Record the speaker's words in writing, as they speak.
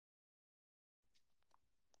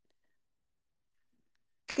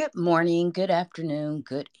Good morning, good afternoon,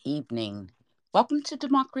 good evening. Welcome to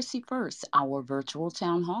Democracy First, our virtual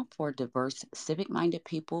town hall for diverse, civic minded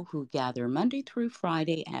people who gather Monday through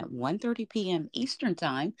Friday at 1:30 p.m. Eastern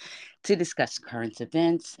Time to discuss current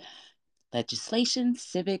events, legislation,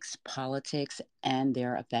 civics, politics, and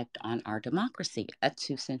their effect on our democracy. A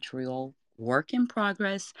 2 century old work in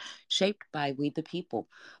progress shaped by we the people.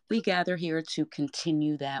 We gather here to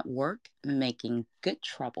continue that work, making good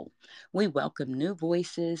trouble. We welcome new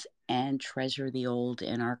voices and treasure the old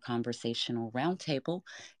in our conversational roundtable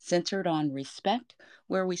centered on respect,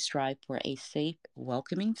 where we strive for a safe,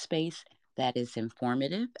 welcoming space that is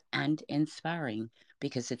informative and inspiring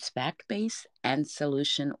because it's fact based and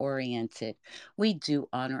solution oriented. We do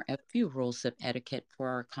honor a few rules of etiquette for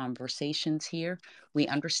our conversations here. We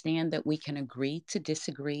understand that we can agree to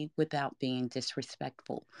disagree without being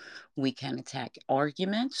disrespectful. We can attack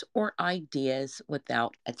arguments or ideas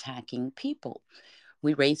without attacking people.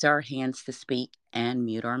 We raise our hands to speak and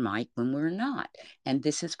mute our mic when we're not. And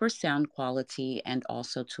this is for sound quality and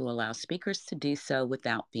also to allow speakers to do so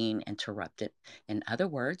without being interrupted. In other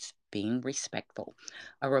words, being respectful.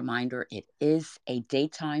 A reminder it is a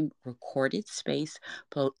daytime recorded space,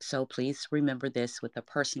 so please remember this with the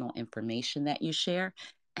personal information that you share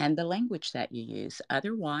and the language that you use.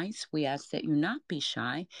 Otherwise, we ask that you not be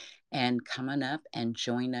shy and come on up and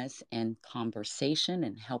join us in conversation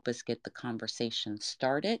and help us get the conversation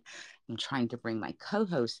started. I'm trying to bring my co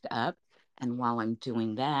host up. And while I'm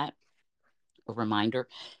doing that, a reminder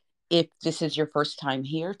if this is your first time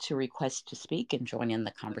here to request to speak and join in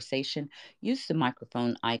the conversation, use the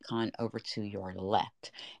microphone icon over to your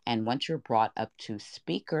left. And once you're brought up to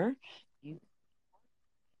speaker,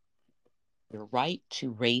 you're right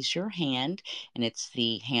to raise your hand, and it's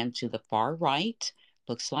the hand to the far right.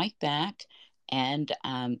 Looks like that. And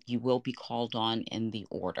you will be called on in the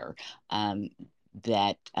order um,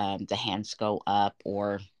 that the hands go up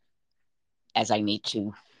or as I need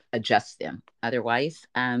to adjust them. Otherwise,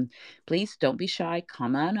 please don't be shy.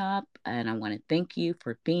 Come on up. And I want to thank you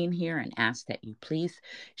for being here and ask that you please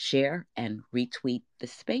share and retweet the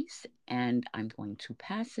space. And I'm going to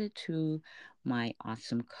pass it to my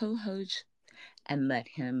awesome co host and let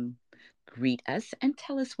him greet us and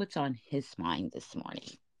tell us what's on his mind this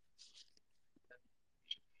morning.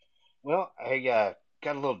 Well, I got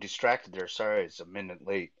a little distracted there. Sorry, it's a minute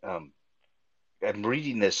late. I'm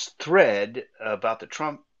reading this thread about the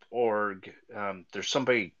Trump org. There's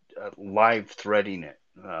somebody live threading it.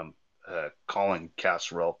 Colin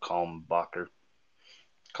Casserell, Colin Bacher.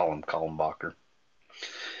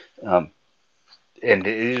 Um, and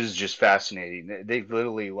it is just fascinating. They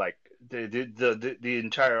literally like the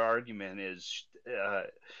entire argument is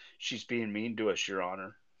she's being mean to us, Your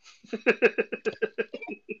Honor.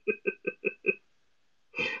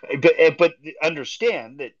 But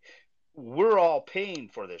understand that we're all paying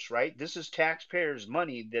for this, right? This is taxpayers'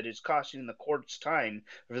 money that is costing the courts time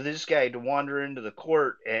for this guy to wander into the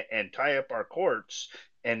court and tie up our courts,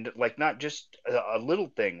 and like not just a little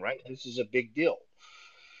thing, right? This is a big deal.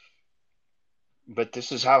 But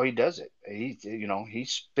this is how he does it.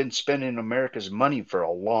 He's been spending America's money for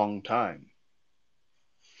a long time.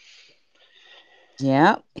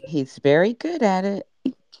 Yeah, he's very good at it.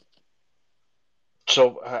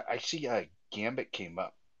 So I see Gambit came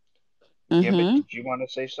up. Gambit, Mm-hmm. did you want to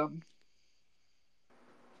say something?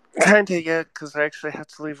 Kinda, yeah, because I actually have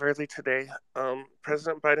to leave early today.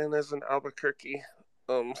 President Biden is in Albuquerque,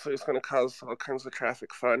 so he's going to cause all kinds of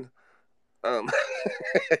traffic fun. Um,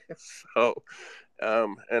 so,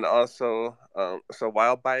 and also, so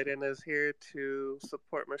while Biden is here to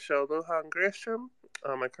support Michelle Lujan Grisham,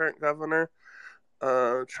 my current governor,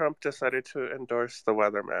 Trump decided to endorse the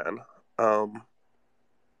weatherman. Um,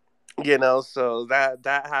 so that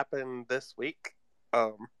happened this week.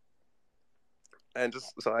 Um, and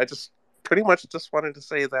just so I just pretty much just wanted to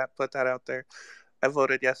say that, put that out there. I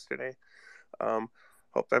voted yesterday. Um,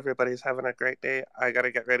 Hope everybody's having a great day. I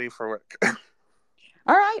gotta get ready for work.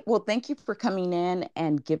 All right. Well, thank you for coming in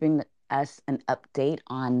and giving us an update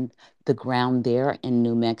on the ground there in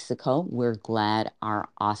New Mexico. We're glad our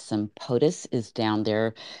awesome POTUS is down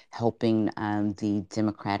there helping the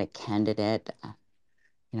Democratic candidate,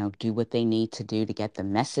 do what they need to do to get the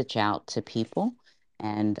message out to people.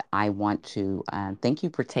 And I want to thank you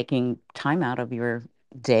for taking time out of your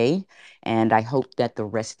day. And I hope that the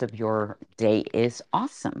rest of your day is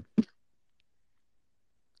awesome.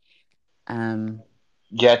 Um,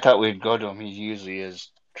 Yeah, I thought we'd go to him. He usually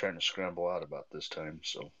is trying to scramble out about this time.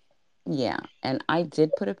 So Yeah, and I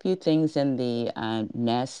did put a few things in the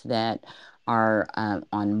nest that are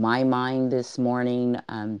on my mind this morning.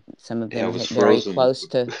 Some of Yeah, I them was hit very frozen. close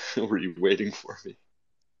to. Were you waiting for me?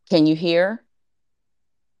 Can you hear?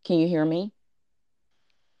 Can you hear me?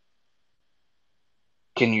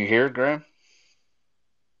 Can you hear Graham?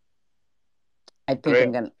 I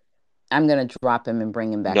think Graham. I'm gonna drop him and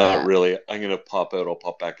bring him back Not up. really. I'm gonna pop out. I'll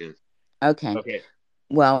pop back in. Okay. Okay.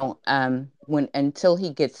 Well, when until he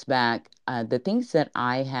gets back, the things that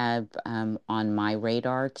I have on my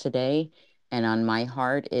radar today and on my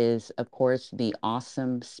heart is, of course, the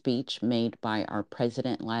awesome speech made by our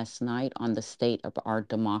president last night on the state of our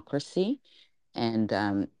democracy.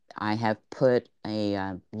 And I have put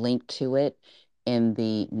a link to it in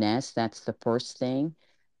the nest. That's the first thing.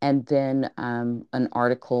 And then an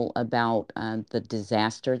article about the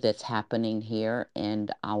disaster that's happening here in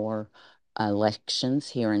our elections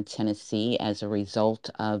here in Tennessee as a result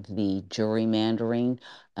of the gerrymandering,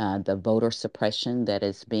 the voter suppression that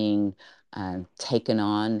is being taken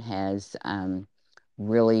on has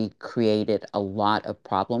really created a lot of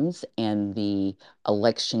problems. And the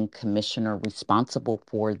election commissioner responsible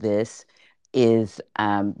for this is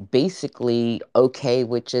basically okay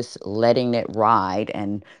with just letting it ride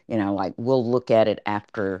and like we'll look at it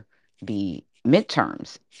after the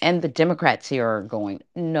midterms. And the Democrats here are going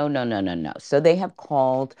no, no, no, no, no. So they have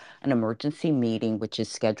called an emergency meeting which is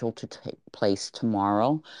scheduled to take place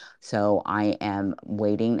tomorrow. So I am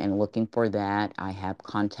waiting and looking for that. I have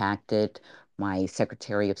contacted my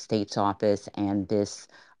Secretary of State's office and this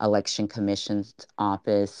election commission's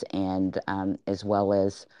office, and as well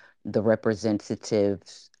as the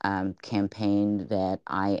representatives campaign that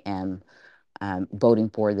I am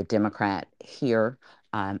voting for, the Democrat here,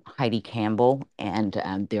 Heidi Campbell, and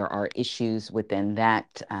there are issues within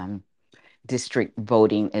that district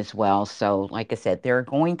voting as well. So, like I said, there are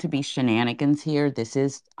going to be shenanigans here. This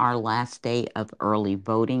is our last day of early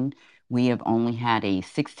voting. We have only had a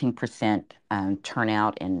 16%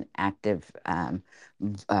 turnout in active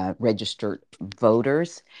registered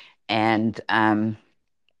voters. And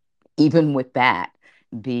even with that,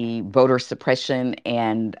 the voter suppression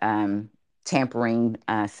and tampering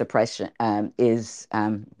suppression is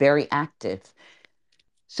very active.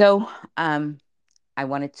 So, I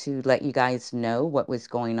wanted to let you guys know what was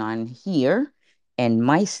going on here in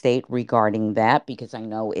my state regarding that because I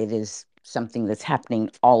know it is something that's happening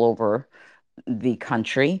all over the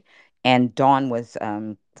country. And Dawn was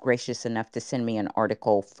gracious enough to send me an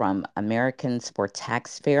article from Americans for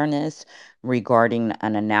Tax Fairness regarding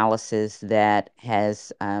an analysis that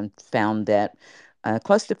has found that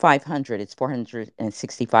close to 500, it's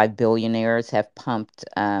 465 billionaires have pumped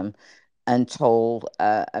untold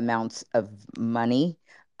amounts of money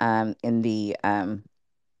in the um,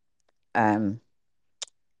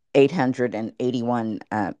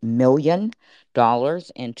 $881 million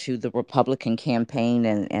into the Republican campaign,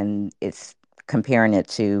 and it's comparing it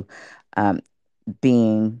to um,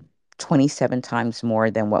 being 27 times more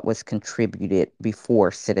than what was contributed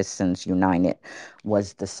before Citizens United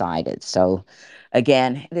was decided. So,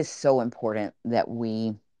 again, it is so important that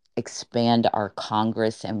we expand our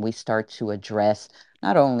Congress and we start to address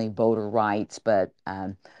not only voter rights, but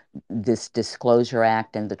this Disclosure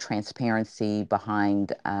Act and the transparency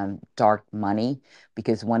behind dark money.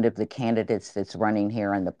 Because one of the candidates that's running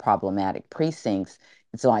here in the problematic precincts,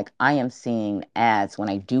 it's like I am seeing ads when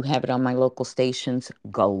I do have it on my local stations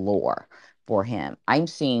galore for him. I'm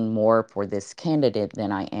seeing more for this candidate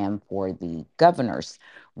than I am for the governor's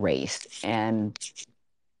race. And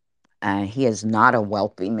he is not a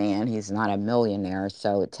wealthy man. He's not a millionaire.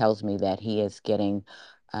 So it tells me that he is getting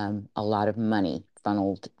a lot of money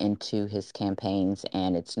funneled into his campaigns.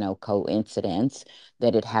 And it's no coincidence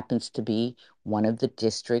that it happens to be one of the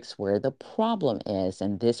districts where the problem is.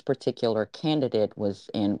 And this particular candidate was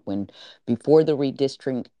in when before the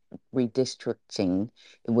redistricting,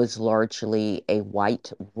 it was largely a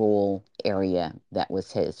white rural area that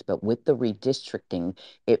was his. But with the redistricting,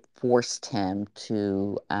 it forced him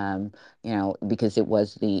to because it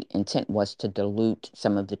was the intent was to dilute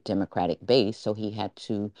some of the Democratic base. So he had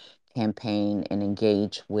to campaign and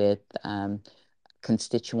engage with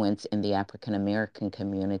constituents in the African American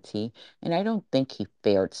community. And I don't think he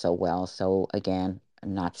fared so well. So, again,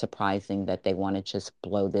 not surprising that they want to just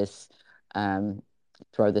um,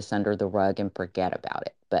 throw this under the rug and forget about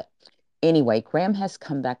it. But anyway, Graham has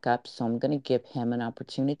come back up, so I'm going to give him an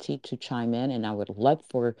opportunity to chime in. And I would love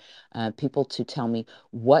for people to tell me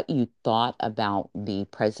what you thought about the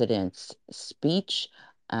president's speech.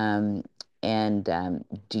 Um, and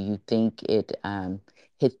do you think it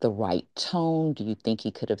hit the right tone? Do you think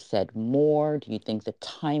he could have said more? Do you think the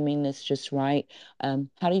timing is just right?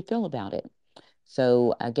 How do you feel about it?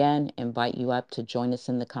 So, again, invite you up to join us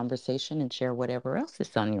in the conversation and share whatever else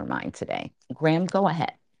is on your mind today. Graham, go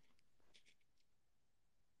ahead.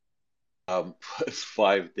 was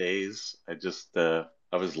 5 days.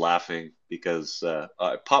 I was laughing because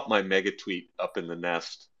I popped my mega tweet up in the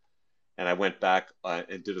nest, and I went back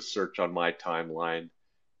and did a search on my timeline,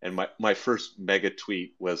 and my first mega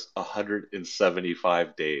tweet was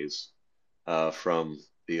 175 days from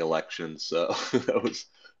the election. So that was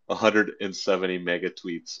 170 mega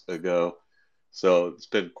tweets ago. So it's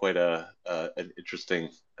been quite an interesting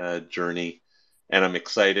journey, and I'm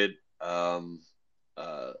excited.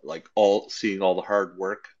 Like all seeing all the hard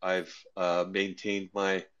work. I've maintained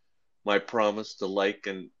my promise to like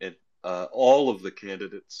and all of the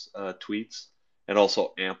candidates' tweets and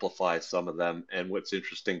also amplify some of them. And what's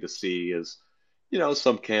interesting to see is,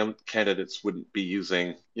 some candidates wouldn't be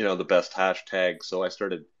using, the best hashtags. So I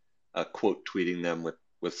started quote tweeting them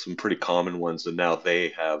with some pretty common ones, and now they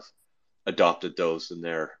have adopted those in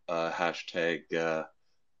their hashtag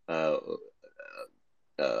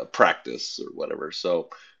uh, practice or whatever. So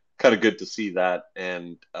kind of good to see that,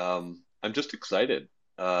 and I'm just excited.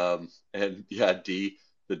 And yeah, D,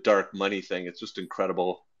 the dark money thing, it's just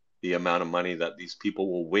incredible the amount of money that these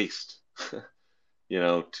people will waste,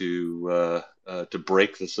 to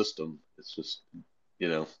break the system. It's just, you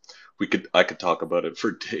know, I could talk about it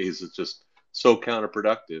for days. It's just so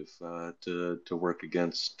counterproductive to work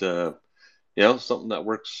against, something that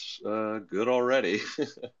works good already.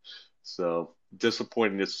 So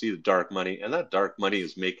disappointing to see the dark money, and that dark money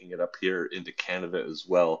is making it up here into Canada as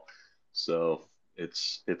well. So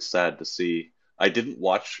it's sad to see. I didn't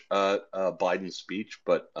watch Biden's speech,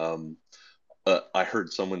 but I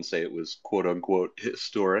heard someone say it was quote unquote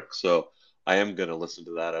historic. So I am going to listen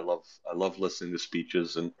to that. I love listening to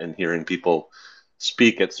speeches and hearing people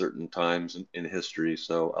speak at certain times in history.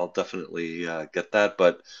 So I'll definitely get that.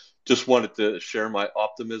 But just wanted to share my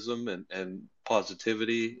optimism and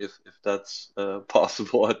positivity, if that's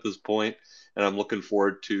possible at this point. And I'm looking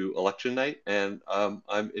forward to election night, and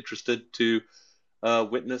I'm interested to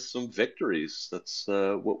witness some victories. That's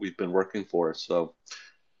what we've been working for. So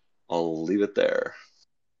I'll leave it there.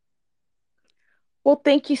 Well,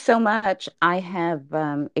 thank you so much. I have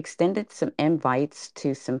extended some invites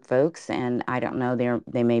to some folks, and I don't know,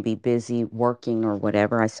 they may be busy working or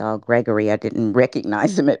whatever. I saw Gregory. I didn't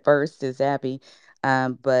recognize him at first as Abby,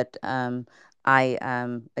 but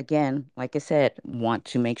I again, like I said, want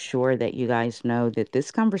to make sure that you guys know that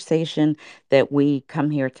this conversation that we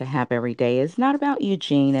come here to have every day is not about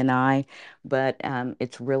Eugene and I, but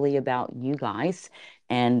it's really about you guys,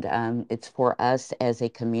 and it's for us as a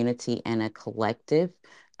community and a collective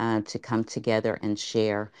to come together and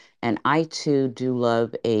share. And I too do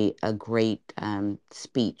love a great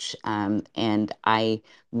speech. And I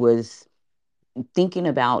was thinking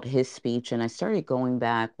about his speech, and I started going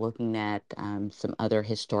back looking at some other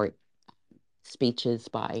historic speeches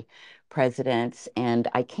by presidents. And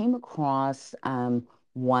I came across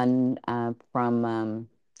one from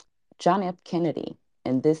John F. Kennedy.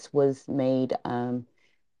 And this was made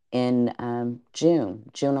in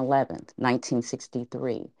June 11th,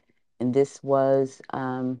 1963. And this was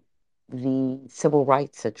the Civil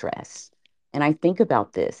Rights Address. And I think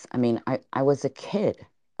about this. I mean, I was a kid.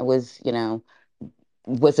 I was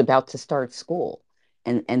about to start school.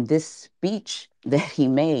 And this speech that he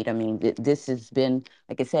made, I mean, this has been,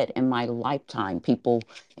 like I said, in my lifetime. People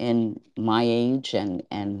in my age and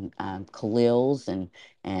Khalil's and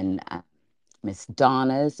Miss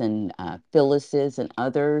Donna's and Phyllis's and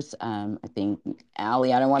others. I think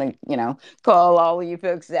Allie. I don't want to, call all of you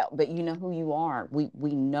folks out, but you know who you are. We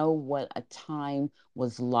know what a time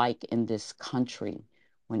was like in this country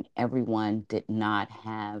when everyone did not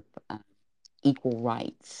have equal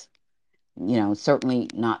rights. Certainly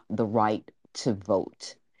not the right to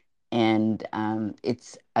vote. And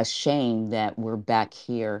it's a shame that we're back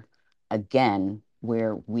here again,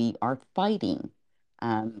 where we are fighting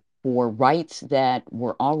for rights that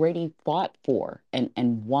were already fought for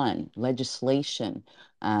and won. Legislation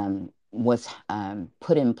was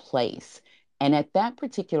put in place. And at that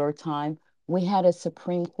particular time, we had a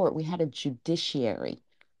Supreme Court, we had a judiciary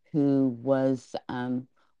who was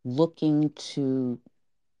looking to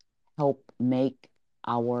help make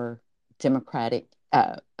our democratic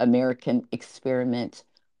American experiment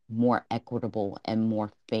more equitable and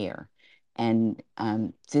more fair. And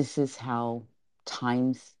this is how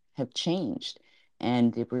times have changed.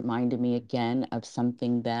 And it reminded me again of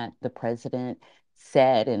something that the president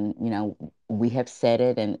said, and we have said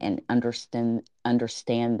it and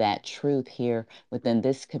understand that truth here within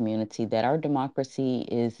this community, that our democracy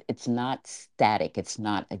it's not static, it's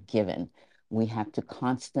not a given. We have to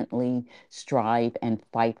constantly strive and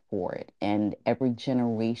fight for it. And every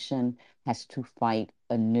generation has to fight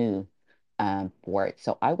anew for it.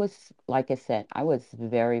 So I was, like I said, I was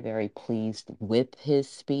very, very pleased with his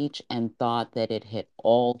speech and thought that it hit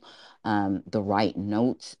all the right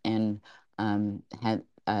notes and had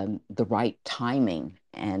the right timing.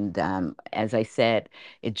 And as I said,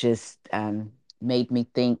 it just made me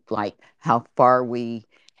think like how far we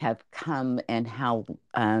have come and how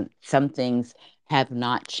some things have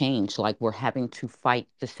not changed. Like we're having to fight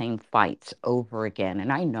the same fights over again.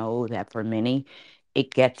 And I know that for many,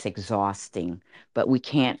 it gets exhausting, but we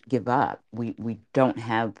can't give up. We don't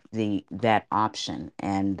have that option.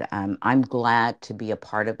 And I'm glad to be a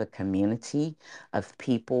part of a community of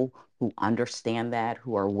people who understand that,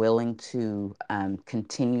 who are willing to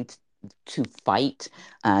continue to fight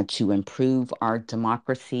to improve our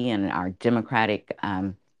democracy and our democratic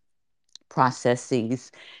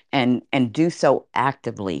processes and do so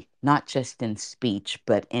actively, not just in speech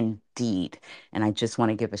but in deed. And I just want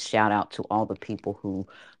to give a shout out to all the people who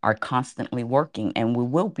are constantly working, and we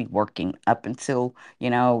will be working up until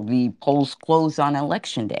the polls close on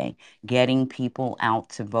election day, getting people out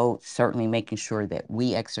to vote, certainly making sure that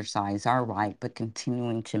we exercise our right, but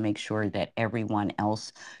continuing to make sure that everyone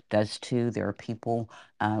else does too. There are people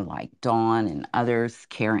like Dawn and others,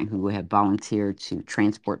 Karen, who have volunteered to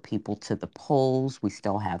transport people to the polls. We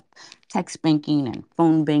still have text banking and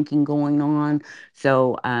phone banking going on.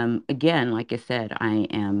 So, again, like I said, I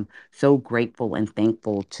am so grateful and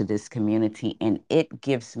thankful to this community, and it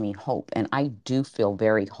gives me hope. And I do feel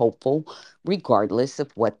very hopeful, regardless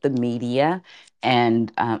of what the media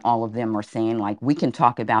and all of them are saying. Like, we can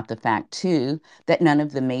talk about the fact, too, that none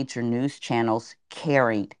of the major news channels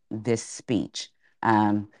carried this speech.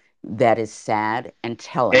 Um, that is sad and And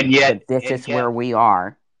telling, yet, but this and is yet, where we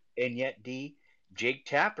are. and yet, D. Jake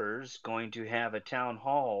Tapper's going to have a town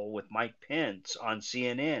hall with Mike Pence on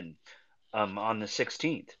CNN on the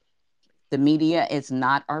 16th. The media is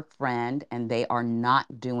not our friend, and they are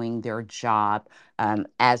not doing their job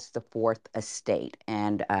as the fourth estate.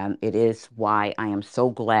 And it is why I am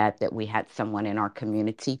so glad that we had someone in our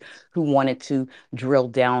community who wanted to drill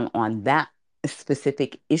down on that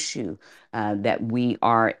specific issue that we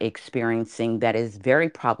are experiencing that is very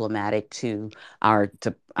problematic to our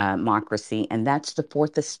democracy, and that's the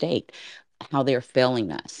fourth estate, how they're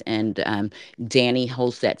failing us. And Danny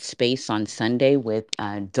holds that space on Sunday with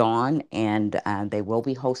Dawn, and they will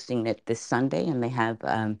be hosting it this Sunday. And they have,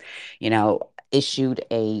 issued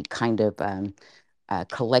a kind of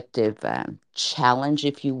collective challenge,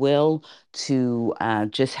 if you will, to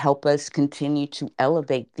just help us continue to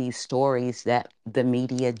elevate these stories that the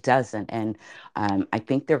media doesn't. And I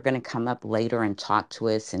think they're going to come up later and talk to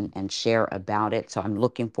us and share about it. So I'm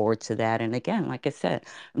looking forward to that. And again, like I said,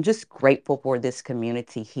 I'm just grateful for this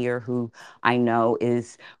community here who I know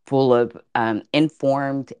is full of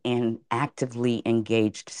informed and actively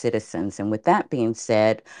engaged citizens. And with that being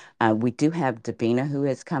said, we do have Davina who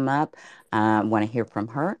has come up. Want to hear from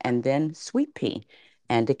her, and then Sweet Pea.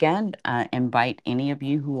 And again, invite any of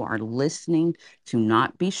you who are listening to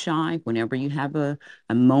not be shy whenever you have a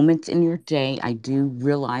moment in your day. I do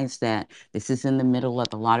realize that this is in the middle of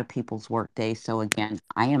a lot of people's workday. So again,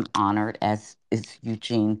 I am honored, as is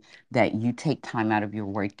Eugene, that you take time out of your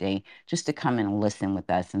workday just to come and listen with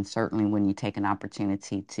us. And certainly when you take an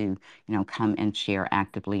opportunity to, come and share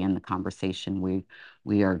actively in the conversation,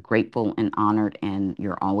 we are grateful and honored, and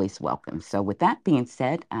you're always welcome. So, with that being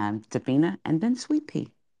said, Davina and then Sweet Pea.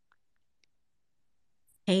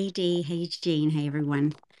 Hey Dee, hey Jean, hey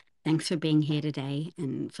everyone. Thanks for being here today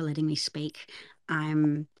and for letting me speak.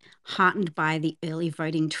 I'm heartened by the early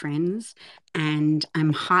voting trends, and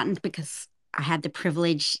I'm heartened because I had the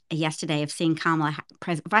privilege yesterday of seeing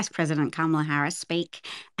Vice President Kamala Harris speak,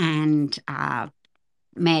 and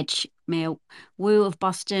Mayor Wu of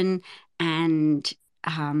Boston, and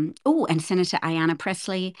and Senator Ayanna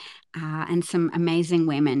Pressley, and some amazing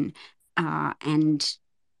women, and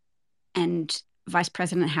Vice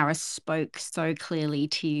President Harris spoke so clearly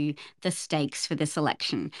to the stakes for this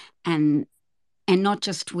election, and not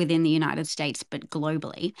just within the United States, but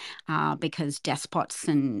globally, because despots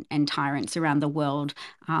and tyrants around the world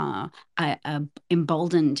are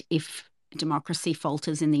emboldened if democracy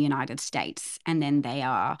falters in the United States, and then they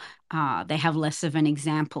have less of an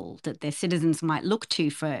example that their citizens might look to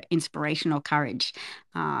for inspiration or courage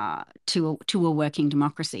to a working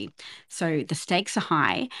democracy. So the stakes are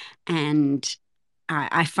high, and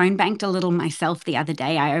I phone banked a little myself the other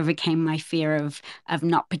day. I overcame my fear of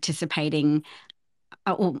not participating.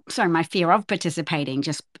 My fear of participating,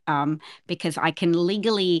 just because I can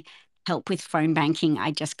legally help with phone banking. I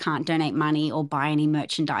just can't donate money or buy any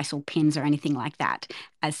merchandise or pins or anything like that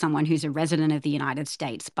as someone who's a resident of the United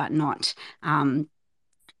States, but not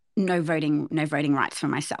no voting rights for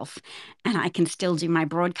myself, and I can still do my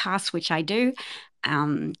broadcasts, which I do,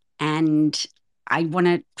 and I want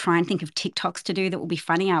to try and think of TikToks to do that will be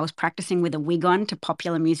funny. I was practicing with a wig on to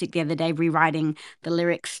popular music the other day, rewriting the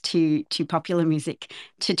lyrics to popular music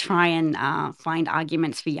to try and find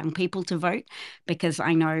arguments for young people to vote, because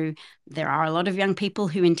I know there are a lot of young people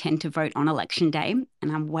who intend to vote on election day,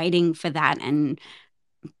 and I'm waiting for that. And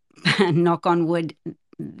knock on wood,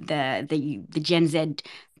 the Gen Z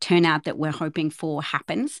turnout that we're hoping for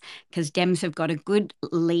happens, because Dems have got a good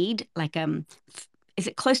lead. Like is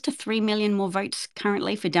it close to 3 million more votes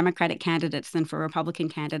currently for Democratic candidates than for Republican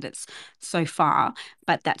candidates so far?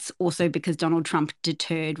 But that's also because Donald Trump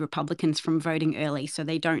deterred Republicans from voting early, so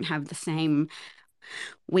they don't have the same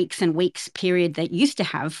weeks and weeks period they used to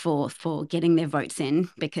have for getting their votes in,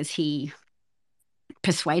 because he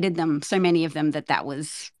persuaded them, so many of them, that that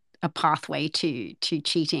was a pathway to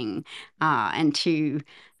cheating and to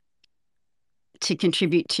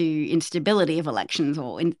contribute to instability of elections,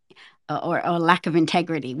 or lack of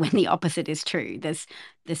integrity, when the opposite is true. There's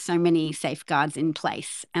so many safeguards in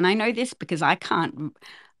place, and I know this because I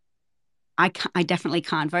definitely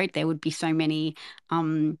can't vote. There would be so many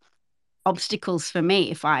obstacles for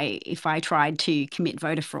me if I tried to commit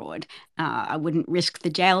voter fraud. I wouldn't risk the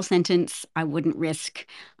jail sentence. I wouldn't risk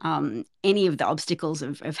any of the obstacles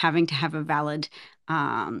of having to have a valid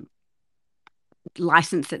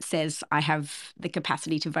license that says I have the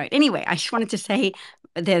capacity to vote. Anyway, I just wanted to say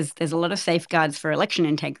there's a lot of safeguards for election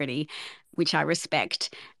integrity, which I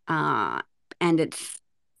respect, and it's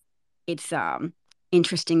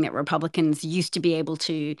interesting that Republicans used to be able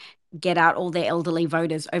to get out all their elderly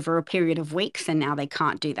voters over a period of weeks, and now they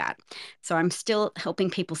can't do that. So I'm still helping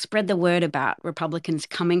people spread the word about Republicans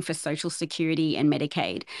coming for Social Security and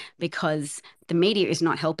Medicaid, because the media is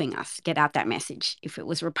not helping us get out that message. If it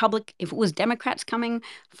was Democrats coming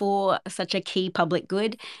for such a key public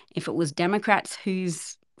good, if it was Democrats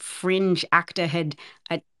whose fringe actor had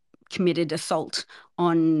committed assault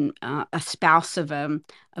on a spouse of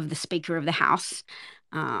the Speaker of the House,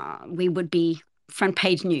 we would be front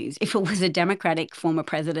page news. If it was a Democratic former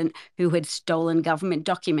president who had stolen government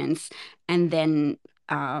documents and then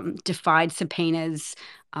defied subpoenas,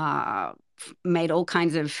 made all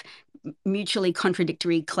kinds of mutually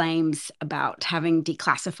contradictory claims about having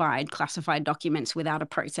classified documents without a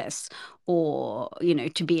process, or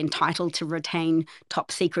to be entitled to retain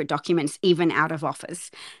top secret documents even out of office,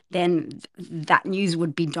 then that news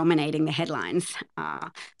would be dominating the headlines.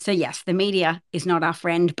 So yes, the media is not our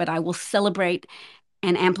friend, but I will celebrate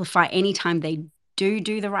and amplify anytime they do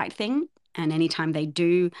the right thing, and anytime they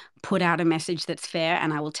do put out a message that's fair,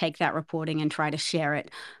 and I will take that reporting and try to share it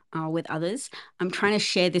with others. I'm trying to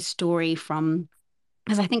share this story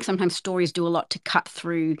because I think sometimes stories do a lot to cut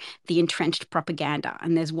through the entrenched propaganda.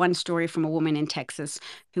 And there's one story from a woman in Texas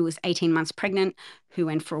who was 18 months pregnant, who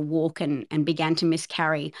went for a walk and began to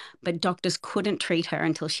miscarry, but doctors couldn't treat her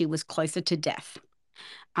until she was closer to death,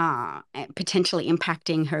 potentially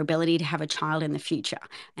impacting her ability to have a child in the future.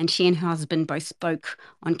 And she and her husband both spoke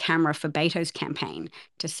on camera for Beto's campaign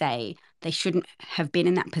to say they shouldn't have been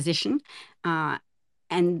in that position.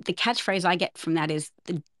 And the catchphrase I get from that is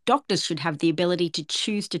the doctors should have the ability to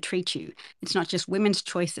choose to treat you. It's not just women's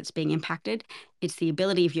choice that's being impacted. It's the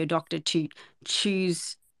ability of your doctor to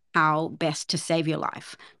choose how best to save your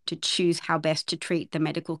life, to choose how best to treat the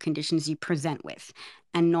medical conditions you present with,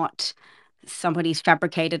 and not somebody's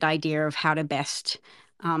fabricated idea of how to best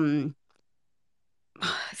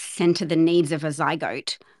center the needs of a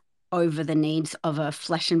zygote over the needs of a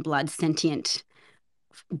flesh and blood sentient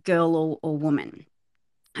girl or woman.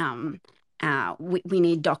 We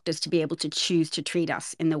need doctors to be able to choose to treat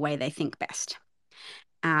us in the way they think best.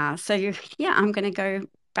 So yeah, I'm going to go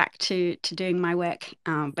back to doing my work.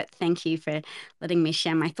 But thank you for letting me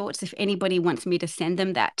share my thoughts. If anybody wants me to send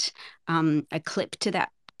them that a clip to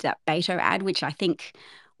that Beto ad, which I think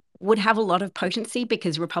would have a lot of potency,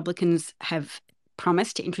 because Republicans have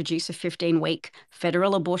promised to introduce a 15-week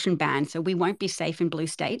federal abortion ban. So we won't be safe in blue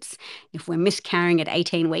states if we're miscarrying at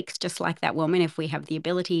 18 weeks, just like that woman. If we have the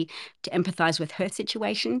ability to empathize with her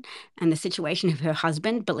situation and the situation of her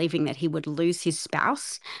husband, believing that he would lose his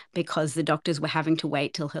spouse because the doctors were having to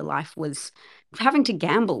wait till her life was having to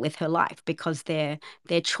gamble with her life because their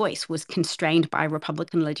choice was constrained by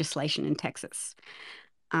Republican legislation in Texas.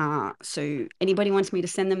 So anybody wants me to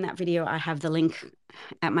send them that video, I have the link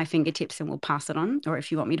at my fingertips and we'll pass it on. Or if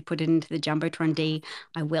you want me to put it into the Jumbotron D,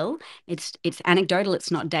 I will. It's anecdotal, it's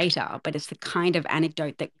not data, but it's the kind of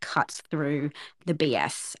anecdote that cuts through the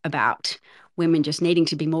BS about women just needing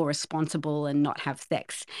to be more responsible and not have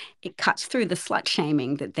sex. It cuts through the slut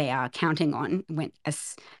shaming that they are counting on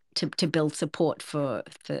to build support for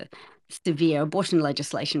severe abortion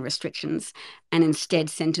legislation restrictions, and instead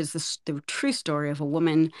centers the true story of a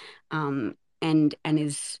woman, and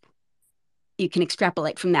is, you can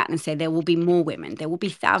extrapolate from that and say there will be more women. There will be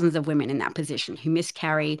thousands of women in that position who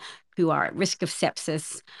miscarry, who are at risk of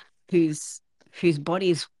sepsis, whose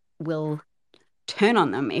bodies will turn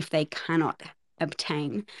on them if they cannot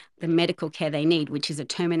obtain the medical care they need, which is a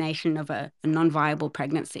termination of a non-viable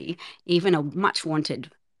pregnancy, even a much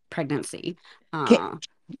wanted pregnancy. Ca-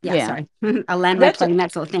 Yeah, yeah, sorry. I'll land my that's plane.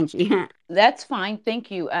 That's all. Thank you. that's fine. Thank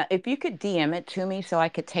you. If you could DM it to me so I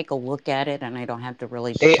could take a look at it and I don't have to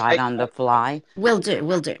really Hey, decide on the fly. Will do.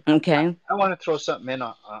 Will do. Okay. I want to throw something in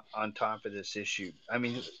on top of this issue. I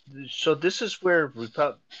mean, so this is where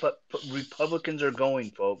Republicans are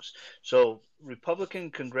going, folks. So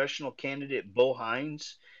Republican congressional candidate Bo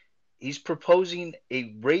Hines, he's proposing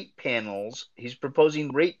rate panels. He's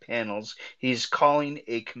calling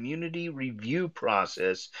a community review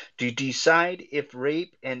process to decide if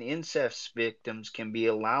rape and incest victims can be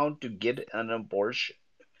allowed to get an abortion.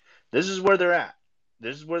 This is where they're at.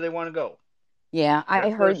 This is where they want to go. Yeah, I That's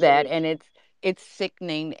their heard that, and solution. it's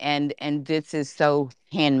sickening, and this is so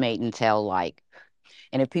handmaiden tale like.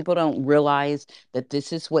 And if people don't realize that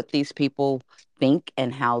this is what these people think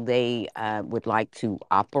and how they would like to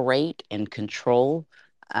operate and control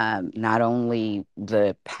not only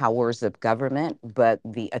the powers of government, but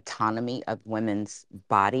the autonomy of women's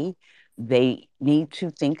body, they need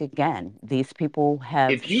to think again. These people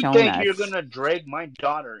have If you shown think you're going us. to drag my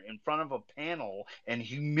daughter in front of a panel and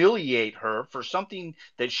humiliate her for something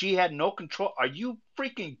that she had no control, are you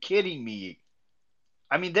freaking kidding me?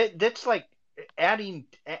 I mean, that's like adding,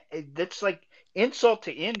 that's like insult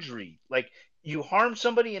to injury. Like, you harm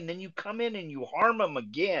somebody and then you come in and you harm them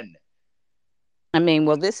again. I mean,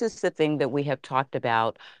 well, this is the thing that we have talked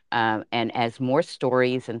about. And as more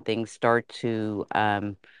stories and things start to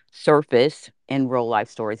surface in real life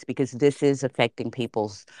stories, because this is affecting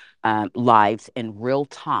people's lives in real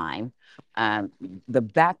time, um, the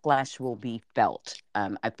backlash will be felt.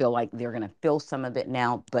 I feel like they're going to feel some of it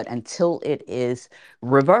now, but until it is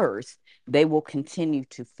reversed, they will continue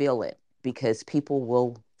to feel it because people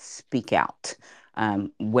will speak out.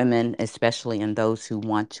 Women, especially, and those who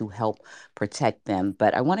want to help protect them.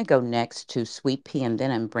 But I want to go next to Sweet Pea, and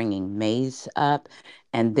then I'm bringing Maze up.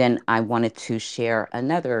 And then I wanted to share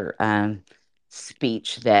another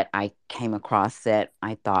speech that I came across that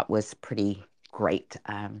I thought was pretty great,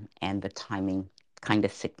 and the timing kind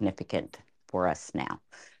of significant for us now.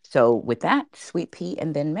 So, with that, Sweet Pea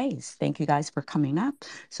and then Maze, thank you guys for coming up.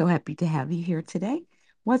 So happy to have you here today.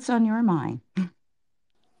 What's on your mind?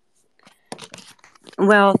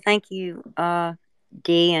 Well, thank you,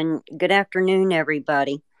 Dee, and good afternoon,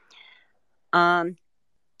 everybody. Um,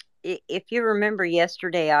 if you remember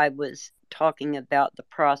yesterday, I was talking about the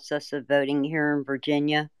process of voting here in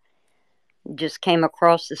Virginia. Just came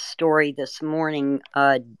across this story this morning.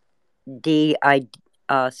 Dee, I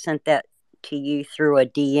sent that to you through a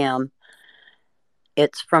DM.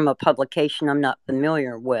 It's from a publication I'm not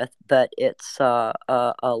familiar with, but it's a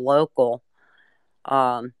local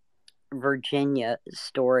Virginia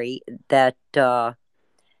story that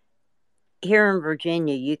here in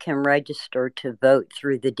Virginia, you can register to vote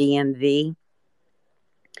through the DMV.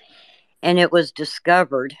 And it was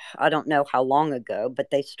discovered, I don't know how long ago, but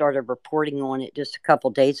they started reporting on it just a couple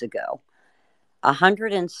days ago.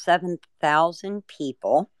 107,000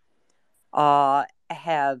 people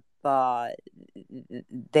have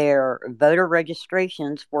their voter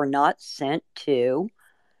registrations were not sent to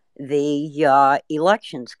the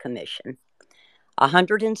Elections Commission.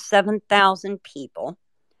 107,000 people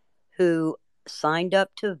who signed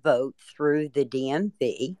up to vote through the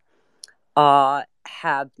DMV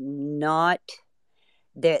have not,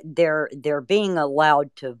 they're being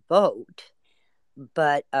allowed to vote,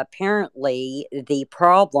 but apparently the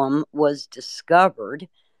problem was discovered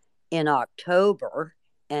in October,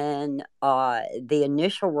 and the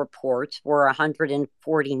initial reports were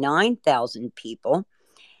 149,000 people.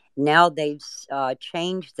 Now they've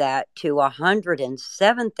changed that to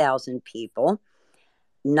 107,000 people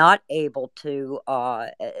not able to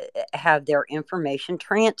have their information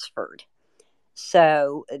transferred.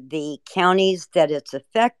 So the counties that it's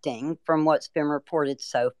affecting, from what's been reported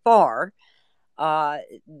so far,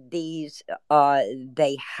 these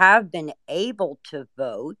they have been able to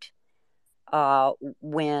vote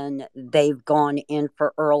when they've gone in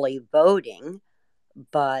for early voting,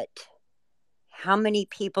 but how many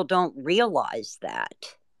people don't realize that?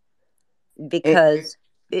 Hey, Because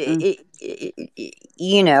Mm.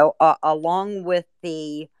 Along with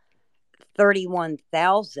the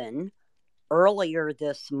 31,000 earlier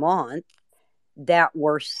this month that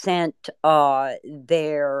were sent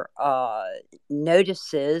their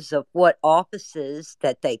notices of what offices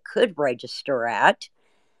that they could register at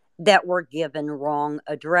that were given wrong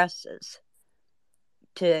addresses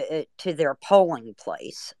to their polling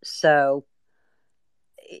place. So,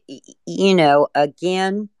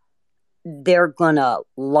 again, they're going to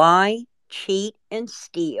lie, cheat, and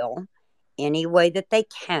steal any way that they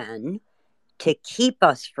can to keep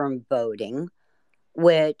us from voting,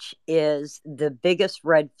 which is the biggest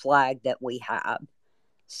red flag that we have.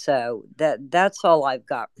 So that's all I've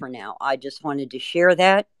got for now. I just wanted to share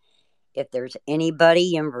that. If there's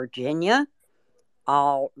anybody in Virginia,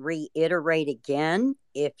 I'll reiterate again.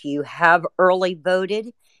 If you have early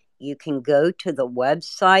voted, you can go to the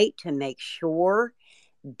website to make sure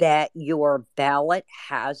that your ballot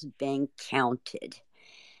has been counted.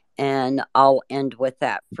 And I'll end with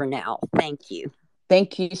that for now. Thank you.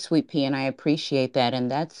 Thank you, Sweet Pea, and I appreciate that.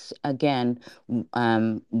 And that's, again,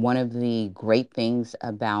 one of the great things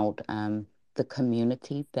about the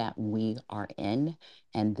community that we are in.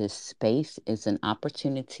 And this space is an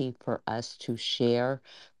opportunity for us to share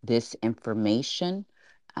this information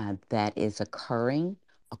that is occurring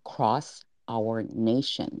across our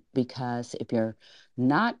nation. Because if you're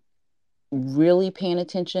not really paying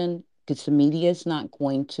attention, because the media is not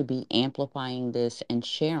going to be amplifying this and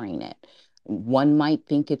sharing it. One might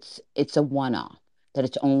think it's a one-off, that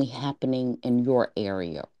it's only happening in your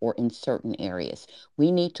area or in certain areas.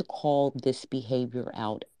 We need to call this behavior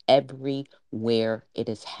out everywhere it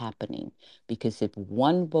is happening, because if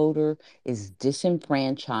one voter is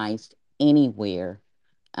disenfranchised anywhere,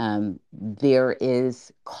 there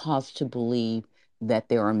is cause to believe that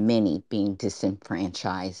there are many being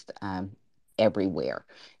disenfranchised everywhere.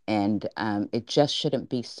 And it just shouldn't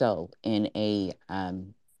be so. In a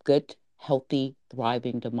good, healthy,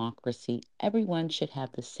 thriving democracy, everyone should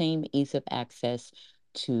have the same ease of access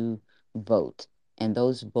to vote. And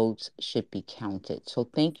those votes should be counted. So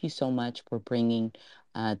thank you so much for bringing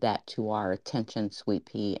that to our attention, Sweet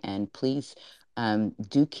Pea. And please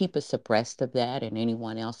do keep us abreast of that, and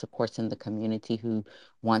anyone else, of course, in the community who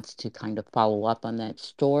wants to kind of follow up on that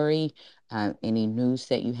story. Any news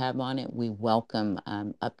that you have on it, we welcome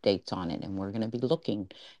updates on it, and we're going to be looking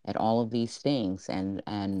at all of these things and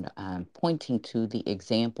pointing to the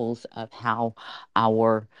examples of how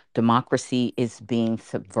our democracy is being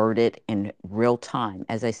subverted in real time.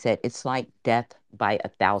 As I said, it's like death by a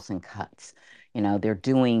thousand cuts. They're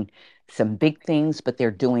doing some big things, but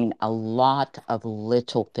they're doing a lot of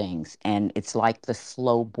little things. And it's like the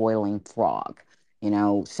slow boiling frog.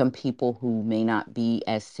 Some people who may not be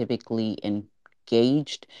as civically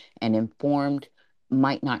engaged and informed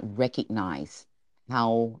might not recognize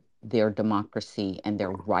how their democracy and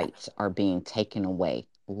their rights are being taken away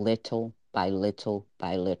little by little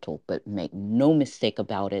by little. But make no mistake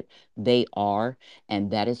about it, they are.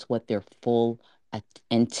 And that is what their full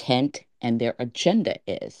intent and their agenda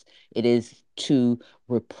is. It is to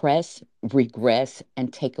repress, regress,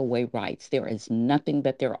 and take away rights. There is nothing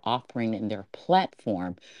that they're offering in their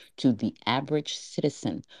platform to the average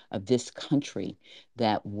citizen of this country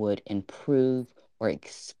that would improve or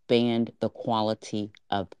expand the quality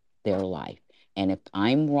of their life. And if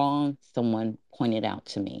I'm wrong, someone point it out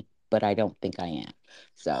to me, but I don't think I am.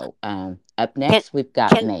 So up Can next, we've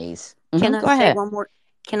got can Maze. can I Go say ahead. one more?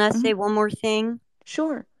 Can I Hmm. say one more thing?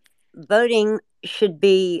 Sure. Voting should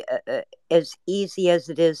be as easy as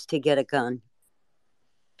it is to get a gun.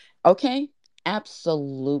 Okay.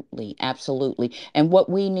 Absolutely. Absolutely. And what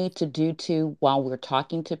we need to do too, while we're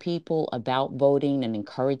talking to people about voting and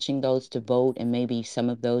encouraging those to vote, and maybe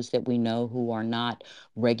some of those that we know who are not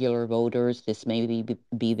regular voters, this may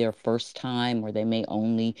be their first time, or they may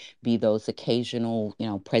only be those occasional,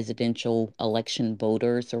 presidential election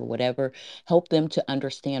voters or whatever, help them to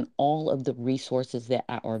understand all of the resources that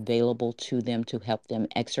are available to them to help them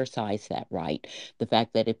exercise that right. The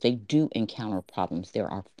fact that if they do encounter problems, there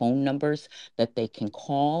are phone numbers that they can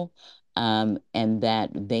call, and that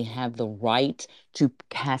they have the right to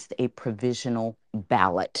cast a provisional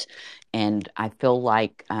ballot. And I feel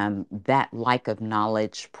like that lack of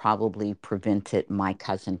knowledge probably prevented my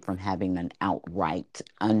cousin from having an outright,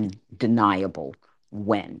 undeniable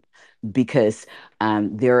win. Because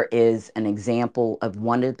there is an example of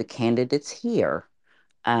one of the candidates here,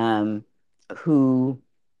 um, who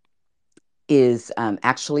is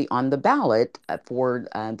actually on the ballot for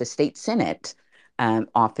the state senate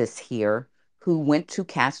office here, who went to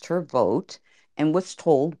cast her vote and was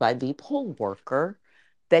told by the poll worker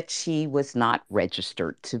that she was not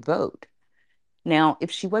registered to vote. Now, if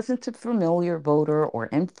she wasn't a familiar voter or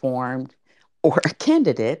informed or a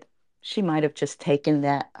candidate, she might have just taken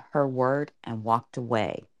that her word and walked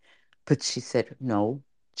away. But she said, "No,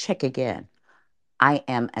 check again. I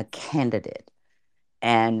am a candidate."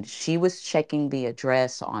 And she was checking the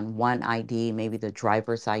address on one ID, maybe the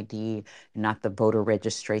driver's ID, not the voter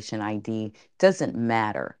registration ID. Doesn't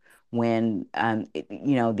matter. When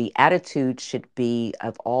the attitude should be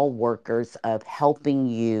of all workers of helping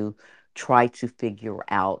you try to figure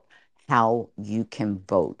out how you can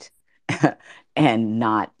vote, and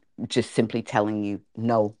not just simply telling you,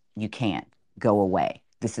 no, you can't, go away,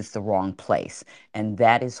 this is the wrong place. And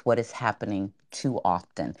that is what is happening too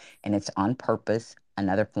often, and it's on purpose,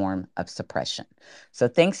 another form of suppression. So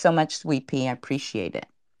thanks so much, Sweet Pea. I appreciate it.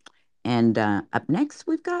 And up next,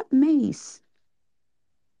 we've got Mace.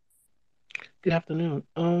 Good afternoon.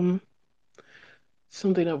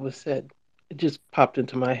 Something that was said, it just popped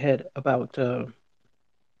into my head about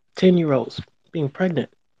 10-year-olds being pregnant.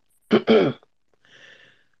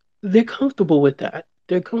 They're comfortable with that.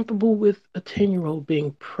 They're comfortable with a 10-year-old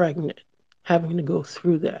being pregnant, having to go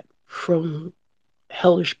through that from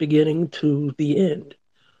hellish beginning to the end.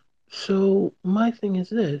 So my thing is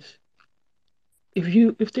this: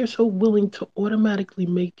 if they're so willing to automatically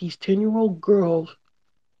make these 10-year-old girls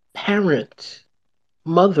parents,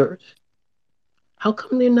 mothers, how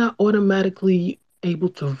come they're not automatically able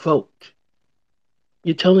to vote?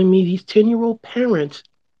 You're telling me these 10-year-old parents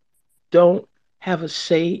don't have a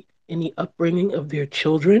say in the upbringing of their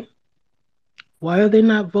children? Why are they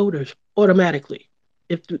not voters automatically?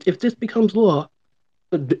 If this becomes law,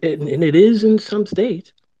 and it is in some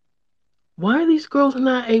states, why are these girls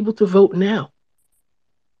not able to vote now?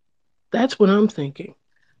 That's what I'm thinking.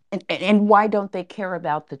 And why don't they care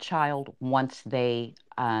about the child once they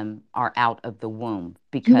are out of the womb?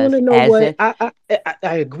 You want Because to know as what? it,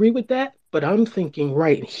 I agree with that, but I'm thinking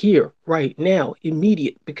right here, right now,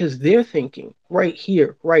 immediate, because they're thinking right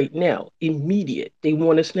here, right now, immediate. They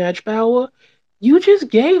want to snatch power. You just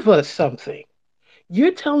gave us something.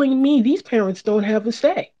 You're telling me these parents don't have a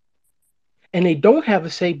say, and they don't have a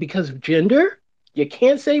say because of gender. You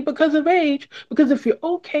can't say because of age, because if you're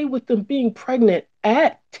okay with them being pregnant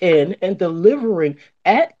at 10 and delivering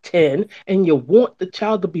at 10, and you want the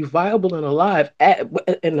child to be viable and alive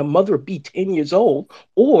and the mother be 10 years old,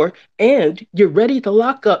 and you're ready to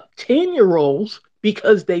lock up 10-year-olds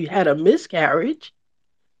because they had a miscarriage,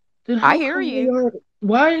 then I how hear come they you. aren't?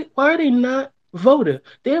 Why are they not voter?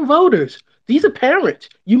 They're voters. These are parents.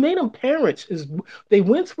 You made them parents. They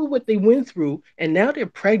went through what they went through, and now they're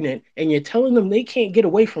pregnant, and you're telling them they can't get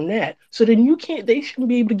away from that. So then you can't. They shouldn't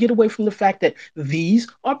be able to get away from the fact that these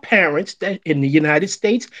are parents. That in the United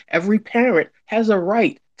States, every parent has a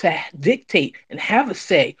right to dictate and have a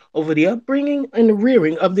say over the upbringing and the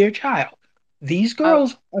rearing of their child. These Oh,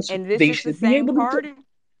 girls, and this they is the should be same able to. party,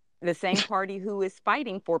 the same party who is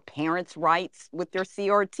fighting for parents' rights with their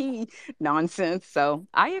CRT nonsense. So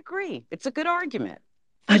I agree. It's a good argument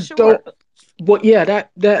for I don't. sure. But yeah,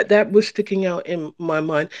 that was sticking out in my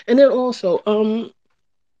mind. And then also,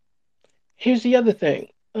 here's the other thing.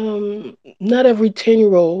 Not every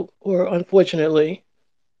 10-year-old, or unfortunately,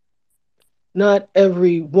 not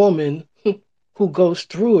every woman who goes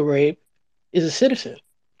through a rape is a citizen.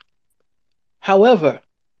 However,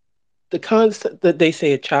 the concept that they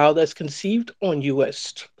say a child that's conceived on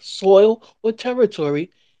U.S. soil or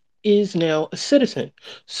territory is now a citizen.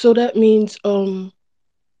 So that means all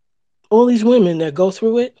these women that go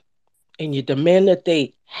through it and you demand that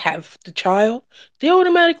they have the child, they're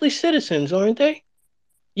automatically citizens, aren't they?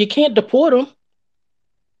 You can't deport them.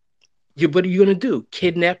 What are you going to do?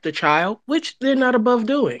 Kidnap the child, which they're not above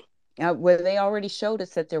doing. Well, they already showed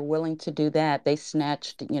us that they're willing to do that. They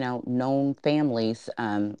snatched, known families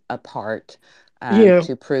apart Yeah,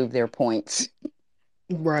 to prove their points.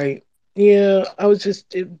 right. Yeah,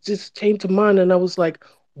 it just came to mind, and I was like,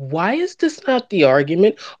 why is this not the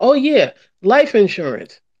argument? Oh, yeah, life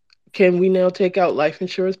insurance. Can we now take out life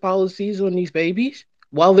insurance policies on these babies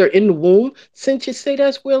while they're in the womb? Since you say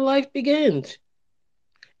that's where life begins.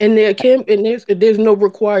 And there's no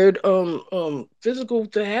required physical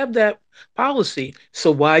to have that policy. So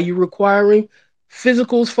why are you requiring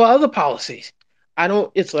physicals for other policies? I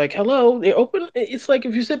don't. It's like, hello, they're open. It's like,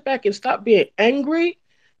 if you sit back and stop being angry,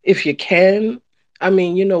 if you can. I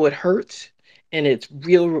mean, it hurts, and it's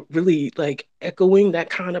really like echoing that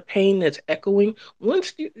kind of pain that's echoing.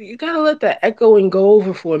 Once you gotta let that echoing go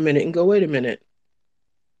over for a minute and go, wait a minute,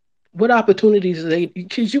 what opportunities are they,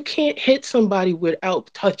 because you can't hit somebody without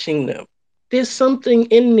touching them. There's something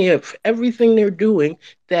in there for everything they're doing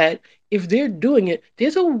that if they're doing it,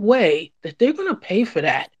 there's a way that they're going to pay for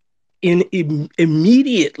that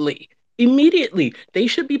immediately. Immediately, they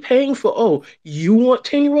should be paying for. Oh, you want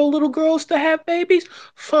 10-year-old little girls to have babies?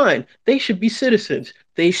 Fine, they should be citizens.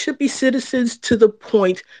 They should be citizens to the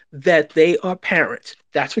point that they are parents.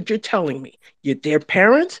 That's what you're telling me. They're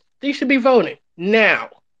parents. They should be voting now,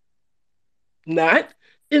 not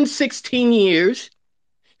in 16 years,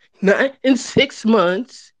 not in 6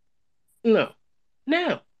 months. No,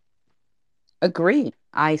 now. Agreed.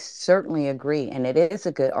 I certainly agree, and it is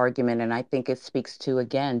a good argument, and I think it speaks to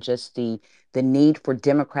again just the need for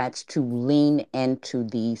Democrats to lean into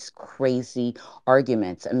these crazy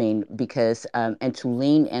arguments. I mean, because and to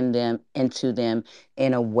lean into them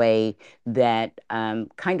in a way that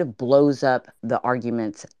kind of blows up the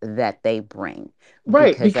arguments that they bring.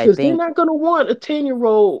 Right, Because I because they're think, not going to want a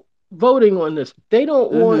 10-year-old voting on this. They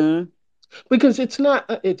don't want, mm-hmm, because it's not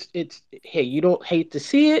it's hey, you don't hate to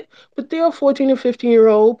see it, but they are 14 and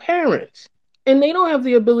 15-year-old parents and they don't have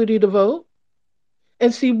the ability to vote.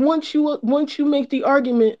 And see, once you make the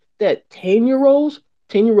argument that 10-year old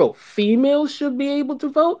females should be able to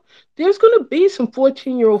vote, there's going to be some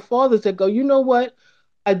 14-year-old fathers that go, you know what?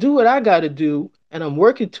 I do what I got to do, and I'm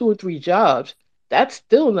working 2 or 3 jobs. That's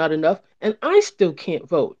still not enough, and I still can't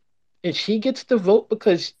vote. And she gets to vote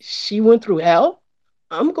because she went through hell.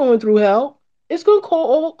 I'm going through hell. It's going to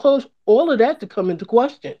cause all of that to come into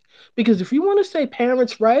question. Because if you want to say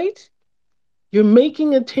parents' rights, you're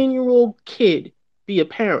making a 10-year-old kid be a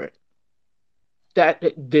parent. There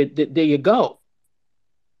you go.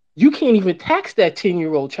 You can't even tax that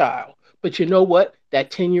 10-year-old child. But you know what?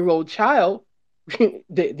 That 10-year-old child,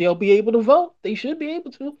 they'll be able to vote. They should be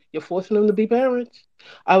able to. You're forcing them to be parents.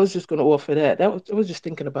 I was just going to offer that. I was just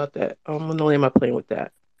thinking about that. I'm going to land my plane with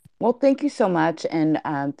that. well, thank you so much. And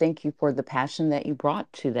thank you for the passion that you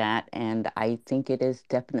brought to that. And I think it is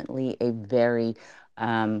definitely a very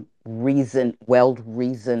well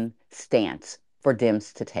reasoned stance for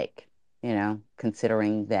Dems to take,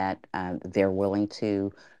 considering that they're willing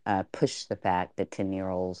to push the fact that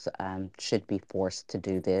 10-year-olds should be forced to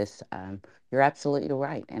do this. You're absolutely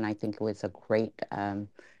right. And I think it was a great, you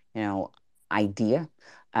know, idea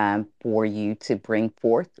for you to bring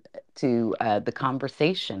forth to the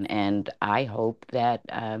conversation. And I hope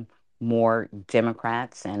that more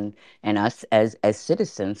Democrats and us as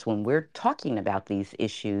citizens, when we're talking about these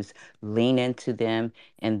issues, lean into them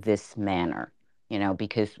in this manner.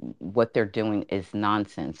 Because what they're doing is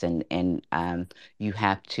nonsense, and you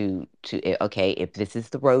have okay, if this is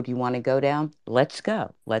the road you want to go down, let's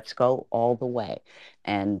go all the way,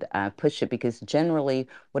 and push it. Because generally,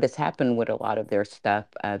 what has happened with a lot of their stuff,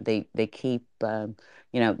 they keep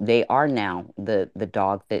they are now the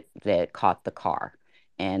dog that caught the car,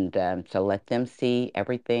 and so let them see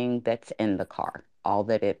everything that's in the car, all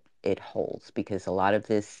that it holds, because a lot of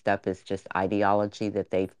this stuff is just ideology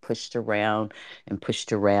that they've pushed around,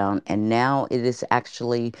 and now it is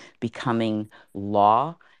actually becoming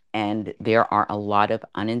law, and there are a lot of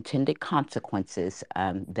unintended consequences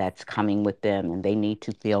that's coming with them, and they need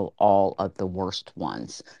to feel all of the worst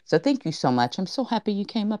ones. So thank you so much. I'm so happy you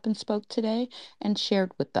came up and spoke today and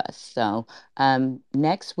shared with us. So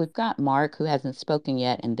next, we've got Mark, who hasn't spoken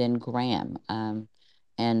yet, and then Graham.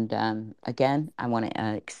 And again, I want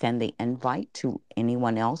to extend the invite to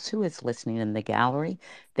anyone else who is listening in the gallery.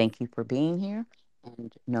 Thank you for being here.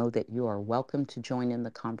 And know that you are welcome to join in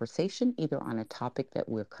the conversation, either on a topic that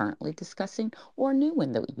we're currently discussing or a new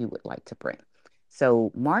one that you would like to bring.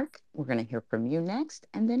 So, Mark, we're going to hear from you next,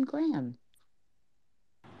 and then Graham.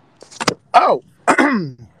 Oh,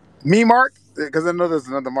 me, Mark? Because I know there's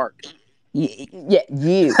another Mark. Yeah,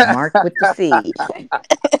 you, Mark with the C.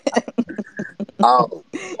 Oh,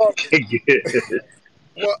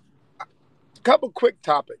 well, couple quick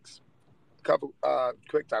topics. Couple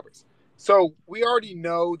quick topics. So we already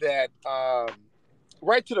know that.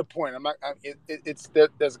 Right to the point. I'm not.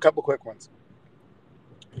 There's a couple quick ones.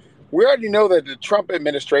 We already know that the Trump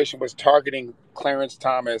administration was targeting Clarence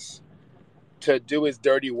Thomas to do his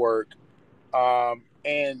dirty work,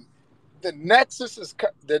 and the nexus is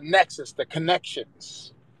the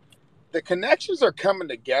connections. The connections are coming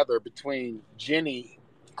together between Jenny,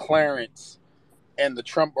 Clarence, and the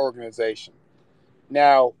Trump organization.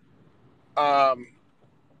 Now, I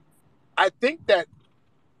think that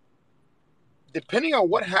depending on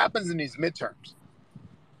what happens in these midterms,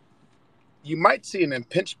 you might see an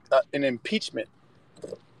impeachment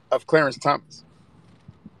of Clarence Thomas.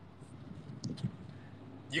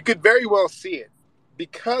 You could very well see it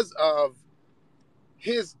because of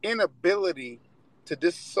his inability to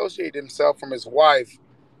disassociate himself from his wife,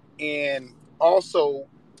 and also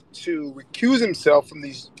to recuse himself from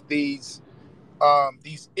these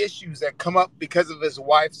issues that come up because of his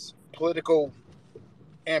wife's political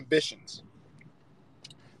ambitions.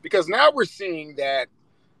 Because now we're seeing that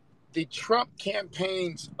the Trump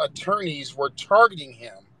campaign's attorneys were targeting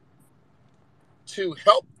him to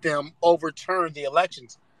help them overturn the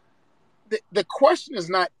elections. The question is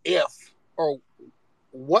not if or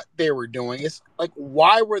what they were doing. It's like,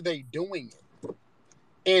 why were they doing it?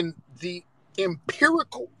 And the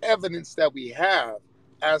empirical evidence that we have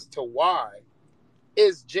as to why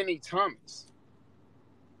is Jenny Thomas.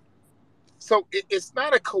 So it's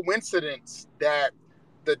not a coincidence that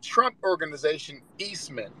the Trump organization,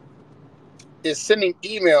 Eastman, is sending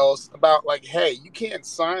emails about like, hey, you can't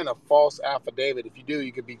sign a false affidavit. If you do,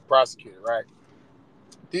 you could be prosecuted, right?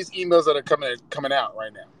 These emails that are coming out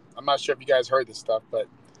right now. I'm not sure if you guys heard this stuff, but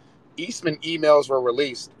Eastman emails were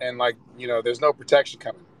released, and like, there's no protection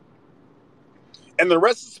coming. And the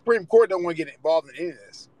rest of the Supreme Court don't want to get involved in any of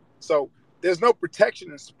this. So there's no protection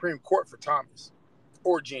in the Supreme Court for Thomas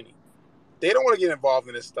or Jenny. They don't want to get involved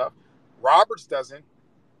in this stuff. Roberts doesn't.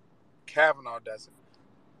 Kavanaugh doesn't.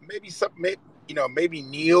 Maybe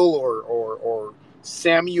Neil or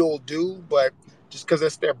Samuel do, but just because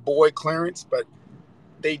it's their boy Clarence, but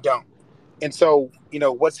they don't. And so,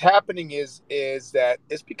 what's happening is that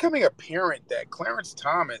it's becoming apparent that Clarence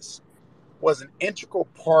Thomas was an integral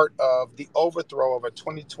part of the overthrow of a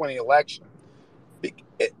 2020 election,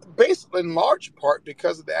 based in large part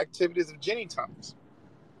because of the activities of Jenny Thomas.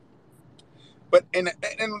 But and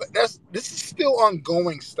this is still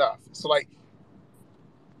ongoing stuff. So, like,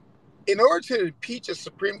 in order to impeach a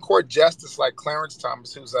Supreme Court justice like Clarence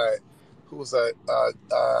Thomas, who's a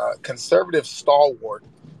conservative stalwart,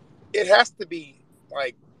 it has to be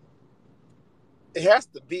like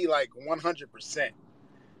 100%.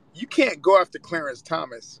 You can't go after Clarence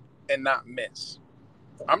Thomas and not miss.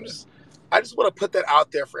 I just want to put that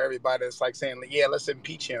out there for everybody. It's like saying, yeah, let's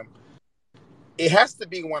impeach him. It has to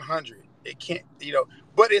be 100. It can't,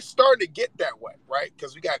 but it's starting to get that way, right?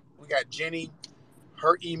 Because we got Jenny,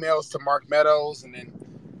 her emails to Mark Meadows, and then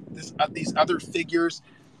these other figures,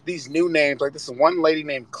 these new names. Like this one lady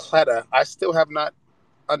named Cleta. I still have not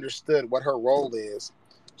understood what her role is.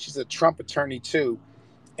 She's a Trump attorney too,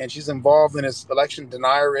 and she's involved in his election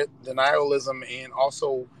denialism and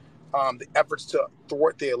also the efforts to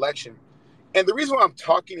thwart the election. And the reason why I'm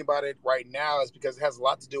talking about it right now is because it has a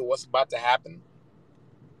lot to do with what's about to happen.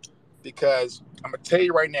 Because I'm going to tell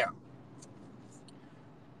you right now,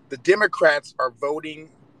 the Democrats are voting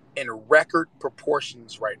in record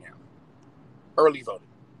proportions right now. Early voting.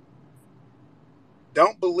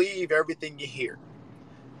 Don't believe everything you hear.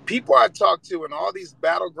 People I talk to in all these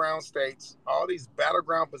battleground states, all these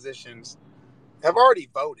battleground positions, have already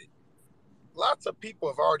voted. Lots of people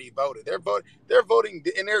have already voted. They're voting,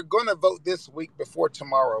 and they're going to vote this week before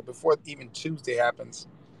tomorrow, before even Tuesday happens.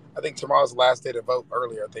 I think tomorrow's the last day to vote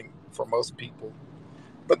earlier, I think, for most people.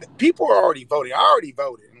 But people are already voting. I already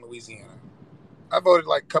voted in Louisiana. I voted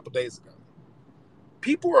like a couple days ago.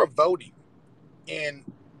 People are voting, and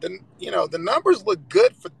the numbers look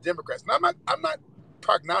good for the Democrats. Now, I'm not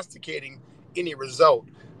prognosticating any result.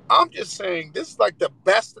 I'm just saying this is like the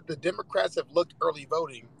best that the Democrats have looked early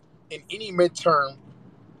voting in any midterm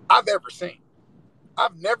I've ever seen.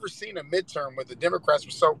 I've never seen a midterm where the Democrats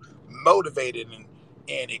were so motivated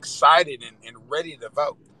and excited and ready to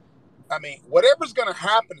vote. I mean, whatever's going to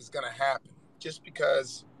happen is going to happen just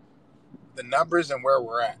because the numbers and where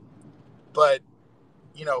we're at. But,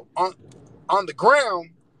 on the ground,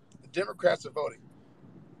 the Democrats are voting.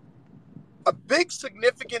 A big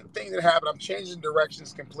significant thing that happened, I'm changing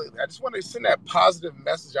directions completely. I just want to send that positive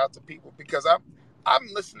message out to people because I'm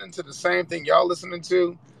listening to the same thing y'all listening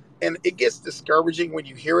to, and it gets discouraging when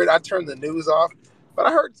you hear it. I turn the news off, but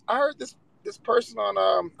I heard this person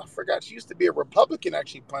on I forgot, she used to be a Republican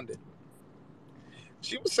actually pundit.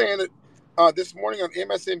 She was saying that this morning on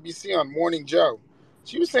MSNBC on Morning Joe.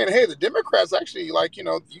 She was saying, hey, the Democrats actually, like, you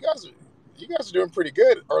guys are doing pretty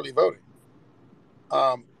good early voting.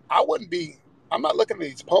 I'm not looking at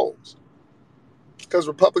these polls because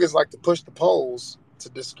Republicans like to push the polls to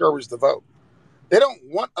discourage the vote. They don't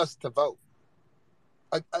want us to vote.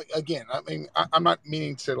 Again, I mean, I'm not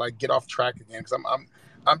meaning to like get off track again because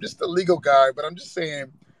I'm just a legal guy, but I'm just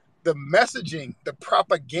saying the messaging, the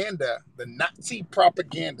propaganda, the Nazi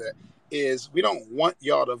propaganda is we don't want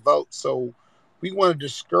y'all to vote. So we want to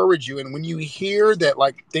discourage you. And when you hear that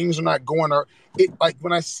like things are not going, or it like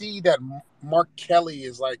when I see that Mark Kelly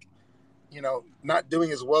is like, not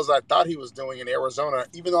doing as well as I thought he was doing in Arizona,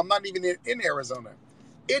 even though I'm not even in Arizona,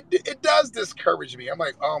 it does discourage me. I'm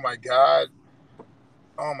like, oh my God,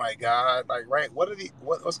 oh my God, like, right,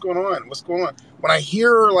 what's going on? What's going on? When I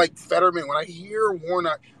hear like Fetterman, when I hear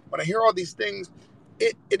Warnock, when I hear all these things,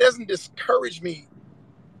 it doesn't discourage me,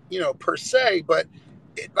 per se, but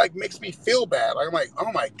it like makes me feel bad. Like, I'm like,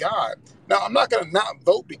 oh my God. Now I'm not gonna not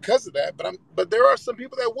vote because of that, but there are some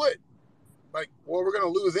people that would. Like, well, we're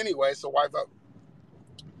gonna lose anyway, so why vote?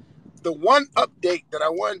 The one update that I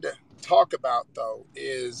wanted to talk about though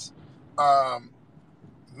is, um,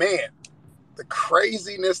 man, the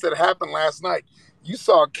craziness that happened last night. You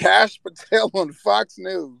saw Cash Patel on Fox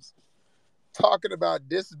News talking about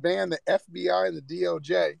disband the FBI and the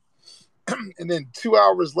DOJ, and then 2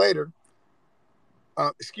 hours later,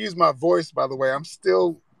 excuse my voice, by the way, I'm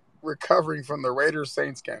still recovering from the Raiders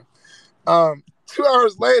Saints game. 2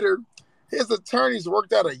 hours later, his attorneys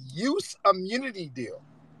worked out a use immunity deal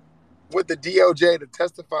with the DOJ to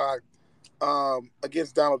testify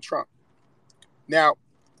against Donald Trump. Now,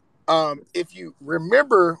 if you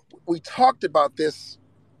remember, we talked about this,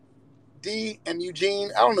 D and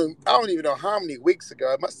Eugene. I don't even know how many weeks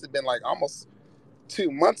ago. It must have been like almost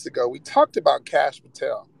 2 months ago. We talked about Cash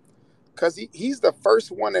Patel because he's the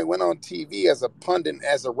first one that went on TV as a pundit,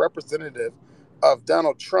 as a representative of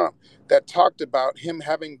Donald Trump, that talked about him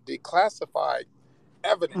having declassified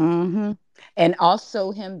evidence. Hmm. And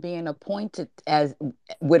also him being appointed as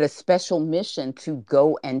with a special mission to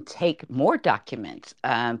go and take more documents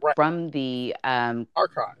Right. from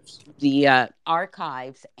Archives. the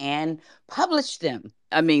archives and publish them.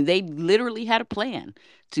 I mean, they literally had a plan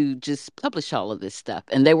to just publish all of this stuff,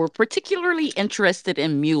 and they were particularly interested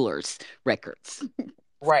in Mueller's records.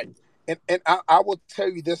 Right. And I will tell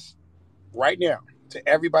you this right now to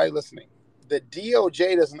everybody listening. The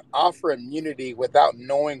DOJ doesn't offer immunity without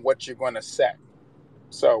knowing what you're going to say.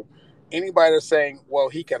 So anybody that's saying, well,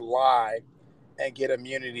 he can lie and get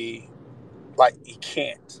immunity, like, he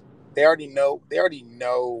can't. They already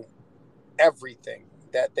know everything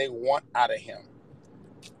that they want out of him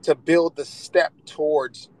to build the step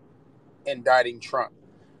towards indicting Trump.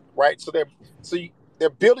 Right? They're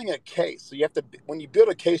building a case. So you have to, when you build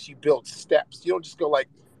a case, you build steps. You don't just go like,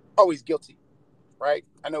 oh, he's guilty. Right?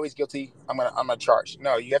 I know he's guilty. I'm gonna charge.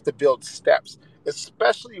 No, you have to build steps,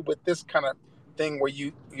 especially with this kind of thing where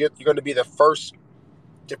you're going to be the first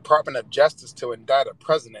Department of Justice to indict a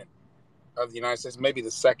president of the United States. Maybe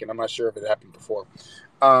the second. I'm not sure if it happened before.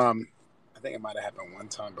 I think it might have happened one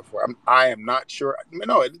time before. I am not sure.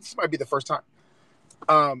 No, this might be the first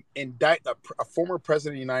time. Indict a former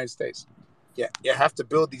president of the United States. Yeah, you have to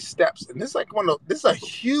build these steps, and this is like this is a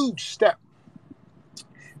huge step.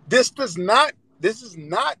 This is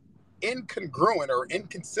not incongruent or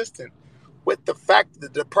inconsistent with the fact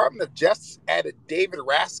that the Department of Justice added David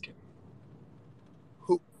Raskin,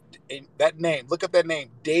 who, that name, look up that name,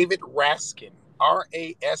 David Raskin,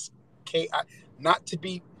 Raski, not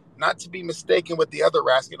to be mistaken with the other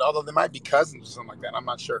Raskin, although they might be cousins or something like that. I'm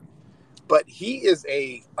not sure, but he is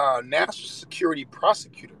a national security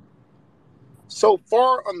prosecutor. So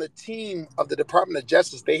far on the team of the Department of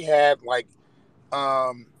Justice, they had like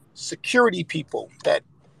security people that.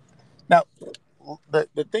 Now,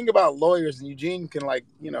 the thing about lawyers, and Eugene can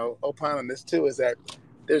opine on this too, is that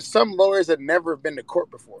there's some lawyers that never have been to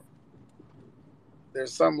court before.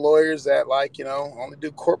 There's some lawyers that only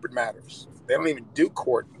do corporate matters. They don't even do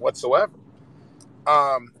court whatsoever.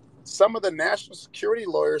 Some of the national security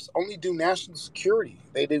lawyers only do national security.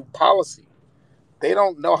 They do policy. They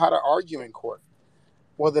don't know how to argue in court.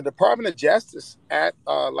 Well, the Department of Justice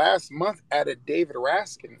last month added David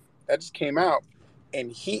Raskin. That just came out,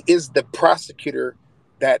 and he is the prosecutor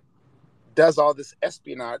that does all the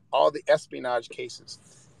espionage cases.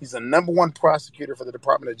 He's the number one prosecutor for the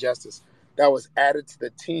Department of Justice. That was added to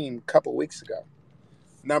the team a couple weeks ago.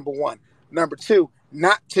 Number one. Number two,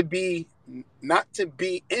 not to be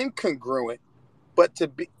incongruent, but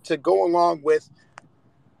to go along with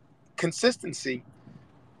consistency.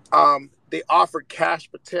 They offered Cash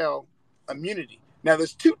Patel immunity. Now,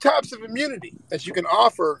 there's two types of immunity that you can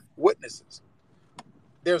offer witnesses.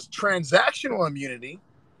 There's transactional immunity,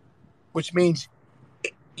 which means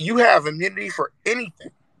you have immunity for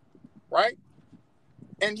anything, right?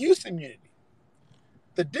 And use immunity.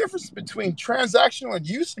 The difference between transactional and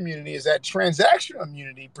use immunity is that transactional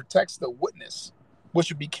immunity protects the witness, which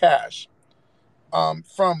would be Cash,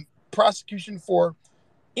 from prosecution for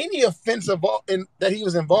any offense that he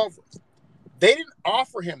was involved with. They didn't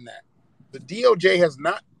offer him that. The DOJ has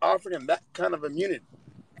not offered him that kind of immunity.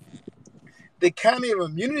 The kind of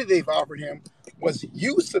immunity they've offered him was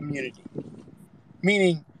use immunity,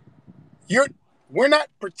 meaning we're not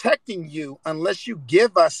protecting you unless you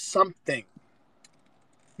give us something.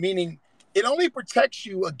 Meaning It only protects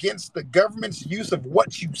you against the government's use of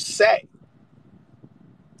what you say.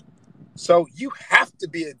 So you have to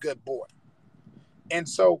be a good boy. And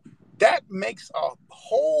so that makes a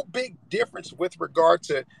whole big difference with regard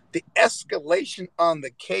to the escalation on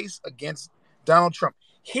the case against Donald Trump.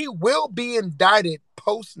 He will be indicted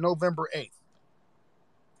post November 8th.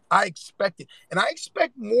 I expect it. And I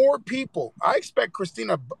expect more people. I expect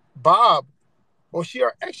Christina Bobb. Well,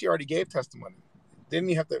 actually already gave testimony. Didn't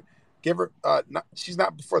you have to give her? She's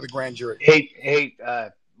not before the grand jury. Hey,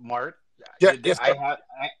 Mark, Yeah, yes, sir.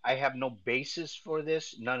 I have no basis for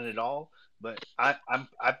this, none at all. But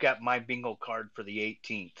I've got my bingo card for the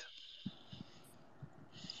 18th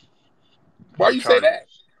Why for you say that?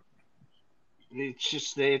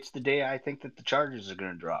 charges. It's the day I think that the charges are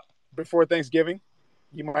going to drop. Before Thanksgiving?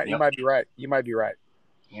 You Yep, might be right. You might be right.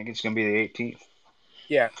 I think it's going to be the 18th.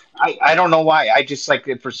 Yeah. I don't know why. I just like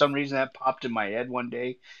for some reason that popped in my head one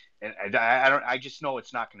day, and I don't. I just know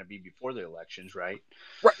it's not going to be before the elections, right?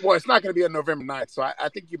 Right. Well, it's not going to be on November 9th, so I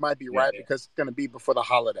think you might be Yeah, right because it's going to be before the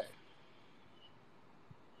holiday.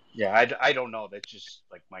 yeah. I don't know. That's just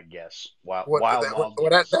like my guess. Wild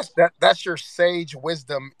guess. That's your sage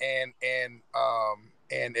wisdom and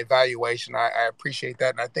evaluation. I appreciate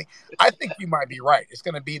that, and I think you might be right. It's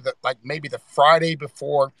going to be maybe the Friday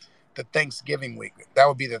before the Thanksgiving week. That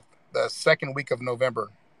would be the second week of November,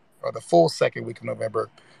 or the full second week of November,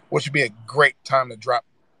 which would be a great time to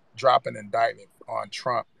drop an indictment on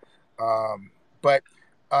Trump. Um, but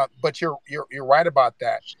you're right about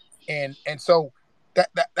that, and so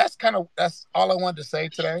that's all I wanted to say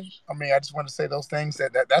today. I mean, I just wanted to say those things.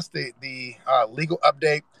 That's the legal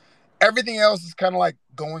update. Everything else is kind of like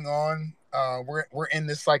going on. We're in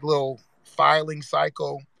this like little filing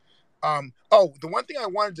cycle. The one thing I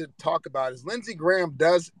wanted to talk about is Lindsey Graham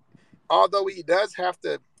does, although he does have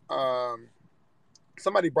to. Um,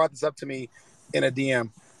 Somebody brought this up to me in a DM,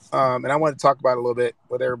 and I wanted to talk about it a little bit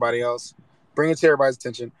with everybody else. Bring it to everybody's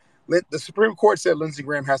attention. The Supreme Court said Lindsey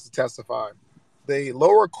Graham has to testify. The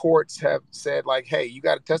lower courts have said, like, hey, you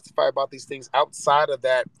got to testify about these things outside of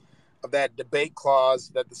that debate clause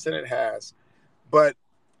that the Senate has. But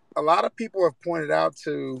a lot of people have pointed out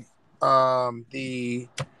to the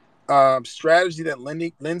strategy that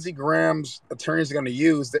Lindsey Graham's attorneys are going to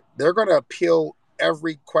use. That they're going to appeal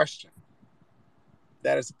every question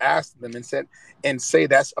that is asked of them and say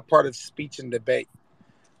that's a part of speech and debate.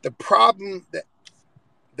 The problem that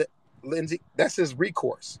Lindsey, that's his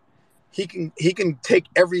recourse. He can take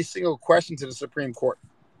every single question to the Supreme Court,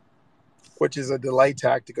 which is a delay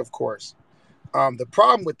tactic, of course. The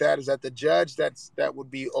problem with that is that the judge that would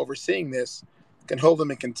be overseeing this can hold him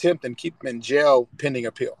in contempt and keep him in jail pending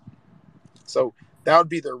appeal. So that would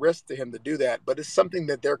be the risk to him to do that, but it's something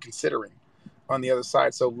that they're considering on the other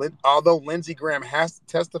side. So although Lindsey Graham has to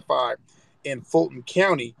testify in Fulton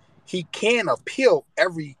County, he can appeal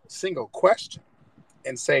every single question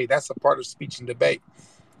and say that's a part of speech and debate,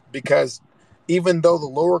 because even though the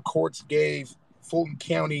lower courts gave Fulton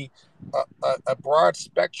County a broad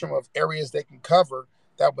spectrum of areas they can cover,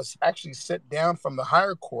 that was actually sent down from the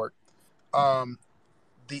higher court. Um,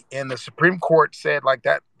 the Supreme Court said like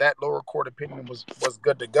that lower court opinion was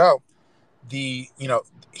good to go. The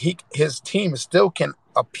his team still can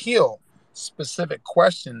appeal specific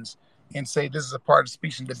questions and say this is a part of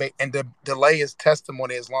speech and debate and delay his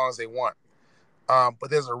testimony as long as they want. But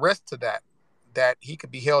there's a risk to that he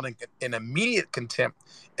could be held in immediate contempt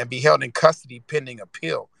and be held in custody pending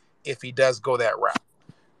appeal if he does go that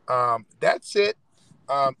route. That's it.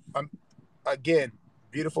 Again,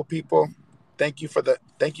 beautiful people. Thank you for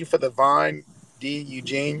the vine, D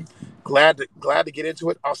Eugene. Glad to get into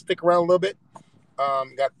it. I'll stick around a little bit.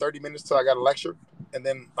 Got 30 minutes till I got a lecture, and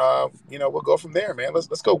then we'll go from there, man.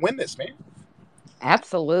 Let's go win this, man.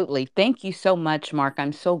 Absolutely. Thank you so much, Mark.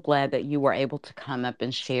 I'm so glad that you were able to come up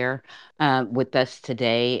and share with us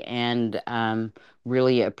today and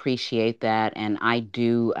really appreciate that. And I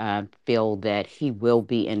do feel that he will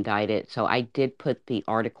be indicted. So I did put the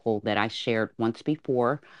article that I shared once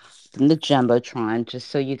before from the Jumbotron, just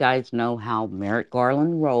so you guys know how Merrick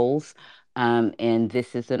Garland rolls. And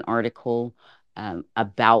this is an article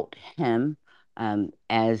about him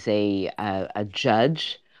as a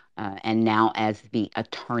judge and now as the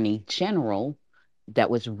Attorney General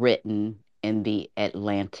that was written in the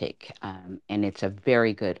Atlantic. And it's a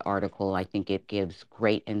very good article. I think it gives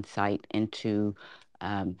great insight into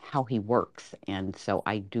how he works. And so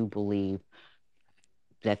I do believe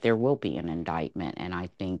that there will be an indictment. And I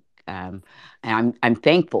think, and I'm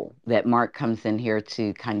thankful that Mark comes in here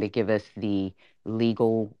to kind of give us the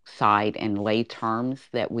legal side in lay terms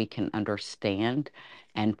that we can understand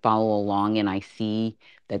and follow along. And I see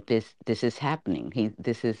that this is happening.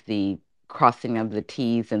 This is the crossing of the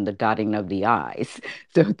T's and the dotting of the I's.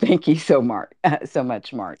 So thank you so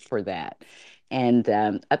much, Mark, for that. And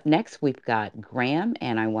up next, we've got Graham,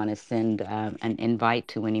 and I want to send an invite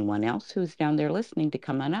to anyone else who's down there listening to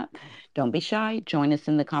come on up. Don't be shy. Join us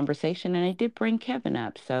in the conversation. And I did bring Kevin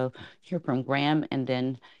up. So hear from Graham and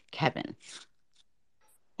then Kevin.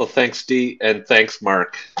 Well, thanks, Dee, and thanks,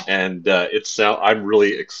 Mark. And I'm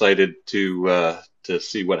really excited to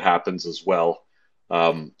see what happens as well.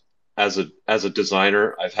 Um, as a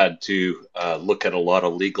designer, I've had to look at a lot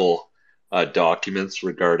of legal documents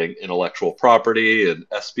regarding intellectual property and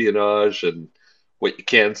espionage and what you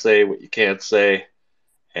can say, what you can't say.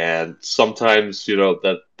 And sometimes,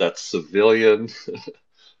 that's civilian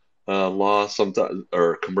law, sometimes,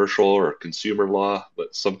 or commercial or consumer law,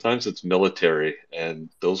 but sometimes it's military, and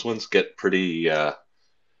those ones get pretty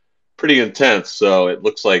intense. So it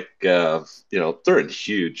looks like they're in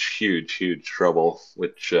huge, huge, huge trouble.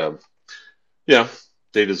 Which yeah,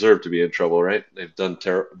 they deserve to be in trouble, right? They've done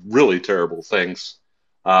really terrible things.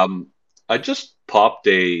 Um, I just popped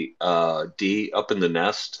a D up in the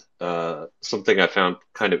nest. Something I found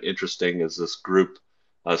kind of interesting is this group,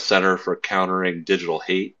 Center for Countering Digital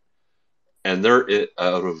Hate, and they're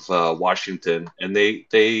out of Washington, and they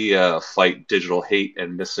fight digital hate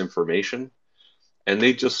and misinformation, and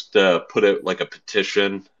they just put out like a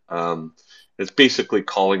petition. It's basically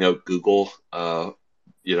calling out Google.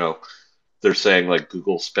 You know, they're saying like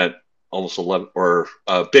Google spent almost 11, or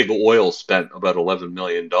Big Oil spent about $11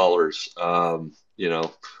 million.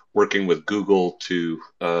 Working with Google to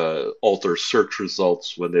alter search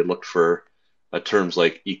results when they looked for terms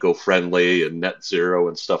like eco-friendly and net zero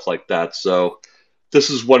and stuff like that. So this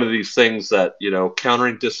is one of these things that,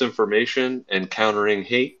 countering disinformation and countering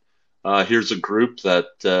hate. Here's a group that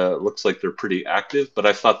looks like they're pretty active, but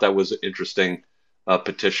I thought that was an interesting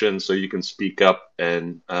petition. So you can speak up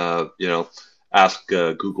and, ask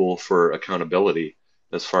Google for accountability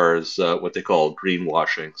as far as what they call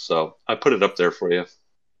greenwashing. So I put it up there for you.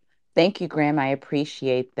 Thank you, Graham. I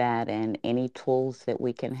appreciate that. And any tools that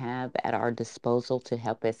we can have at our disposal to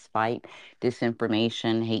help us fight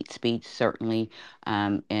disinformation, hate speech, certainly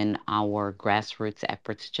in our grassroots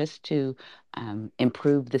efforts just to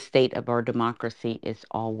improve the state of our democracy is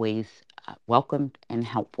always welcomed and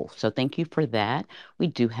helpful. So thank you for that. We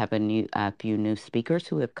do have a few new speakers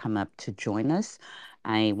who have come up to join us.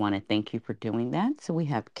 I want to thank you for doing that. So we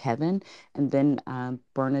have Kevin and then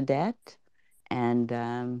Bernadette.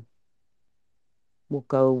 And we'll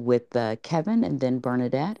go with Kevin and then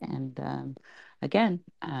Bernadette. And again,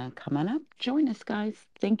 come on up, join us, guys.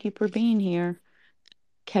 Thank you for being here.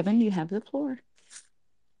 Kevin, you have the floor.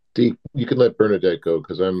 Dee, you can let Bernadette go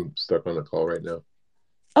because I'm stuck on the call right now.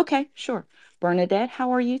 Okay, sure. Bernadette,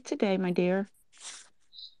 how are you today, my dear?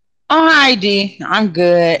 Oh, hi, Dee. I'm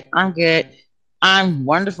good. I'm good. I'm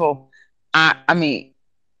wonderful. I mean,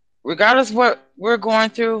 regardless what we're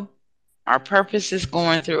going through, our purpose is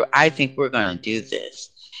going through. I think we're going to do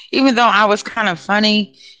this. Even though I was kind of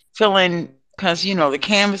funny, feeling because the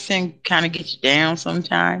canvassing kind of gets you down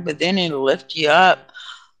sometimes, but then it'll lift you up.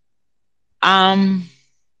 Um,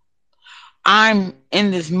 I'm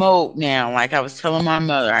in this mode now. Like I was telling my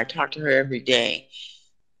mother, I talk to her every day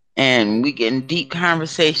and we get in deep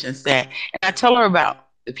conversations and I tell her about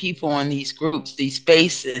the people in these groups, these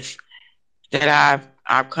spaces that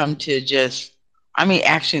I've come to just,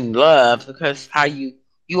 actually love because how you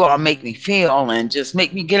all make me feel and just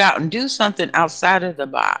make me get out and do something outside of the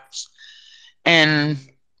box. And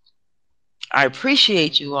I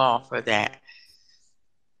appreciate you all for that.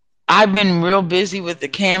 I've been real busy with the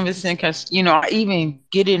canvassing because, I even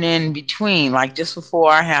get it in between, like just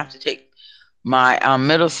before I have to take my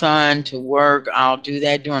middle son to work. I'll do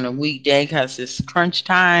that during a weekday because it's crunch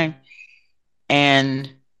time.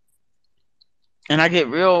 And I get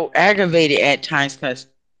real aggravated at times because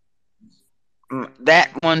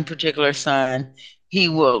that one particular son, he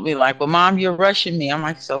will be like, well, Mom, you're rushing me. I'm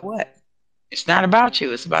like, so what? It's not about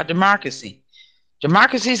you. It's about democracy.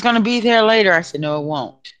 Democracy is going to be there later. I said, no, it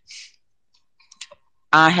won't.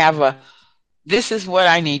 I have this is what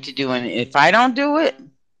I need to do. And if I don't do it,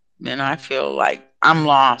 then I feel like I'm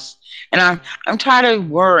lost. And I'm tired of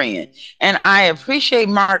worrying. And I appreciate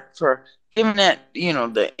Mark for giving that,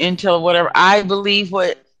 the intel, whatever. I believe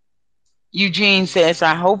what Eugene says.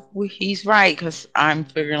 I hope he's right because I'm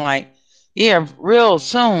figuring like, yeah, real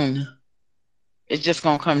soon it's just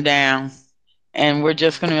gonna come down, and we're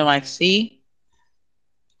just gonna be like, see,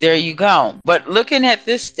 there you go. But looking at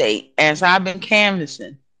this state as I've been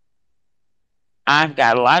canvassing, I've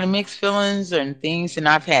got a lot of mixed feelings and things, and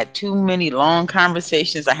I've had too many long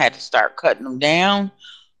conversations. I had to start cutting them down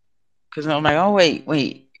because I'm like, oh,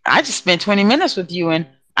 wait. I just spent 20 minutes with you, and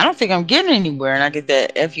I don't think I'm getting anywhere. And I get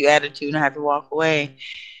that F you attitude, and I have to walk away.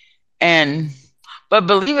 And, but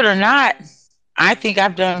believe it or not, I think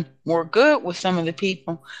I've done more good with some of the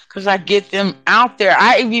people because I get them out there.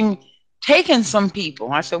 I even taken some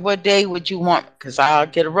people. I said, what day would you want? Because I'll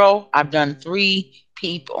get a roll. I've done 3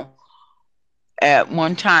 people at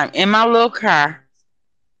one time in my little car.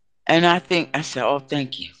 And I said, oh,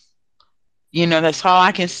 thank you. That's all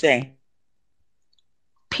I can say.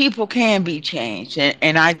 People can be changed.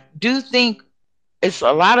 And I do think it's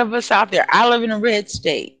a lot of us out there. I live in a red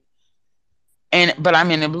state, but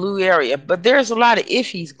I'm in a blue area. But there's a lot of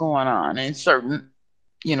iffies going on in certain,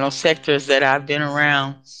 sectors that I've been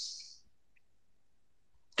around.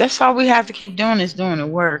 That's all we have to keep doing is doing the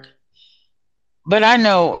work. But I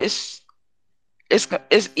know it's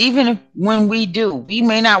even if when we do, we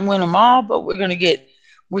may not win them all, but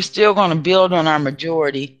we're still gonna build on our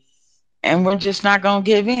majority, and we're just not gonna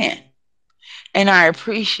give in. And I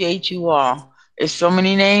appreciate you all. There's so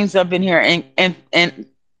many names up in here, and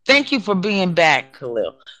thank you for being back,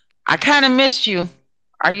 Khalil. I kind of missed you.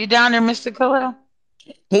 Are you down there, Mr. Khalil?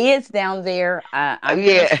 He is down there. I'm gonna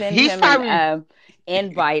Yeah, send he's him an probably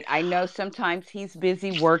invite. I know sometimes he's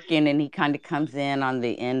busy working and he kind of comes in on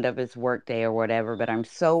the end of his workday or whatever. But I'm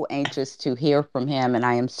so anxious to hear from him, and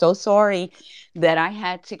I am so sorry that I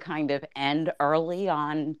had to kind of end early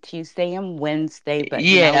on Tuesday and Wednesday. But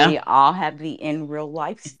yeah, we all have the in real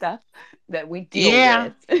life stuff that we deal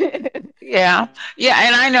yeah. with. Yeah, yeah,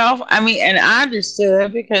 and I know. I mean, and I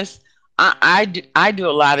understood because I do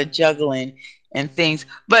a lot of juggling and things.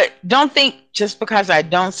 But don't think just because I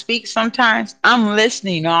don't speak sometimes, I'm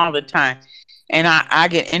listening all the time, and I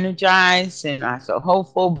get energized and I feel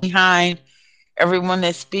hopeful behind everyone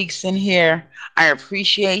that speaks in here. I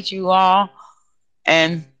appreciate you all,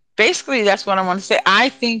 and basically that's what I want to say. I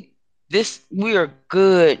think we are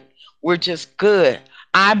good. We're just good.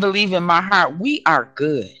 I believe in my heart we are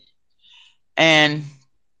good, and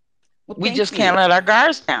Well, we thank just can't you. let our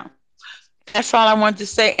guards down. That's all I want to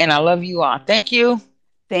say, and I love you all. Thank you.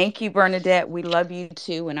 Thank you, Bernadette. We love you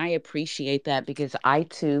too. And I appreciate that because I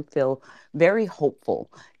too feel very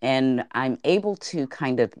hopeful. And I'm able to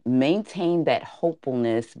kind of maintain that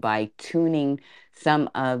hopefulness by tuning some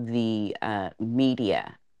of the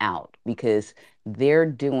media out because they're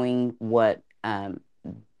doing what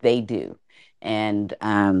they do. And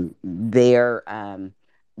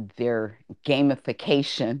their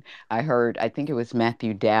gamification. I think it was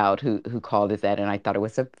Matthew Dowd who called it that, and I thought it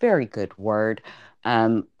was a very good word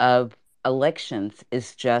of elections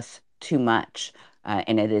is just too much.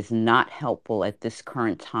 And it is not helpful at this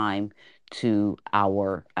current time to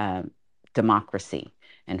our democracy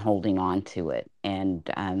and holding on to it. And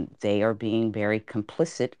they are being very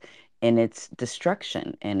complicit in its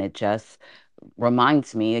destruction. And it just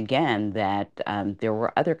reminds me again that there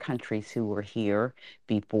were other countries who were here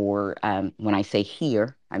before. When I say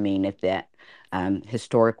here, I mean at that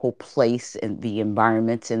historical place and the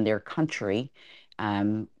environments in their country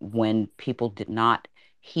when people did not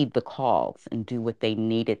heed the calls and do what they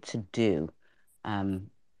needed to do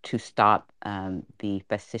um, to stop the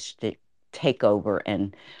fascistic takeover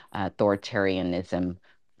and authoritarianism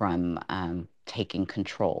from taking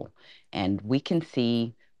control. And we can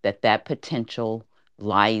see that that potential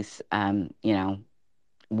lies,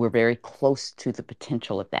 we're very close to the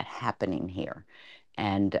potential of that happening here.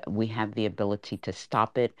 And we have the ability to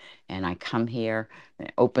stop it. And I come here,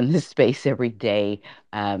 and open this space every day,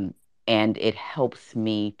 um, and it helps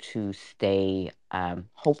me to stay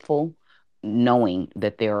hopeful, knowing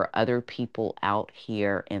that there are other people out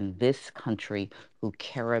here in this country who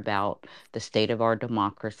care about the state of our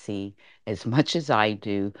democracy as much as I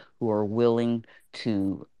do, who are willing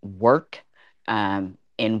to work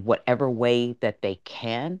in whatever way that they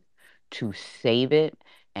can to save it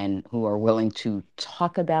and who are willing to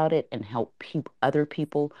talk about it and help other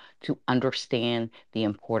people to understand the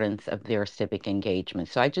importance of their civic engagement.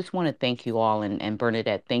 So I just want to thank you all, and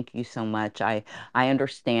Bernadette, thank you so much. I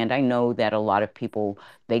understand. I know that a lot of people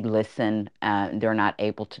they listen, they're not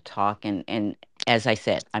able to talk, and as I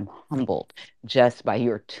said, I'm humbled just by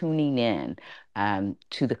your tuning in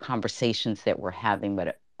to the conversations that we're having. But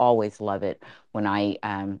I always love it when I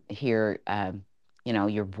hear.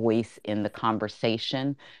 your voice in the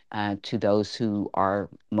conversation to those who are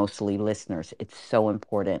mostly listeners. It's so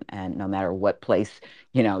important. And no matter what place,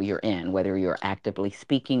 you're in, whether you're actively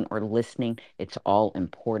speaking or listening, it's all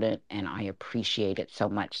important. And I appreciate it so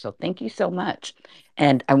much. So thank you so much.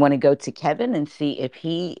 And I want to go to Kevin and see if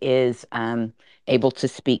he is able to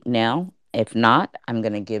speak now. If not, I'm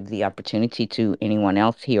going to give the opportunity to anyone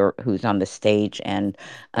else here who's on the stage. And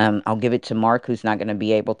I'll give it to Mark, who's not going to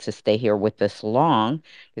be able to stay here with us long,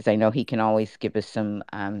 because I know he can always give us some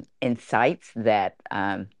insights that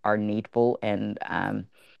are needful and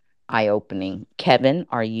eye opening. Kevin,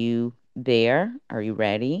 are you there? Are you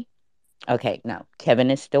ready? Okay, no, Kevin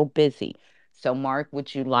is still busy. So, Mark,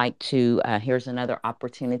 would you like to? Here's another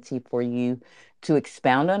opportunity for you to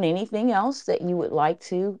expound on anything else that you would like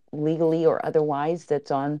to, legally or otherwise, that's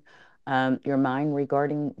on your mind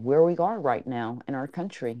regarding where we are right now in our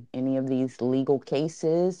country. Any of these legal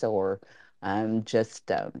cases, or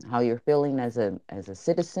just how you're feeling as a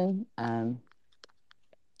citizen.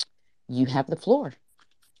 You have the floor.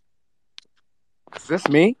 Is this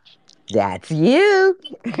me? That's you.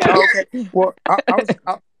 Oh, okay. Well,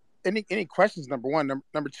 any questions? Number one.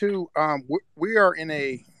 Number two. We are in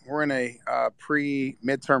a pre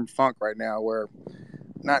midterm funk right now, where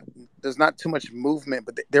not there's not too much movement,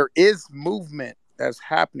 but there is movement that's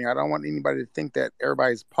happening. I don't want anybody to think that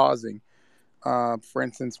everybody's pausing. For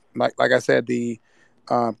instance, like I said, the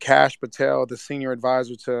Kash Patel, the senior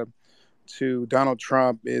advisor to Donald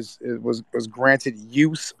Trump, was granted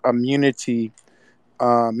use immunity.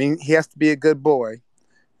 I mean, he has to be a good boy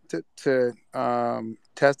to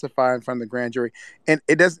testify in front of the grand jury, and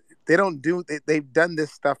it does. They don't do. They've done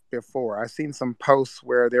this stuff before. I've seen some posts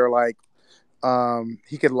where they're like,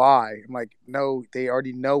 he could lie. I'm like, no, they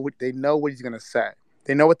already know what he's gonna say.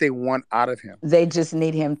 They know what they want out of him. They just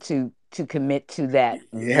need him to commit to that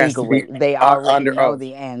It has to be legally. They already under know oath.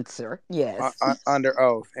 the answer. Yes. Under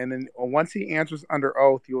oath, and then once he answers under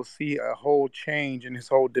oath, you'll see a whole change in his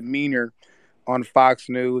whole demeanor on Fox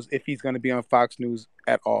News, if he's going to be on Fox News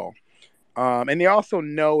at all. And they also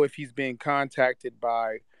know if he's being contacted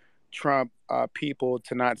by Trump people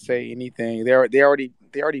to not say anything. They already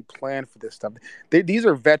planned for this stuff. These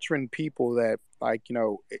are veteran people that, like,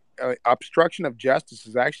 obstruction of justice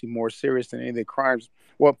is actually more serious than any of the crimes.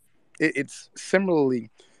 Well, it's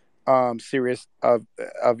similarly serious of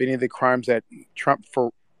any of the crimes that Trump,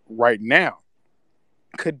 for right now,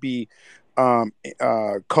 could be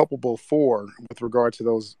culpable for with regard to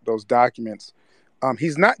those documents.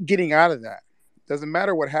 He's not getting out of that. Doesn't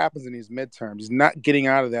matter what happens in these midterms. He's not getting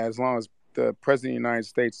out of that as long as the president of the United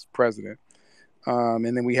States is president. And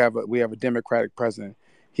then we have a Democratic president.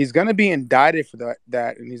 He's going to be indicted for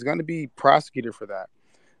that, and he's going to be prosecuted for that.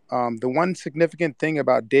 The one significant thing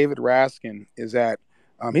about David Raskin is that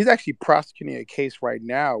he's actually prosecuting a case right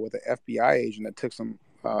now with an FBI agent that took some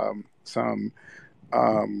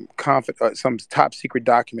top secret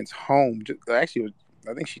documents home. Actually,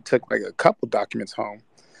 I think she took like a couple documents home.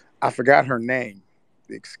 I forgot her name.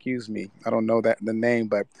 Excuse me. I don't know the name,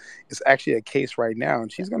 but it's actually a case right now,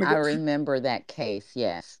 and I remember that case.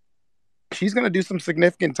 Yes. she's gonna do some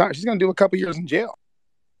significant time. She's gonna do a couple years in jail.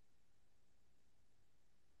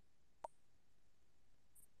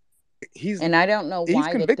 He's And I don't know he's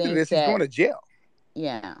why to convicted of think this. He's going that. to jail,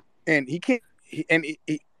 Yeah. and he can't.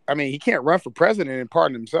 I mean, he can't run for president and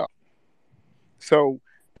pardon himself. So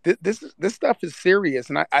this stuff is serious,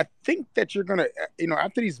 and I think that you're gonna,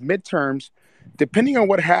 after these midterms, depending on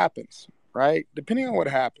what happens, right? Depending on what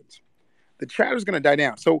happens, the chatter is gonna die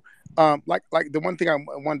down. So, like the one thing I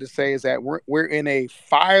wanted to say is that we're in a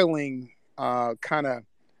filing kind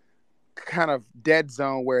of dead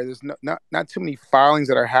zone where there's not too many filings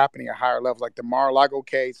that are happening at higher levels, like the Mar-a-Lago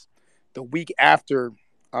case. The week after,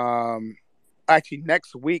 actually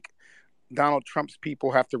next week, Donald Trump's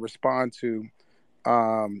people have to respond to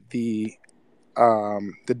um, the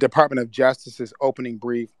the Department of Justice's opening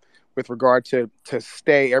brief with regard to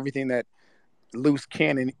stay everything that loose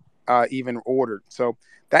cannon even ordered. So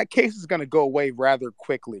that case is going to go away rather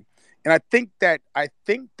quickly, and I think that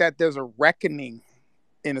there's a reckoning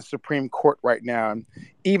in the Supreme Court right now. And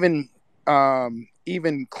even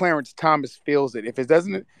Clarence Thomas feels it. If it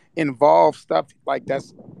doesn't involve stuff like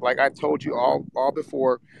that's, like I told you all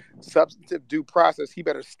before, substantive due process, he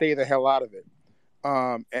better stay the hell out of it.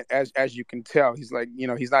 As you can tell, he's like,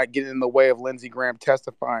 he's not getting in the way of Lindsey Graham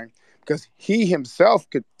testifying, because he himself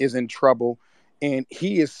is in trouble, and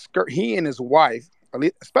he and his wife,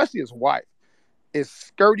 especially his wife, is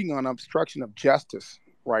skirting on obstruction of justice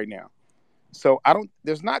right now. So I don't.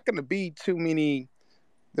 There's not going to be too many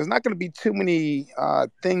There's not going to be too many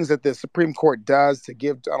things that the Supreme Court does to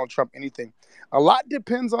give Donald Trump anything. A lot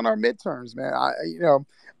depends on our midterms, man.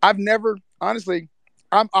 I've never, honestly,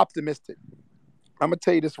 I'm optimistic. I'm gonna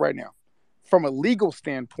tell you this right now. From a legal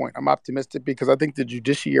standpoint, I'm optimistic because I think the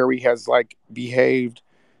judiciary has like behaved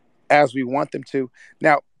as we want them to.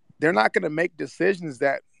 Now, they're not going to make decisions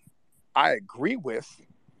that I agree with,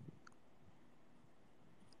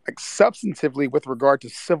 like substantively with regard to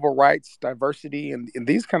civil rights, diversity, and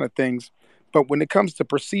these kind of things. But when it comes to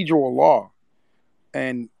procedural law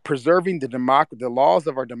and preserving the laws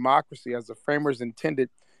of our democracy as the framers intended,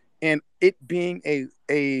 and it being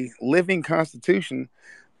a living constitution,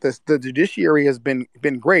 the judiciary has been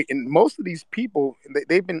great. And most of these people,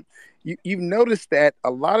 they've been. You've noticed that a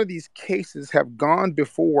lot of these cases have gone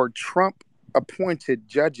before Trump appointed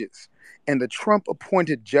judges, and the Trump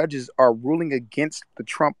appointed judges are ruling against the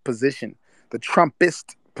Trump position, the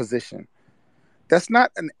Trumpist position. That's not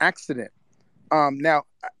an accident. Now,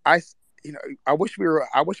 I, you know, I wish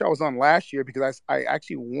I was on last year because I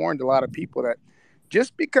actually warned a lot of people that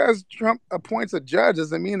just because Trump appoints a judge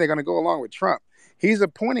doesn't mean they're going to go along with Trump. He's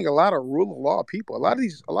appointing a lot of rule of law people. A lot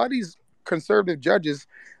of these conservative judges,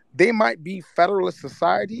 they might be Federalist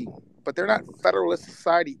Society, but they're not Federalist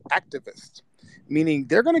Society activists, meaning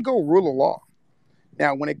they're going to go rule of law.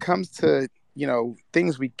 Now, when it comes to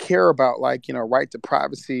things we care about, like right to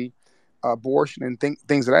privacy, abortion, and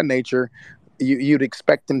things of that nature, you'd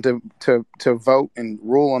expect them to vote and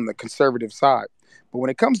rule on the conservative side. But when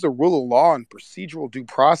it comes to rule of law and procedural due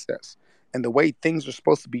process and the way things are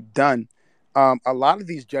supposed to be done, a lot of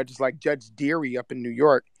these judges, like Judge Deary up in New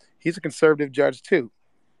York, he's a conservative judge too.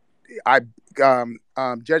 I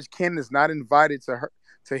Judge Ken is not invited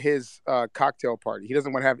to his cocktail party. He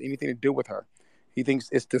doesn't want to have anything to do with her. He thinks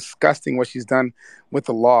it's disgusting what she's done with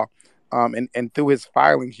the law. And through his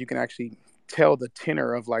filings, you can actually tell the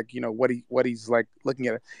tenor of like what he's like looking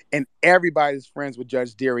at it. And everybody's friends with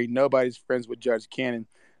Judge Deary. Nobody's friends with Judge Cannon.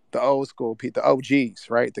 The old school people, the OGs,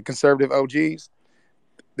 right? The conservative OGs.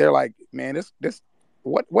 They're like, man, this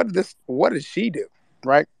what does she do,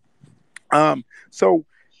 right? So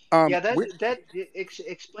Yeah, we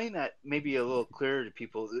explain that maybe a little clearer to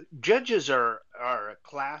people. Judges are a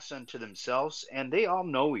class unto themselves, and they all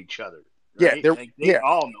know each other, yeah, right? they're Like they yeah,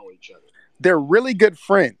 all know each other. they're really good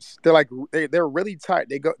friends. They're like they're really tight.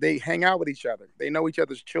 They hang out with each other. They know each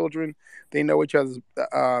other's children. They know each other's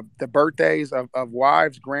the birthdays of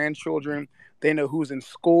wives, grandchildren. They know who's in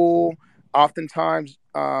school. Oftentimes,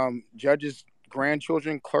 judges'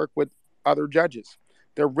 grandchildren clerk with other judges.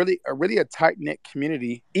 They're really a tight knit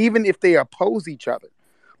community, even if they oppose each other.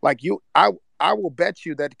 Like I will bet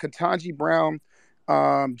you that Ketanji Brown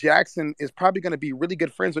Jackson is probably going to be really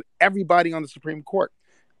good friends with everybody on the Supreme Court,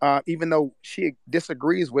 even though she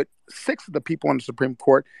disagrees with six of the people on the Supreme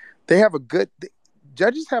Court. They have a good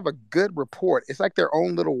judges have a good rapport. It's like their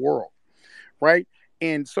own little world, right?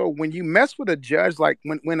 And so when you mess with a judge, like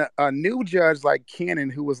when a new judge like Cannon,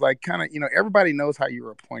 who was like kind of, everybody knows how you were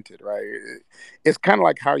appointed, right? It's kind of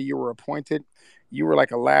like how you were appointed. You were like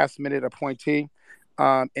a last minute appointee.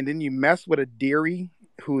 And then you mess with a Deary,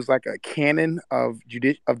 who's like a canon of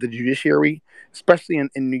the judiciary, especially in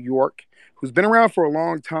New York, who's been around for a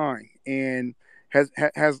long time and has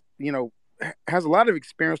has a lot of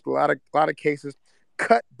experience, a lot of cases,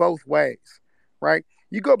 cut both ways, right?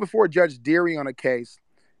 You go before Judge Deary on a case,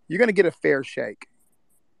 you're going to get a fair shake,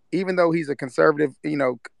 even though he's a conservative,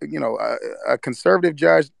 a conservative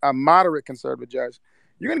judge, a moderate conservative judge.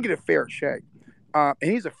 You're going to get a fair shake, and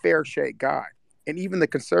he's a fair shake guy, and even the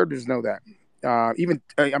conservatives know that. I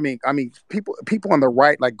mean, people on the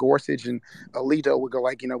right like Gorsuch and Alito would go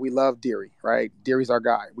like, we love Deary, right? Deary's our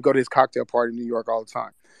guy. We go to his cocktail party in New York all the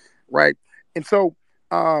time, right? And so,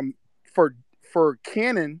 um, for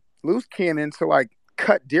Cannon, loose Cannon to like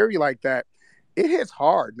cut Deary like that, it hits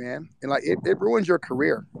hard, man, and like it ruins your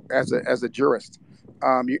career as a jurist.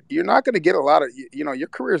 You're not going to get a lot of your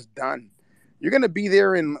career's done. You're going to be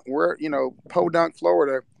there in where Podunk,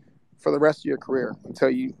 Florida, for the rest of your career until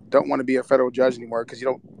you don't want to be a federal judge anymore because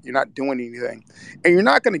you're not doing anything, and you're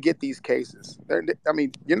not going to get these cases. I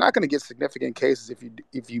mean, you're not going to get significant cases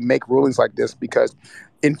if you make rulings like this because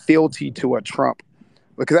in fealty to a Trump,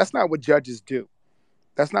 because that's not what judges do.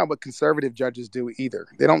 That's not what conservative judges do either.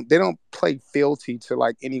 They don't play fealty to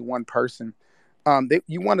like any one person.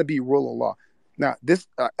 You want to be rule of law. Now, this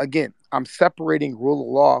again, I'm separating rule of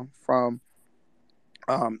law from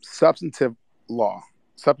substantive law,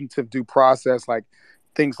 substantive due process, like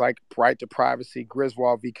things like right to privacy,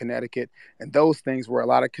 Griswold v. Connecticut, and those things where a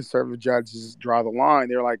lot of conservative judges draw the line.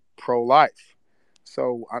 They're like pro-life.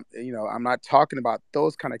 So I'm not talking about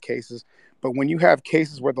those kind of cases, But when you have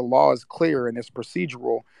cases where the law is clear and it's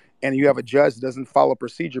procedural, and you have a judge that doesn't follow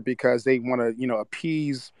procedure because they want to,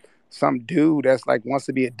 appease some dude that's like wants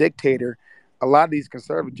to be a dictator, a lot of these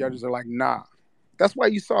conservative judges are like, nah. That's why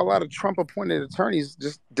you saw a lot of Trump appointed attorneys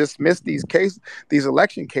just dismiss these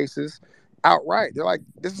election cases outright. They're like,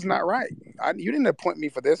 this is not right. You didn't appoint me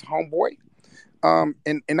for this, homeboy.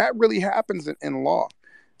 And that really happens in law.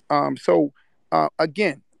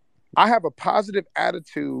 Again, I have a positive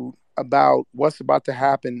attitude about what's about to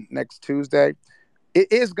happen next Tuesday. It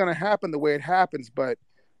is going to happen the way it happens, but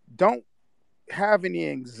don't have any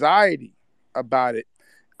anxiety about it.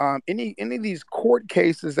 Any of these court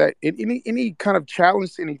cases that any kind of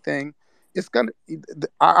challenge to anything, it's gonna.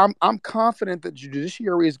 I'm confident that the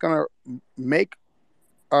judiciary is gonna make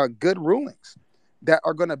good rulings that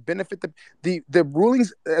are gonna benefit the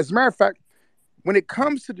rulings. As a matter of fact, when it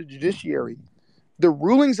comes to the judiciary, the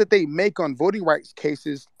rulings that they make on voting rights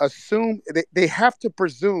cases assume they have to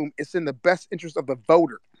presume it's in the best interest of the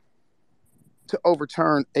voter to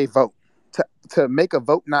overturn a vote, to make a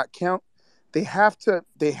vote not count. They have to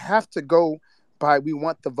go by, we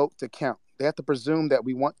want the vote to count. They have to presume that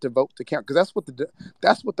we want the vote to count, because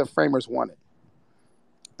that's what the framers wanted.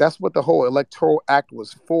 That's what the whole electoral act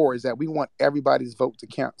was for, is that we want everybody's vote to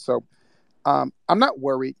count. So I'm not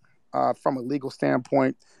worried from a legal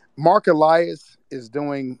standpoint. Mark Elias is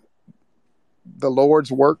doing the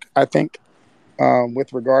Lord's work, I think,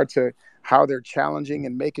 with regard to how they're challenging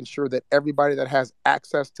and making sure that everybody that has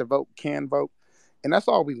access to vote can vote, and that's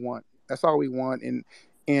all we want. That's all we want.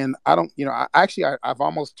 And I don't, I've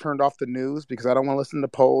almost turned off the news because I don't want to listen to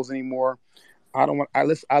polls anymore. I don't want. I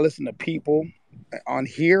listen to people on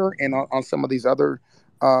here and on some of these other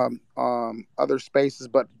spaces,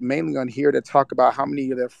 but mainly on here, to talk about how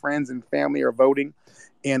many of their friends and family are voting.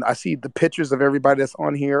 And I see the pictures of everybody that's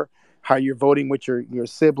on here, how you're voting with your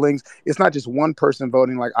siblings. It's not just one person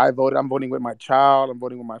voting. Like, I voted, I'm voting with my child, I'm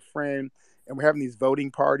voting with my friend, and we're having these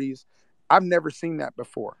voting parties. I've never seen that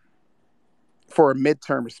before, for a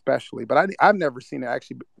midterm especially. But I've never seen it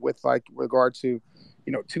actually with, like, regard to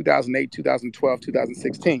 2008, 2012,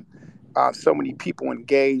 2016. So many people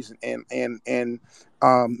engaged and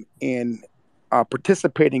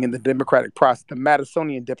participating in the democratic process, the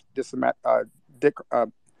Madisonian dic- uh,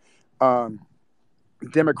 um,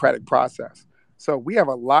 democratic process. So we have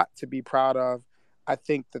a lot to be proud of. I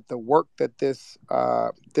think that the work that this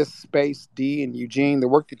space, D and Eugene, the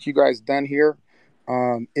work that you guys done here,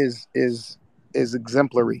 is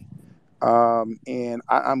exemplary. And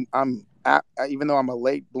even though I'm a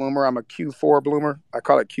late bloomer, I'm a Q4 bloomer. I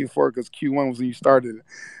call it Q4 because Q1 was when you started.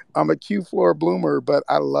 I'm a Q4 bloomer, but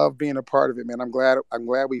I love being a part of it, man. I'm glad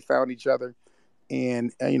we found each other,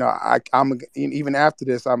 and I'm even after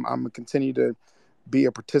this, I'm gonna continue to be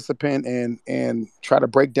a participant and try to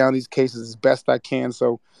break down these cases as best I can,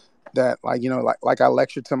 so that, like I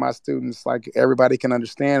lecture to my students, like, everybody can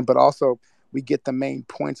understand, but also we get the main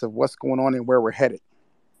points of what's going on and where we're headed.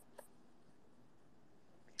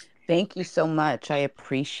 Thank you so much. I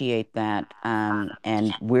appreciate that.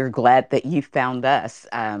 And we're glad that you found us.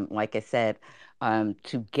 Like I said,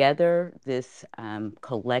 together, this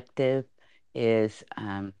collective is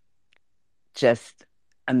just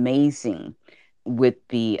amazing, with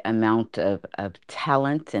the amount of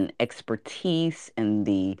talent and expertise and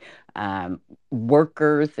the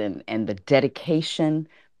workers and the dedication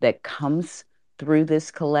that comes through this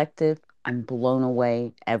collective. I'm blown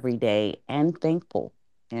away every day and thankful,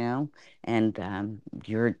 you know, and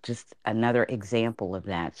you're just another example of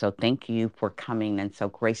that. So thank you for coming and so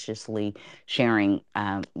graciously sharing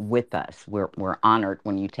with us. We're honored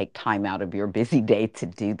when you take time out of your busy day to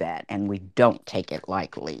do that, and we don't take it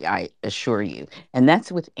lightly, I assure you. And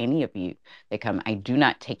that's with any of you that come. I do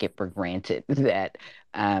not take it for granted that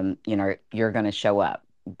you're going to show up,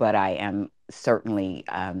 but I am certainly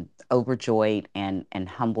overjoyed and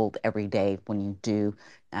humbled every day when you do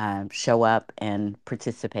show up and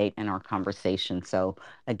participate in our conversation. So,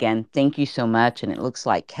 again, thank you so much. And it looks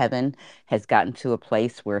like Kevin has gotten to a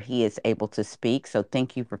place where he is able to speak. So,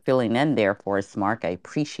 thank you for filling in there for us, Mark. I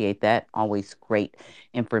appreciate that. Always great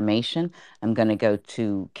information. I'm going to go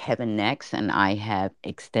to Kevin next, and I have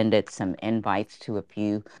extended some invites to a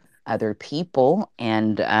few other people.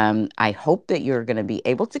 And I hope that you're going to be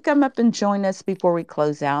able to come up and join us before we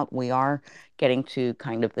close out. We are getting to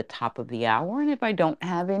kind of the top of the hour. And if I don't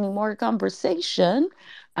have any more conversation,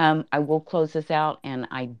 I will close this out. And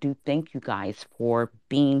I do thank you guys for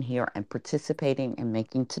being here and participating and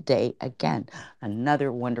making today, again,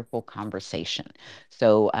 another wonderful conversation.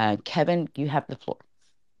 So, Kevin, you have the floor.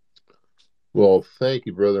 Well, thank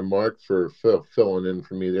you, brother Mark, for filling in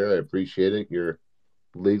for me there. I appreciate it. You're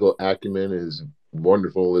legal acumen is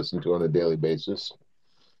wonderful to listen to on a daily basis.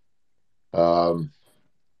 Um,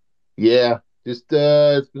 yeah, just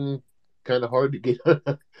it's been kind of hard to get.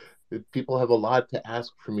 People have a lot to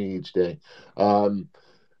ask for me each day. Um,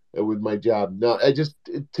 with my job. No, I just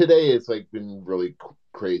today it's like been really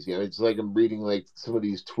crazy. I mean, it's like I'm reading like some of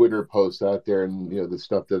these Twitter posts out there, and the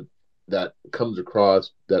stuff that comes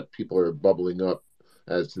across that people are bubbling up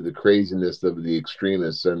as to the craziness of the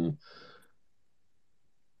extremists, and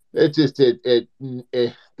it just the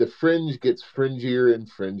fringe gets fringier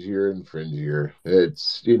and fringier and fringier.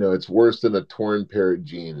 It's worse than a torn pair of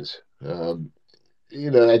jeans.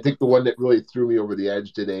 I think the one that really threw me over the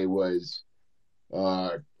edge today was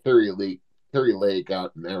uh, Terry Lake, Terry Lake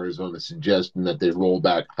out in Arizona suggesting that they roll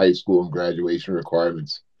back high school and graduation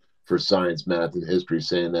requirements for science, math, and history,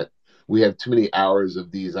 saying that we have too many hours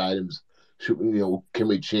of these items. Can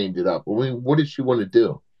we change it up? I mean, what does she want to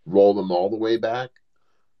do? Roll them all the way back?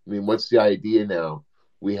 I mean, what's the idea now?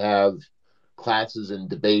 We have classes and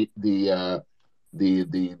debate the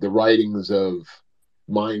writings of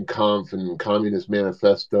Mein Kampf and Communist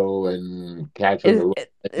Manifesto and Catch on the Run.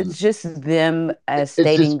 It's just them It's just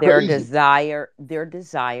stating crazy. their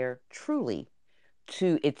desire truly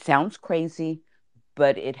to, it sounds crazy,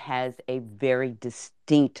 but it has a very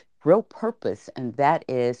distinct, real purpose, and that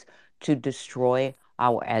is to destroy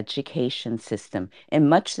our education system in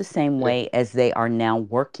much the same Yeah, way as they are now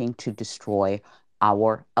working to destroy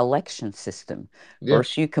our election system. yeah,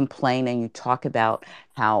 First, you complain and you talk about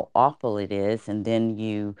how awful it is, and then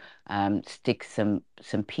you stick some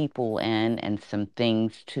people in and some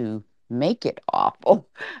things to make it awful,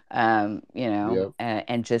 yeah.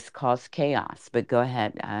 and just cause chaos. But go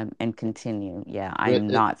ahead and continue. Yeah, I mean, I'm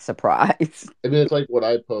not surprised. it's like what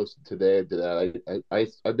I posted today. To that,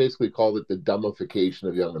 I basically called it the dumbification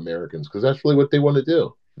of young Americans, because that's really what they want to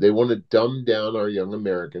do. They want to dumb down our young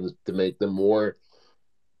Americans to make them more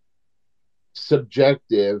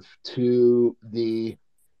subjective to the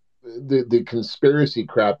conspiracy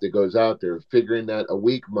crap that goes out there, figuring that a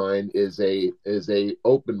weak mind is a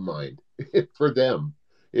open mind for them.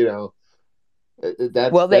 You know,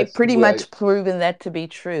 that's Well, they that's the pretty way. much proven that to be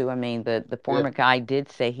true. I mean, the Yeah, former guy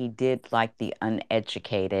did say he did like the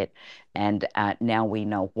uneducated, and now we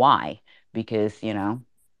know why. Because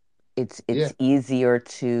it's yeah, easier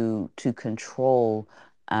to control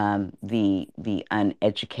the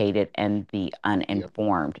uneducated and the yeah,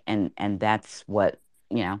 uninformed, and that's what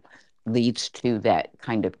you know leads to that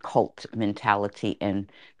kind of cult mentality and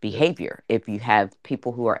yeah, behavior. If you have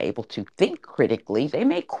people who are able to think critically, they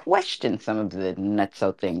may question some of the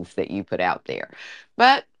nutso things that you put out there,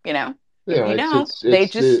 but if yeah. you It's don't, it's they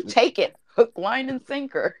it's just the take it hook, line, and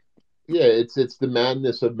sinker. yeah, it's the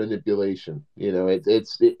madness of manipulation.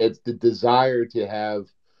 It's the desire to have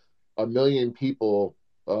a million people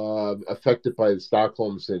affected by the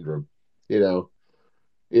Stockholm syndrome. You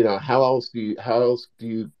know, how else do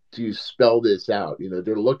you spell this out?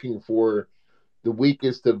 They're looking for the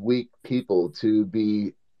weakest of weak people to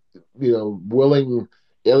be willing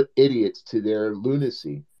idiots to their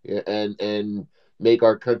lunacy, and make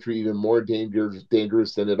our country even more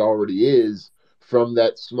dangerous than it already is, from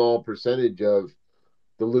that small percentage of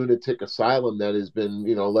the lunatic asylum that has been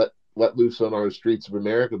let loose on our streets of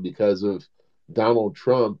America because of Donald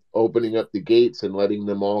Trump opening up the gates and letting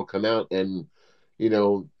them all come out and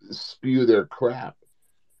spew their crap.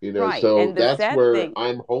 Right. So And the that's sad where thing,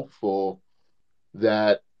 I'm hopeful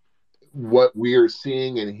that what we are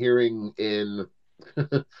seeing and hearing in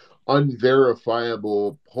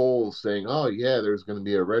unverifiable polls saying, oh, yeah, there's going to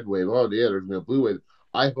be a red wave. Oh, yeah, there's going to be a blue wave.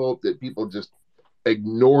 I hope that people just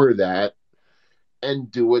ignore that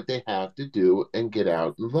and do what they have to do and get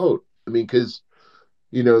out and vote. I mean, because,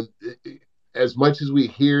 you know, as much as we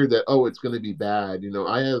hear that, oh, it's going to be bad,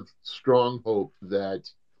 I have strong hope that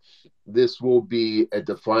this will be a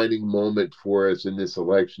defining moment for us in this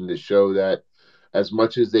election to show that, as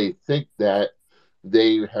much as they think that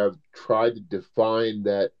they have tried to define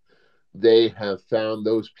that, they have found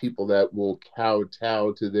those people that will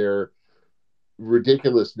kowtow to their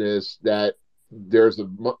ridiculousness, that there's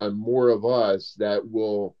a more of us that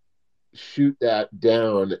will shoot that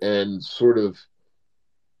down and sort of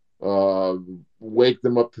wake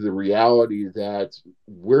them up to the reality that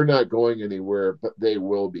we're not going anywhere, but they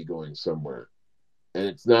will be going somewhere. And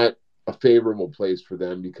it's not a favorable place for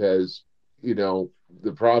them, because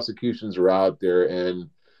the prosecutions are out there, and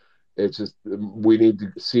it's just, we need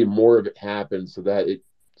to see more of it happen so that it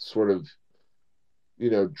sort of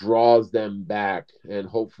draws them back, and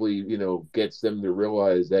hopefully gets them to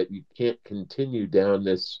realize that you can't continue down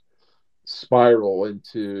this spiral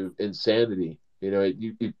into insanity.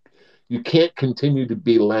 You can't continue to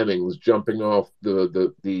be lemmings jumping off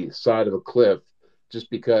the side of a cliff just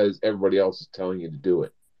because everybody else is telling you to do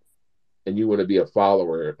it, and you want to be a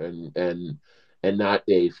follower and not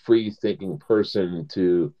a free thinking person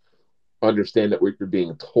to understand that what you're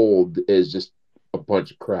being told is just a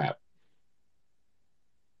bunch of crap.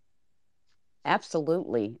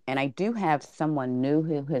 Absolutely. And I do have someone new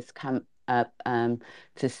who has come up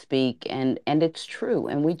to speak, and it's true.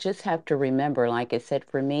 And we just have to remember, like I said,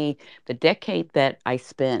 for me, the decade that I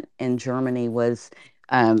spent in Germany was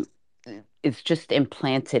um, it's just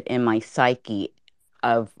implanted in my psyche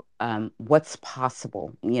of what's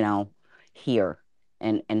possible, here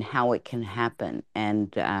and how it can happen,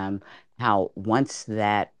 and how once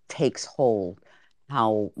that takes hold,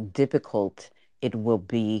 how difficult it will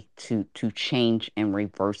be to change and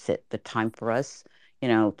reverse it. The time for us,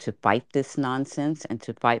 to fight this nonsense and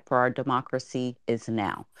to fight for our democracy is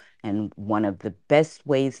now. And one of the best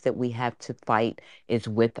ways that we have to fight is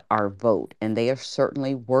with our vote. And they are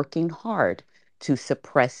certainly working hard to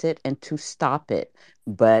suppress it and to stop it.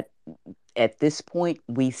 But at this point,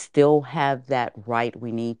 we still have that right.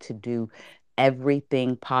 We need to do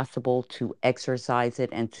everything possible to exercise it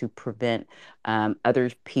and to prevent other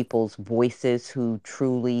people's voices who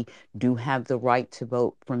truly do have the right to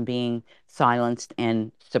vote from being silenced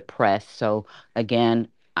and suppressed. So, again,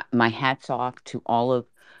 my hat's off to all of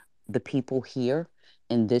the people here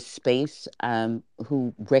in this space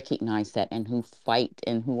who recognize that and who fight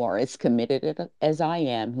and who are as committed as I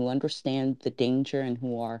am, who understand the danger and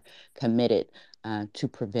who are committed to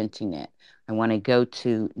preventing it. I want to go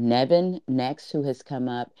to Nevin next, who has come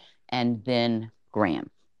up, and then Graham.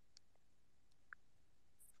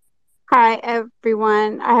 Hi,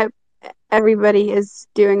 everyone. I hope everybody is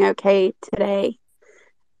doing okay today.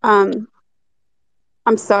 Um,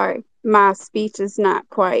 I'm sorry, my speech is not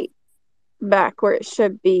quite back where it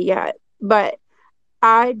should be yet, but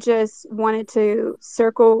I just wanted to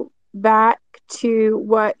circle back to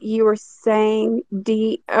what you were saying,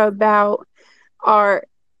 Dee, about our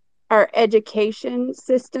our education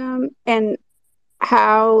system and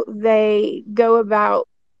how they go about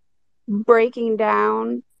breaking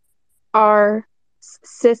down our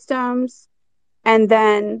systems and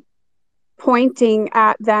then pointing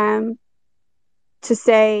at them to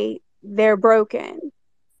say they're broken.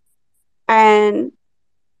 And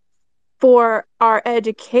for our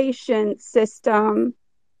education system,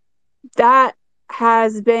 that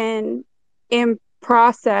has been in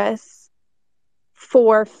process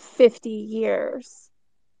for 50 years.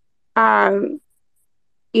 Um,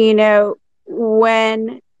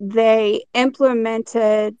 when they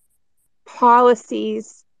implemented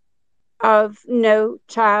policies of No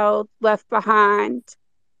Child Left Behind,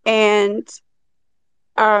 and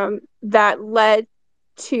that led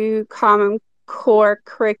to Common Core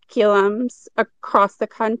curriculums across the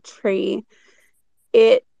country.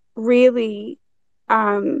 It really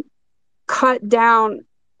um, cut down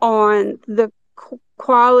on the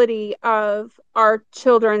quality of our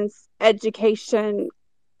children's education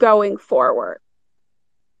going forward.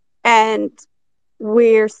 And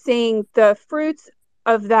we're seeing the fruits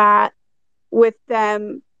of that with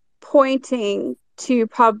them pointing to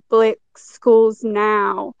public schools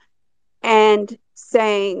now and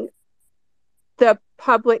saying the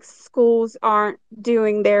public schools aren't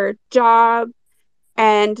doing their job,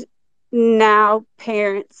 and now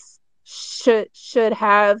parents should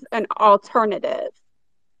have an alternative.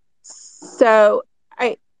 So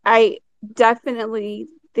I definitely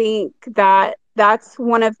think that that's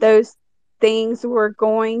one of those things we're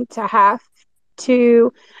going to have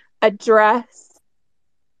to address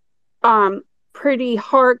pretty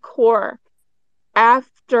hardcore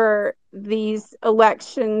after these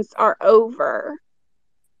elections are over,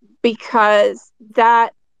 because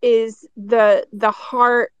that is the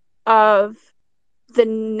heart of the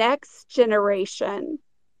next generation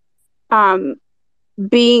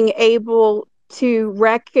being able to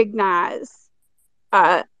recognize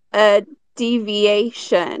a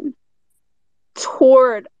deviation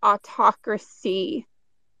toward autocracy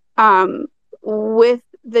with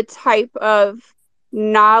the type of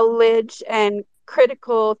knowledge and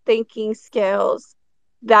critical thinking skills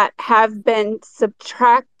that have been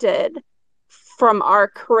subtracted from our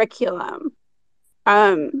curriculum.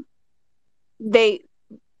 They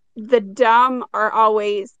the dumb are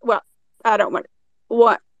always, well, I don't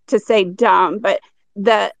want to say dumb, but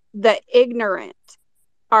the ignorant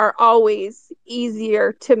are always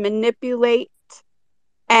easier to manipulate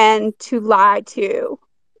and to lie to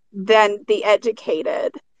than the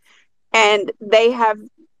educated. And they have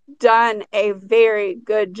done a very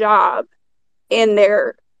good job in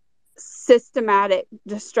their systematic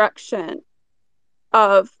destruction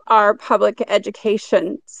of our public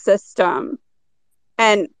education system.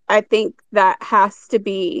 And I think that has to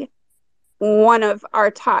be one of our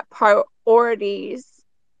top priorities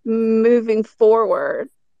moving forward,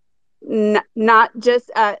 not just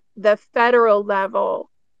at the federal level,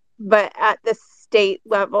 but at the state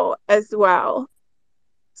level as well,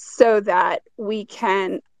 so that we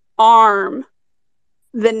can arm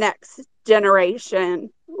the next generation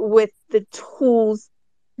with the tools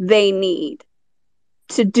they need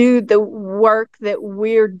to do the work that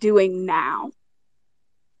we're doing now.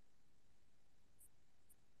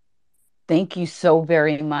 Thank you so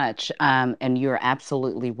very much. And you're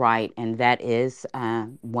absolutely right. And that is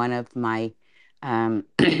one of my um,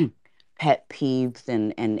 pet peeves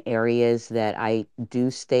and areas that I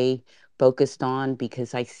do stay focused on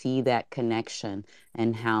because I see that connection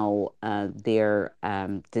and how their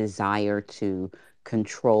desire to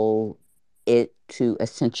control it, to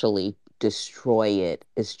essentially destroy it,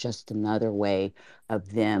 is just another way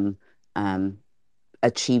of them. Um,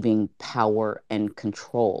 Achieving power and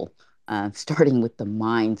control, starting with the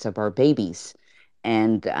minds of our babies.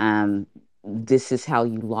 And this is how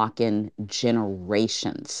you lock in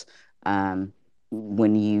generations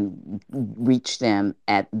when you reach them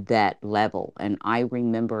at that level. And I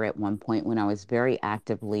remember at one point when I was very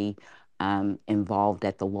actively involved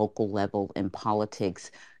at the local level in politics,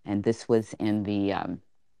 and this was in the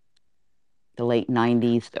late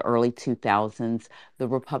 90s, the early 2000s, the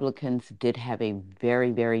Republicans did have a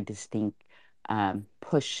very, very distinct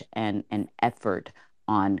push and effort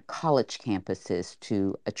on college campuses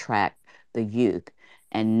to attract the youth.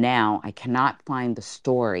 And now I cannot find the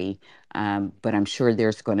story, but I'm sure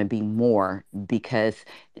there's going to be more because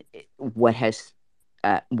what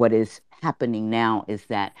is happening now is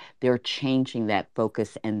that they're changing that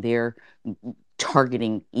focus and they're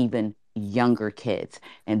targeting even younger kids.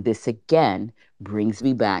 And this again brings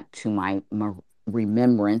me back to my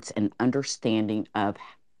remembrance and understanding of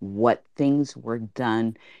what things were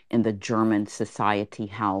done in the German society,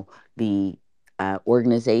 how the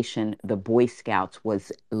organization, the Boy Scouts,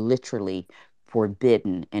 was literally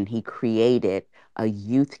forbidden. And he created a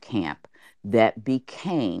youth camp that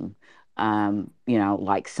became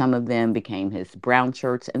like some of them became his brown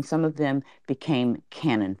shirts and some of them became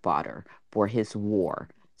cannon fodder for his war.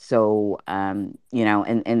 So, and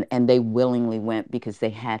they willingly went because they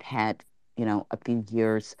had, a few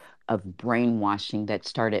years of brainwashing that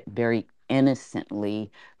started very innocently,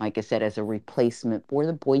 like I said, as a replacement for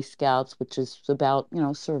the Boy Scouts, which is about,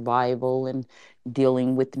 survival and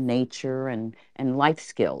dealing with nature and life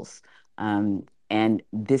skills. And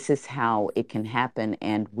this is how it can happen.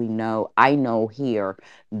 And I know here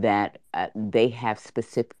that they have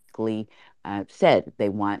specifically said they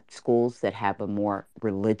want schools that have a more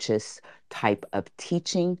religious type of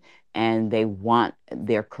teaching, and they want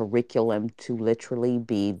their curriculum to literally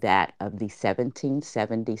be that of the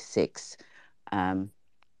 1776 um,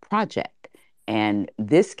 project. And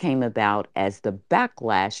this came about as the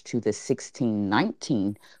backlash to the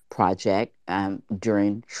 1619 project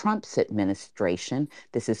during Trump's administration.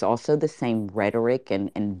 This is also the same rhetoric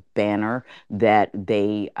and banner that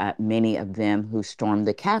many of them who stormed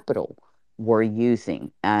the Capitol were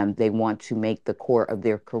using. They want to make the core of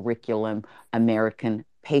their curriculum American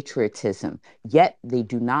patriotism, yet they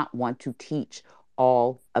do not want to teach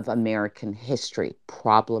all of American history.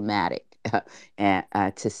 Problematic.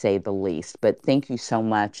 To say the least. But thank you so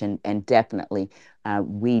much. And definitely,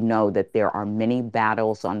 we know that there are many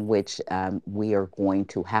battles on which we are going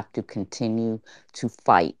to have to continue to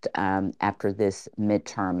fight after this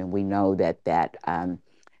midterm. And we know that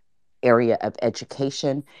area of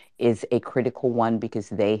education is a critical one because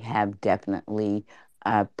they have definitely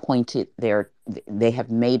they have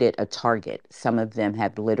made it a target. Some of them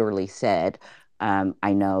have literally said,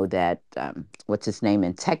 I know that what's his name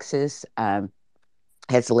in Texas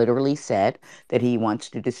has literally said that he wants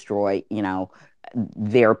to destroy,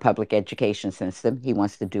 their public education system. He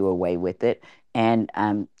wants to do away with it. And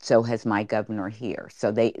so has my governor here.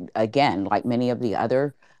 So they, again, like many of the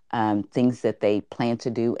other things that they plan to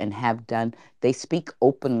do and have done, they speak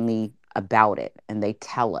openly about it and they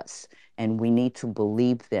tell us. And we need to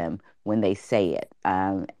believe them when they say it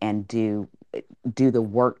and do the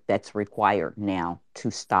work that's required now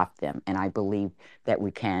to stop them. And I believe that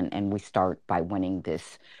we can, and we start by winning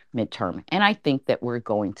this midterm. And I think that we're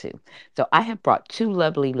going to. So I have brought two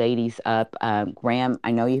lovely ladies up. Graham,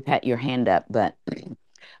 I know you've had your hand up, but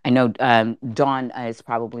I know Dawn is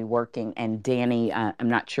probably working, and Danny, I'm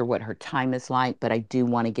not sure what her time is like, but I do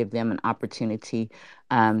want to give them an opportunity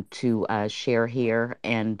to share here.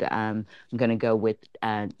 And I'm going to go with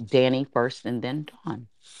Danny first and then Dawn.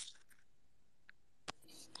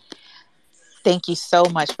 Thank you so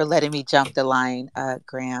much for letting me jump the line,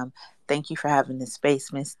 Graham. Thank you for having this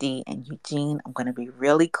space, Miss D and Eugene. I'm going to be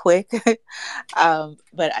really quick,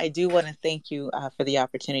 but I do want to thank you for the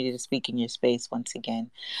opportunity to speak in your space once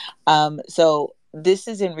again. So this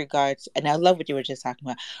is in regards, and I love what you were just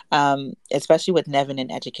talking about, especially with Nevin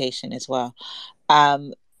and education as well.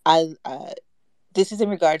 Um, I This is in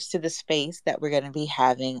regards to the space that we're going to be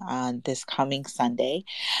having on this coming Sunday.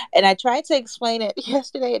 And I tried to explain it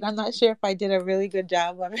yesterday, and I'm not sure if I did a really good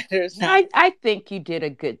job of it or not. I think you did a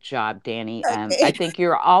good job, Danny. I Okay. think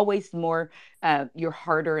you're always more, you're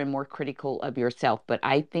harder and more critical of yourself, but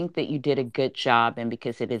I think that you did a good job. And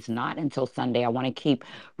because it is not until Sunday, I want to keep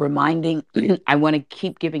reminding, I want to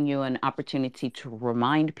keep giving you an opportunity to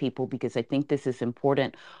remind people because I think this is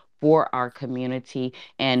important for our community.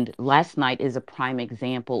 And last night is a prime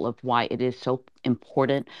example of why it is so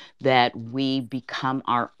important that we become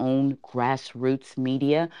our own grassroots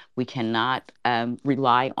media. We cannot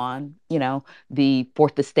rely on, the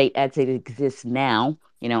fourth estate as it exists now,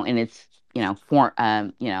 in its,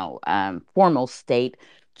 formal state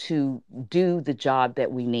to do the job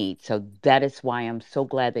that we need. So that is why I'm so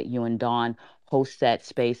glad that you and Dawn host that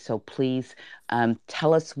space. So please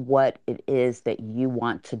tell us what it is that you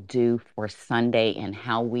want to do for Sunday and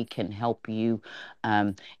how we can help you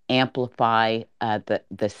um, amplify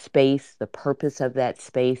the space, the purpose of that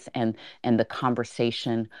space, and the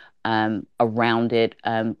conversation around it.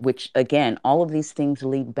 Which again, all of these things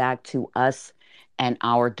lead back to us and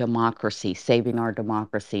our democracy, saving our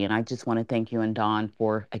democracy. And I just want to thank you and Dawn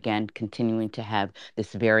for again continuing to have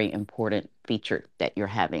this very important feature that you're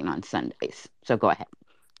having on Sundays. So go ahead.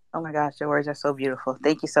 Oh my gosh, your words are so beautiful.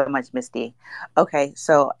 Thank you so much, Miss D. Okay,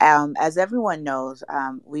 so as everyone knows,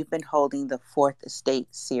 we've been holding the Fourth Estate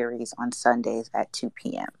series on Sundays at 2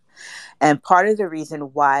 p.m. And part of the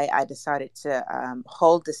reason why I decided to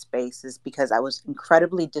hold the space is because I was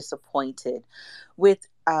incredibly disappointed with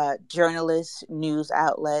journalists, news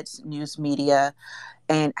outlets, news media,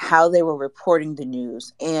 and how they were reporting the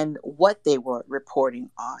news and what they were reporting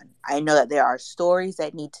on. I know that there are stories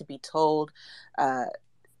that need to be told. Uh,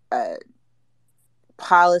 uh,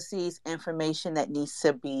 Policies, information that needs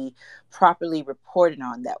to be properly reported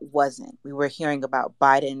on that wasn't. We were hearing about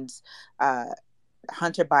uh,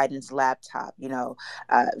 Hunter Biden's laptop,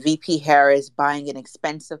 VP Harris buying an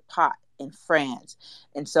expensive pot in France.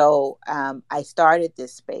 And so I started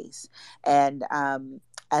this space. And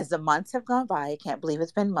as the months have gone by, I can't believe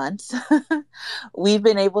it's been months, we've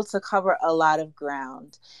been able to cover a lot of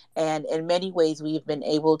ground. And in many ways, we've been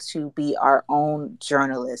able to be our own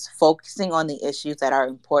journalists, focusing on the issues that are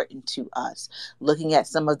important to us, looking at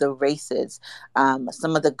some of the races,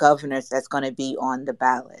 some of the governors that's going to be on the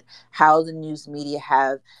ballot, how the news media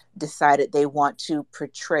have decided they want to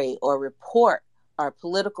portray or report our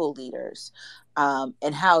political leaders,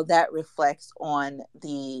 and how that reflects on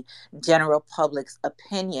the general public's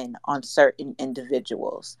opinion on certain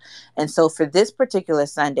individuals. And so for this particular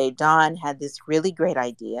Sunday, Dawn had this really great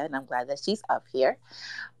idea, and I'm glad that she's up here,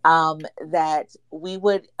 that we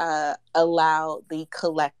would allow the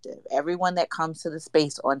collective, everyone that comes to the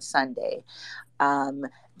space on Sunday, um,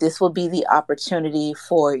 this will be the opportunity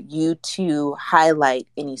for you to highlight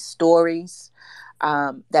any stories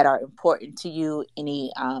that are important to you,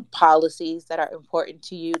 any policies that are important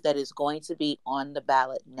to you that is going to be on the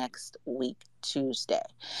ballot next week, Tuesday.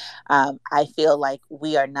 I feel like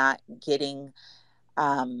we are not getting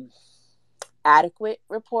um, adequate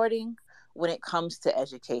reporting when it comes to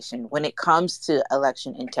education, when it comes to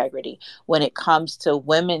election integrity, when it comes to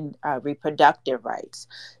women reproductive rights.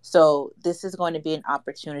 So this is going to be an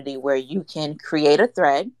opportunity where you can create a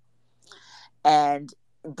thread and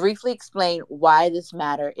briefly explain why this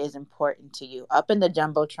matter is important to you. Up in the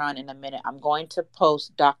Jumbotron in a minute, I'm going to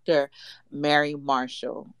post Dr. Mary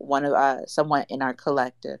Marshall, one of someone in our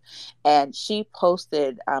collective, and she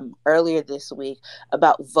posted earlier this week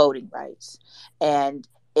about voting rights and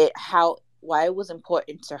it how why it was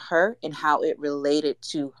important to her and how it related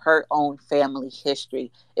to her own family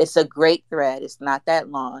history. It's a great thread. It's not that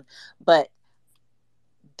long, but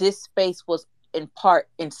this space was in part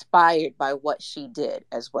inspired by what she did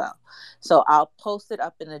as well. So I'll post it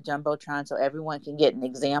up in the Jumbotron so everyone can get an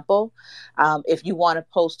example. If you want to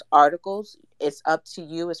post articles, it's up to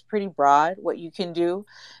you. It's pretty broad what you can do.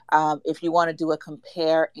 If you want to do a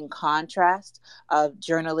compare and contrast of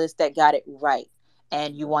journalists that got it right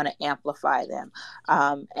and you want to amplify them,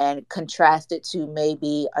 and contrast it to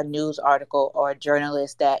maybe a news article or a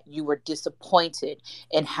journalist that you were disappointed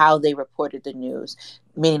in how they reported the news,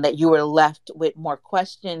 meaning that you were left with more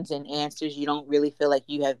questions and answers. You don't really feel like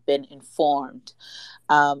you have been informed.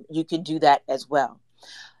 You can do that as well.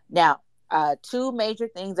 Now, two major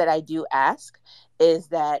things that I do ask is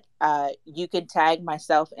that you can tag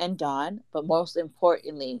myself and Dawn, but most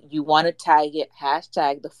importantly, you want to tag it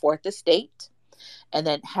hashtag the fourth estate and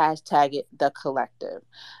then hashtag it the collective.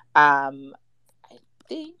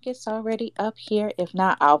 I think it's already up here. If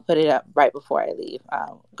not, I'll put it up right before I leave.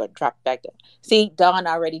 I'll go drop it back down. See, Dawn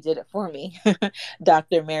already did it for me.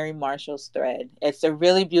 Dr. Mary Marshall's thread. It's a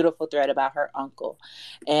really beautiful thread about her uncle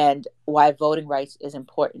and why voting rights is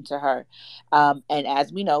important to her. And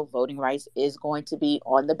as we know, voting rights is going to be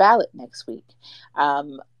on the ballot next week.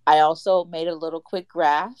 I also made a little quick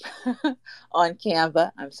graph on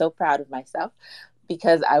Canva. I'm so proud of myself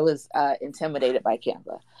because I was intimidated by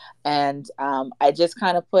Canva. And I just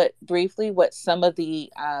kind of put briefly what some of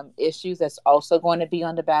the issues that's also going to be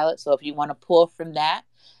on the ballot. So if you want to pull from that,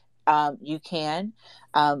 you can.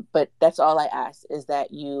 But that's all I ask is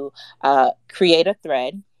that you create a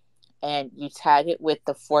thread and you tag it with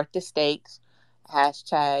the fourth estate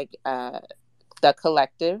hashtag the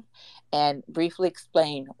collective and briefly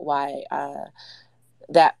explain why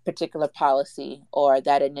that particular policy or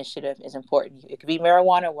that initiative is important. It could be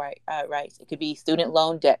marijuana rights. It could be student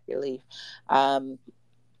loan debt relief, um,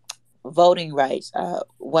 voting rights,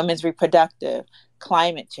 women's reproductive,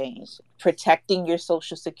 climate change, protecting your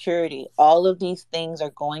social security. All of these things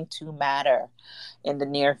are going to matter in the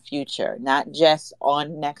near future, not just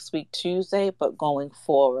on next week, Tuesday, but going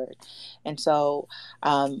forward. And so,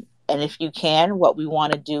 and if you can, what we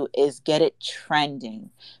want to do is get it trending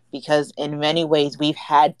because in many ways we've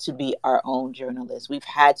had to be our own journalists. We've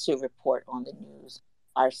had to report on the news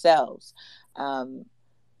ourselves. Um,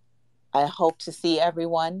 I hope to see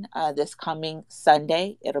everyone this coming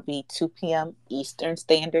Sunday. It'll be 2 p.m. Eastern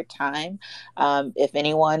Standard Time. If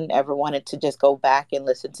anyone ever wanted to just go back and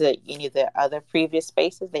listen to any of the other previous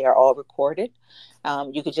spaces, they are all recorded.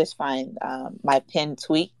 You could just find my pinned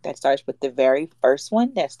tweet that starts with the very first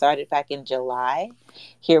one that started back in July.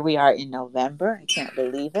 Here we are in November. I can't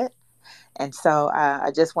believe it. And so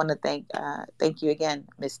I just want to thank you again,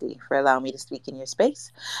 Misty, for allowing me to speak in your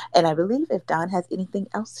space. And I believe if Dawn has anything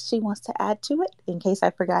else she wants to add to it, in case I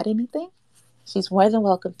forgot anything, she's more than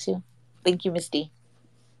welcome to. Thank you, Misty.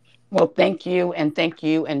 Well, thank you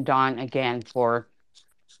and Dawn again for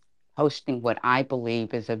hosting what I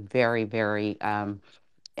believe is a very, very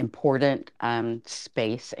important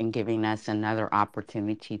space and giving us another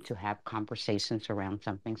opportunity to have conversations around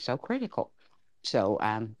something so critical. So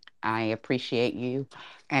I appreciate you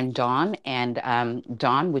and Dawn. And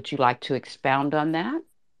Dawn, would you like to expound on that?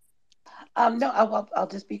 No, I'll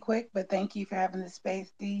just be quick, but thank you for having this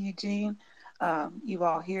space, D. Eugene, you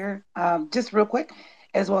all here. Just real quick,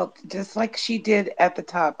 as well, just like she did at the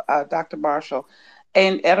top, Dr. Marshall.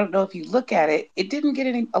 And I don't know if you look at it, it didn't get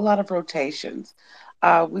a lot of rotations.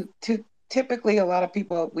 Typically a lot of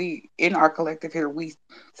people we in our collective here, we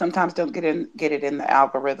sometimes don't get it in the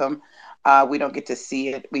algorithm. We don't get to see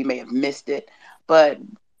it. We may have missed it, but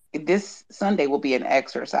this Sunday will be an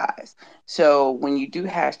exercise. So when you do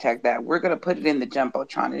hashtag that, we're going to put it in the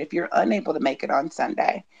Jumbotron. And if you're unable to make it on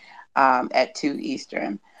Sunday at 2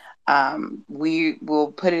 Eastern, we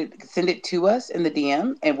will send it to us in the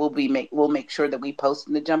DM, and we'll make sure that we post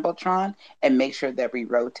in the Jumbotron and make sure that we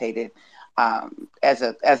rotate it as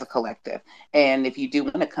a collective. And if you do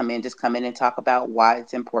want to come in, just come in and talk about why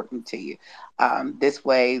it's important to you. This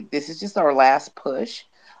way, this is just our last push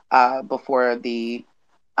before the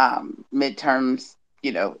midterms,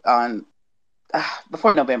 on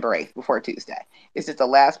before November 8th, before Tuesday. It's just the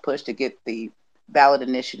last push to get the ballot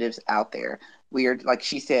initiatives out there. We are, like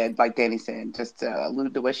she said, like Danny said, just to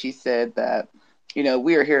allude to what she said, that,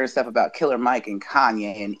 we are hearing stuff about Killer Mike and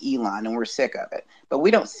Kanye and Elon, and we're sick of it. But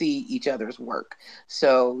we don't see each other's work.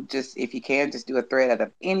 So just, if you can, just do a thread out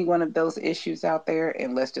of any one of those issues out there,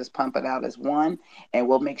 and let's just pump it out as one, and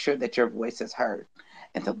we'll make sure that your voice is heard.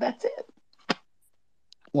 And so that's it.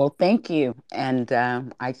 Well, thank you. And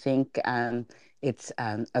I think it's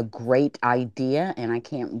a great idea, and I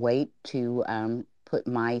can't wait to put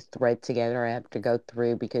my thread together. I have to go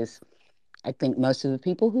through because I think most of the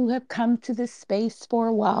people who have come to this space for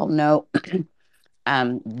a while know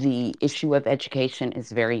the issue of education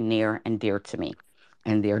is very near and dear to me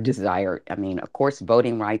and their desire. I mean, of course,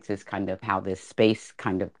 voting rights is kind of how this space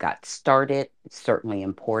kind of got started. It's certainly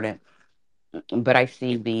important, but I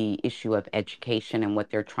see the issue of education and what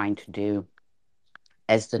they're trying to do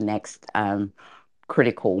as the next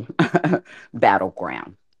critical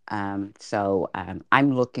battleground. I'm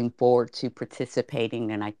looking forward to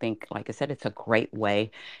participating, and I think, like I said, it's a great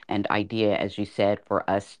way and idea, as you said, for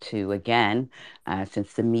us to again,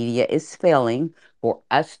 since the media is failing, for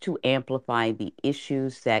us to amplify the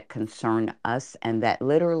issues that concern us and that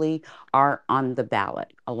literally are on the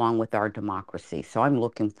ballot along with our democracy. So I'm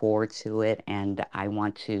looking forward to it, and I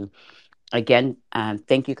want to again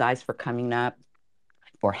thank you guys for coming up,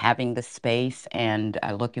 for having the space, and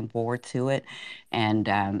looking forward to it. And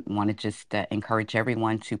want to just encourage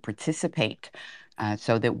everyone to participate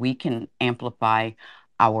so that we can amplify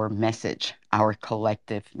our message, our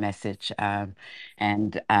collective message.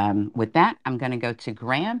 With that, I'm going to go to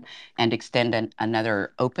Graham and extend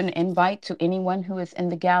another open invite to anyone who is in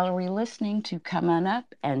the gallery listening to come on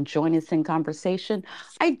up and join us in conversation.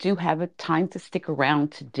 I do have a time to stick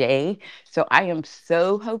around today, so I am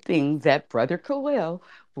so hoping that Brother Khalil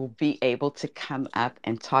will be able to come up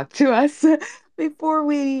and talk to us before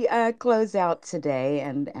we close out today.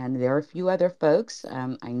 And there are a few other folks.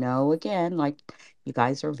 I know again, like you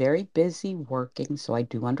guys are very busy working, so I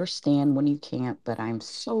do understand when you can't, but I'm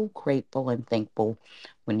so grateful and thankful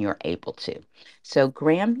when you're able to. So,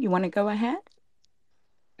 Graham, you want to go ahead?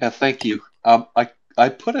 Yeah, thank you. I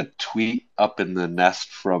put a tweet up in the nest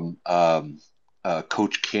from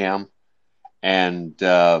Coach Cam, and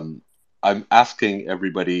I'm asking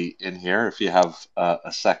everybody in here if you have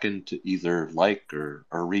a second to either like or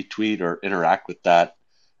retweet or interact with that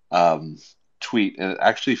um, tweet. And it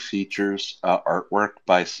actually features artwork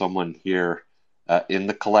by someone here in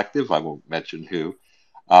the collective. I won't mention who,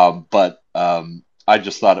 but I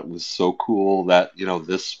just thought it was so cool that,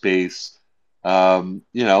 this space,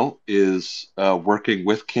 is working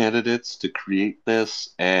with candidates to create this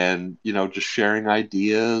and, just sharing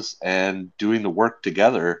ideas and doing the work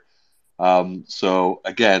together. So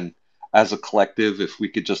again, as a collective, if we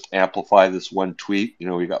could just amplify this one tweet,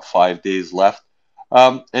 we got 5 days left,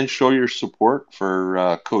 and show your support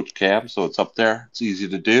for Coach Cam. So it's up there. It's easy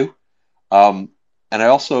to do. Um, and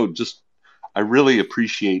I really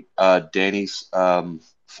appreciate Danny's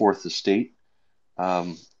fourth estate.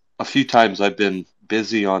 Um, a few times I've been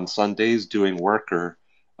busy on Sundays doing work, or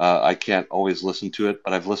I can't always listen to it,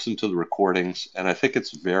 but I've listened to the recordings, and I think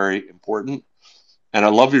it's very important. And I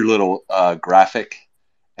love your little graphic.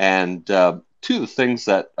 And two of the things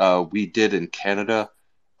that we did in Canada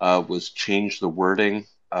was change the wording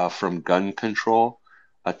from gun control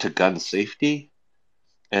to gun safety.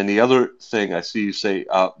 And the other thing I see you say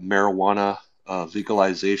marijuana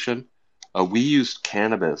legalization. We used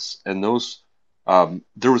cannabis, and those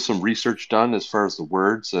there was some research done as far as the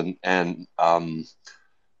words, and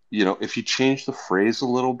if you change the phrase a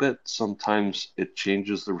little bit, sometimes it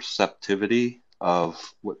changes the receptivity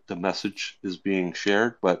of what the message is being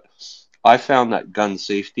shared. But I found that gun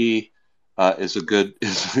safety is a good.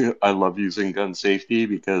 I love using gun safety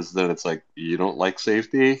because then it's like you don't like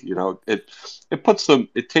safety.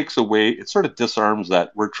 It takes away. It sort of disarms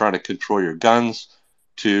that we're trying to control your guns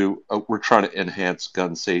to we're trying to enhance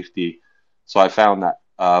gun safety. So I found that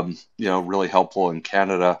really helpful in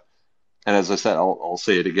Canada. And as I said, I'll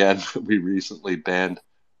say it again. We recently banned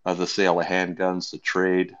the sale of handguns, the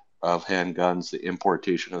trade of handguns, the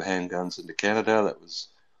importation of handguns into Canada. That was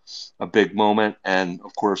a big moment. And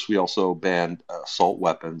of course, we also banned assault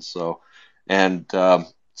weapons. So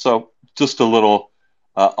just a little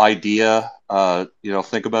idea.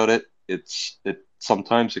 Think about it. It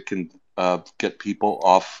sometimes it can get people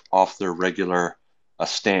off their regular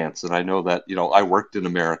stance. And I know that I worked in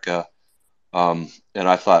America, and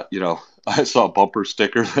I thought, I saw a bumper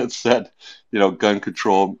sticker that said, gun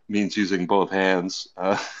control means using both hands.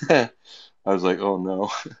 I was like, oh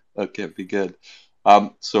no, that can't be good.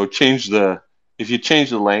 So if you change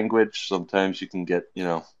the language, sometimes you can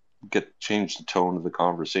change the tone of the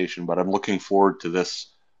conversation. But I'm looking forward to this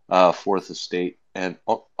fourth estate, and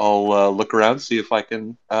I'll look around, see if I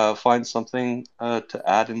can find something to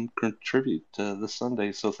add and contribute to this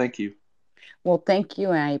Sunday. So thank you. Well, thank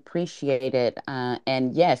you, and I appreciate it.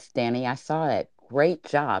 And yes, Danny, I saw it. Great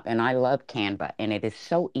job, and I love Canva, and it is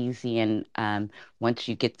so easy. And once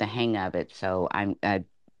you get the hang of it, so I'm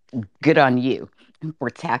good on you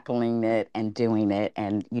for tackling it and doing it.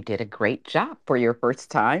 And you did a great job for your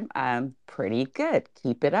first time. Pretty good.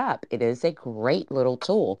 Keep it up. It is a great little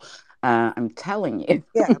tool. I'm telling you.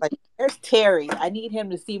 Yeah, like there's Terry. I need him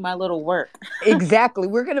to see my little work. Exactly.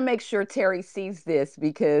 We're going to make sure Terry sees this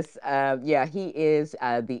because, yeah, he is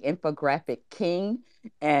the infographic king.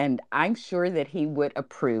 And I'm sure that he would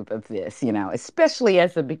approve of this, especially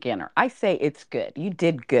as a beginner. I say it's good. You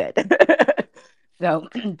did good. So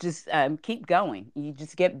just keep going. You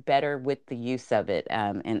just get better with the use of it.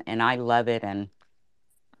 And I love it and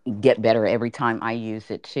get better every time I use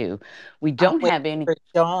it too. We I'm don't waiting have any. for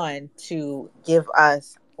Dawn to give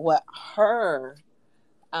us what her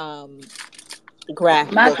um My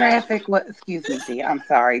graphic. graphic, what? Excuse me, D. I'm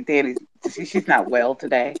sorry, Danny. She's not well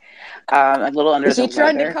today. A little under Is the she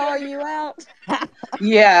trying to weather. call you out?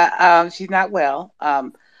 Yeah, she's not well.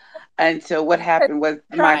 And so what happened was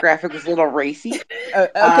my Trying. graphic was a little racy.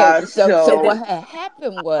 Okay, so Is it what So had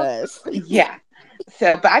happened was yeah.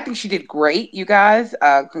 So, but I think she did great, you guys.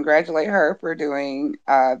 Congratulate her for doing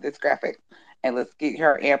this graphic, and let's get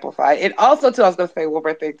her amplified. And also, too, I was going to say one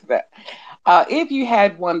more thing to that. If you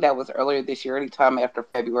had one that was earlier this year, anytime after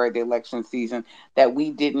February, the election season, that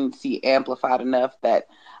we didn't see amplified enough, that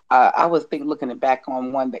I was thinking, looking back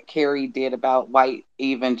on one that Carrie did about white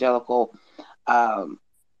evangelical um,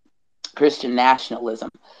 Christian nationalism,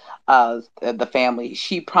 the family.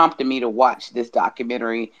 She prompted me to watch this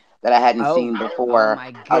documentary that I hadn't oh, seen oh before.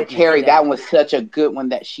 my goodness, Carrie, that that was such a good one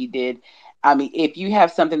that she did. I mean, if you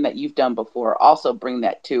have something that you've done before, also bring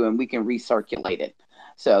that too, and we can recirculate it.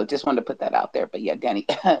 So just wanted to put that out there. But yeah, Danny,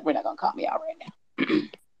 we're not gonna call me out right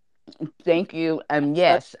now. thank you. uh,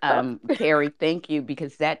 Yes, Carrie, thank you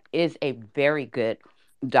because that is a very good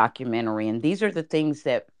documentary, and these are the things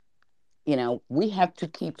that we have to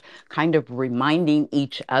keep kind of reminding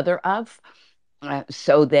each other of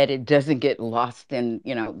so that it doesn't get lost in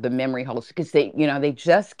the memory holes because they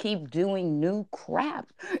just keep doing new crap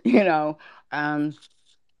you know um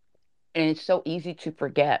and it's so easy to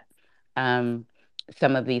forget um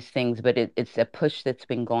some of these things, but it's a push that's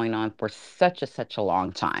been going on for such a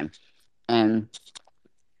long time. And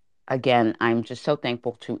again, I'm just so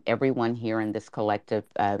thankful to everyone here in this collective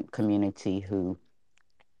community who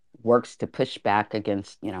works to push back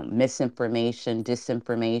against misinformation,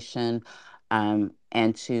 disinformation,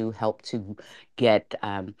 and to help to get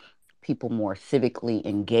people more civically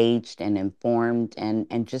engaged and informed,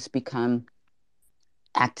 and just become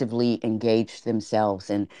actively engaged themselves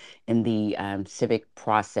in the civic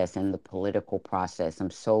process and the political process.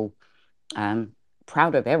 I'm so um,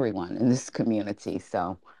 proud of everyone in this community.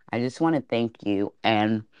 So I just want to thank you.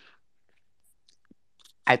 And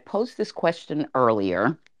I posed this question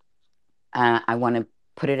earlier. I want to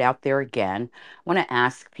put it out there again. I want to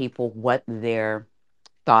ask people what their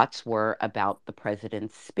thoughts were about the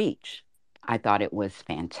president's speech. I thought it was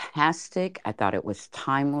fantastic. I thought it was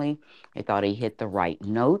timely. I thought he hit the right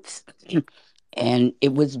notes, and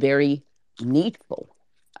it was very needful.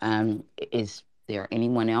 Is there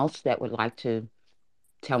anyone else that would like to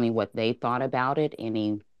tell me what they thought about it?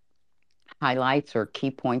 Any highlights or key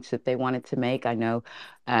points that they wanted to make? I know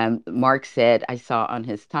Mark said, I saw on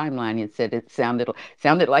his timeline, it said it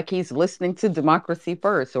sounded like he's listening to Democracy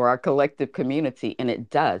First or our collective community, and it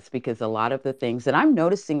does, because a lot of the things that I'm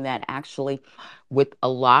noticing that actually with a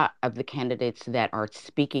lot of the candidates that are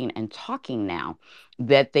speaking and talking now,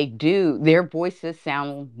 that their voices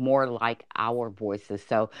sound more like our voices.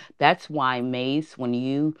 So that's why, Maze, when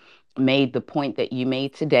you made the point that you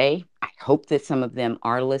made today, I hope that some of them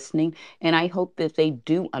are listening, and I hope that they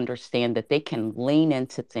do understand that they can lean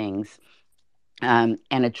into things and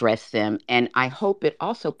address them. And I hope it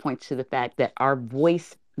also points to the fact that our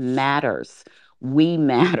voice matters. We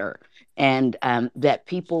matter. And that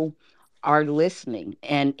people are listening.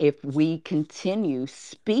 And if we continue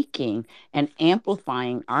speaking and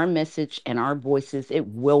amplifying our message and our voices, it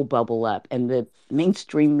will bubble up. And the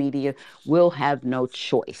mainstream media will have no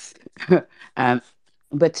choice um,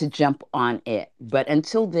 but to jump on it. But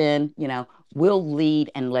until then, we'll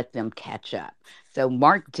lead and let them catch up. So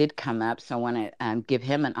Mark did come up, so I want to give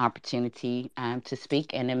him an opportunity to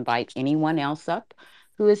speak and invite anyone else up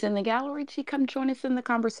who is in the gallery to come join us in the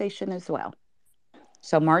conversation as well.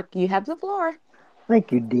 So Mark, you have the floor.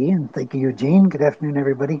 Thank you, Dee, and thank you, Eugene. Good afternoon,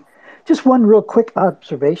 everybody. Just one real quick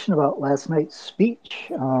observation about last night's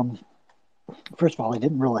speech. First of all, I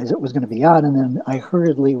didn't realize it was going to be on, and then I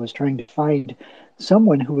hurriedly was trying to find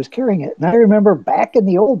someone who was carrying it. And I remember back in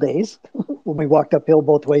the old days when we walked uphill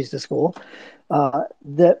both ways to school,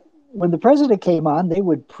 that when the president came on, they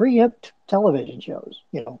would preempt television shows.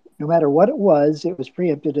 No matter what it was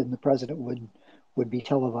preempted, and the president would be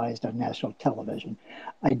televised on national television.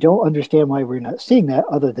 I don't understand why we're not seeing that,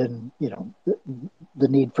 other than the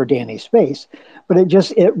need for Danny's space. But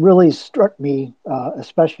it really struck me,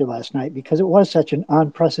 especially last night, because it was such an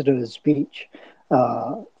unprecedented speech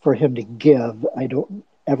for him to give. I don't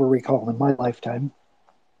ever recall in my lifetime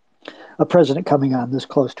a president coming on this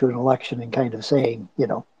close to an election and kind of saying,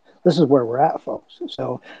 this is where we're at, folks.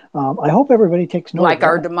 So I hope everybody takes note of Like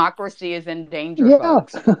our that. democracy is in danger, Yeah,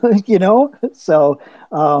 folks. you know. So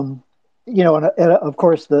and of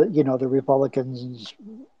course the Republicans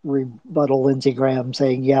rebuttal Lindsey Graham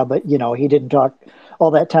saying, yeah, but he didn't talk all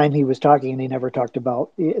that time he was talking, and he never talked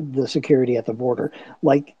about the security at the border.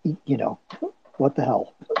 Like, what the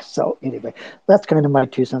hell? So anyway, that's kind of my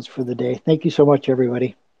 2 cents for the day. Thank you so much,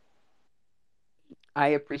 everybody. I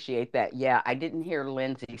appreciate that. Yeah, I didn't hear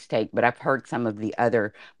Lindsay's take, but I've heard some of the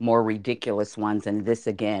other more ridiculous ones. And this,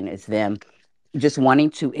 again, is them just wanting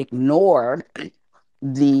to ignore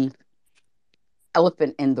the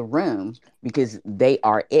elephant in the room because they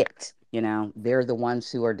are it. They're the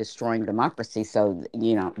ones who are destroying democracy. So,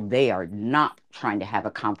 they are not trying to have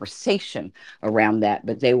a conversation around that,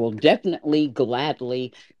 but they will definitely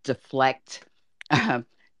gladly deflect um,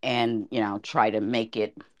 and, try to make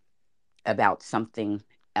it about something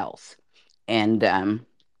else. And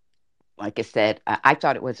like I said, I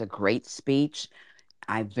thought it was a great speech.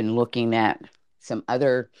 I've been looking at some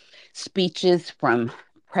other speeches from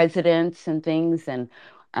presidents and things, and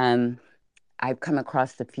um, I've come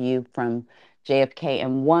across a few from JFK,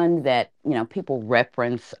 and one that people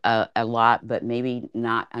reference a lot, but maybe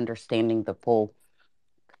not understanding the full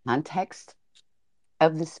context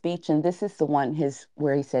of the speech. And this is the one his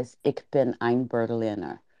where he says, "Ich bin ein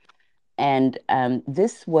Berliner," and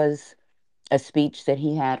this was a speech that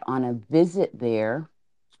he had on a visit there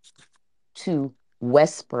to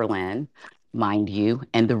West Berlin, mind you.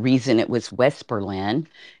 And the reason it was West Berlin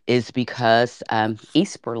is because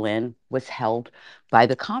East Berlin was held by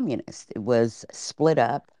the communists. It was split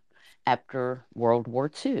up after World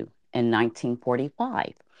War II in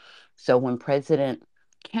 1945. So when President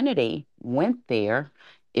Kennedy went there,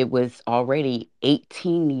 it was already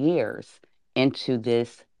 18 years into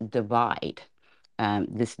this divided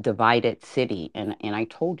city. And I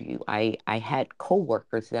told you, I had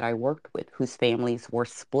coworkers that I worked with whose families were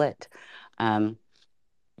split um,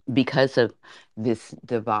 because of this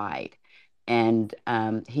divide. And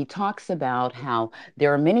he talks about how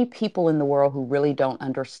there are many people in the world who really don't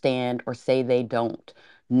understand or say they don't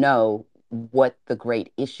know what the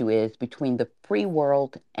great issue is between the free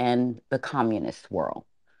world and the communist world.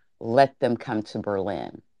 Let them come to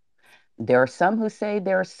Berlin. There are some who say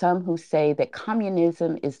that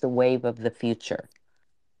communism is the wave of the future.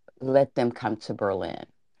 Let them come to Berlin.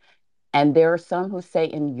 And there are some who say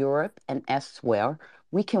in Europe and elsewhere,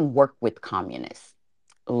 we can work with communists.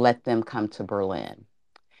 Let them come to Berlin.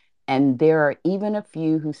 And there are even a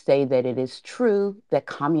few who say that it is true that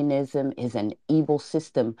communism is an evil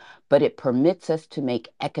system, but it permits us to make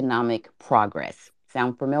economic progress.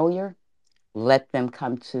 Sound familiar? Let them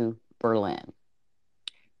come to Berlin.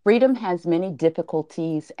 Freedom has many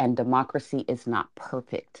difficulties, and democracy is not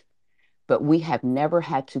perfect, but we have never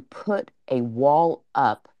had to put a wall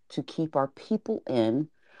up to keep our people in,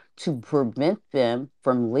 to prevent them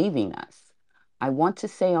from leaving us. I want to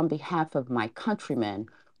say on behalf of my countrymen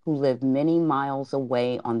who live many miles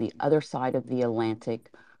away on the other side of the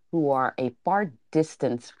Atlantic, who are a far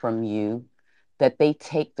distance from you, that they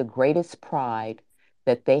take the greatest pride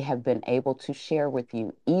that they have been able to share with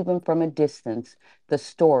you, even from a distance, the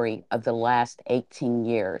story of the last 18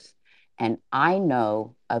 years. And I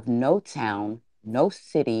know of no town, no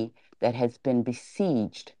city that has been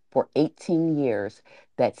besieged for 18 years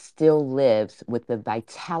that still lives with the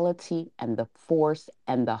vitality and the force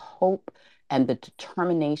and the hope and the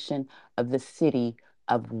determination of the city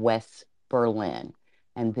of West Berlin.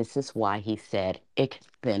 And this is why he said, Ich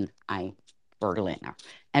bin ein Berliner.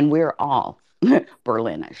 And we're all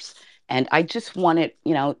Berliners. And I just wanted,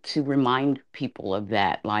 to remind people of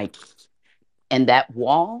that. Like, and that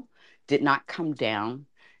wall did not come down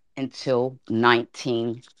until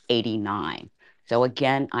 1989. So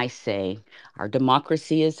again, I say our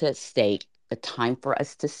democracy is at stake. The time for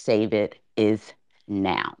us to save it is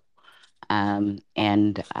now. And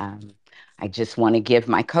I just want to give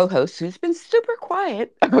my co host, who's been super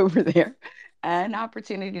quiet over there, an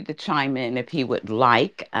opportunity to chime in if he would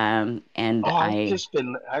like. And Oh, I,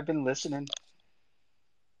 I've been listening.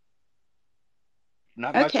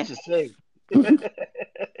 Not much okay. to say.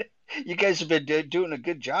 You guys have been doing a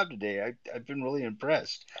good job today. I've been really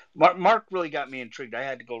impressed. Mark really got me intrigued. I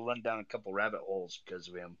had to go run down a couple rabbit holes because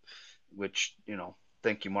of him, which,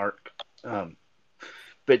 thank you, Mark.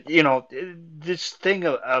 But this thing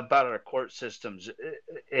about our court systems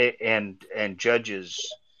and judges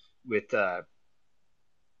with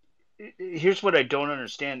here's what I don't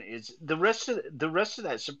understand is the rest of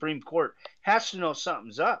that Supreme Court has to know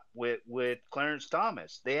something's up with Clarence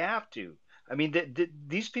Thomas. They have to. I mean,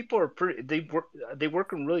 these people are pretty. They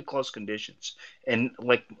work in really close conditions, and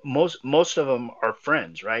like most of them are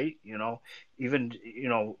friends, right? You know, even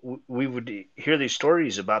we would hear these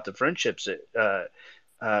stories about the friendships that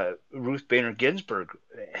Ruth Bader Ginsburg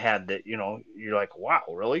had. That you're like, wow,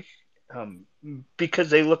 really? Because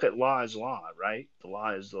they look at law as law, right? The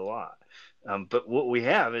law is the law. But what we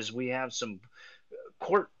have is we have some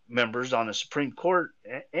court members on the Supreme Court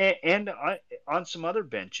and on some other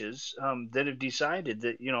benches that have decided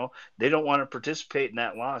that they don't want to participate in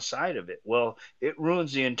that law side of it. Well, it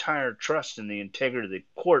ruins the entire trust and the integrity of the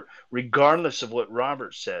court, regardless of what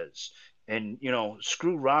Roberts says. And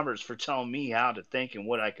screw Roberts for telling me how to think and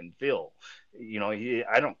what I can feel.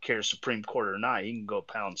 I don't care Supreme Court or not. He can go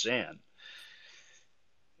pound sand.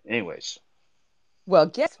 Anyways, Well,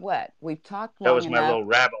 guess what? We've talked that long was my enough. little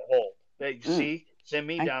rabbit hole. Hey, Mm, see, send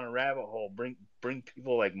me I, down a rabbit hole. Bring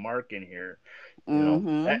people like Mark in here.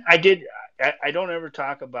 mm-hmm. I did. I don't ever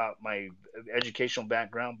talk about my educational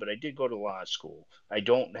background, but I did go to law school. I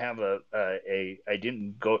don't have I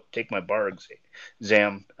didn't go take my bar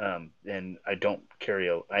exam, and I don't carry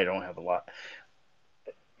a. I don't have a lot.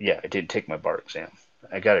 Yeah, I did take my bar exam.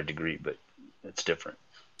 I got a degree, but it's different.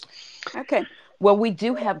 Okay. Well, we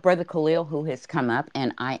do have Brother Khalil who has come up,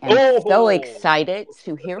 and I am so Oh, excited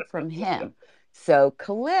to hear from him. So,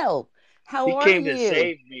 Khalil, how he are came to you?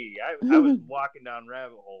 save me. I was walking down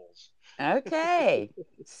rabbit holes. Okay.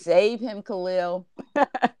 Save him, Khalil.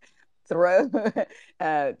 Throw,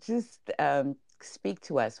 just speak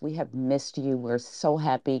to us. We have missed you. We're so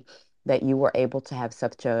happy that you were able to have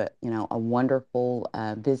such a wonderful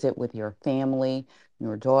visit with your family,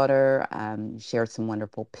 your daughter. You shared some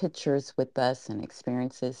wonderful pictures with us and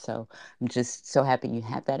experiences. So I'm just so happy you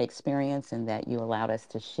had that experience and that you allowed us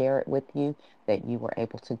to share it with you, that you were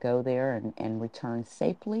able to go there and return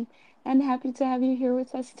safely. And happy to have you here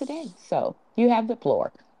with us today. So you have the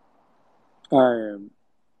floor. I am.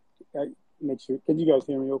 I make sure. Can you guys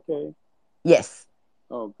hear me? Okay. Yes.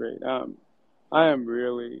 Oh, great. I am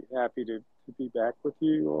really happy to be back with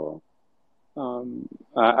you all.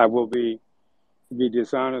 I will be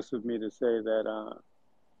dishonest with me to say that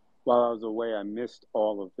while I was away, I missed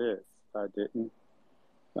all of this. I didn't.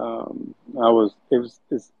 I was. It was.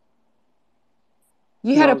 It's.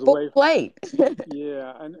 You had I a was full away. plate.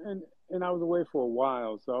 Yeah, and I was away for a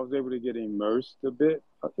while, so I was able to get immersed a bit,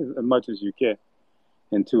 as much as you can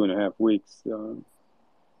in 2.5 weeks.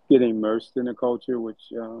 Get immersed in the culture, which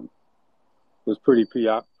was pretty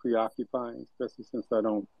preoccupying, especially since I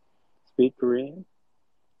don't speak Korean.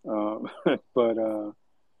 Um, but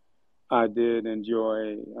I did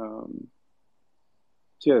enjoy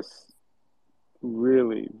just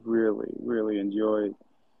really, really, really enjoyed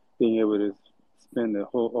being able to spend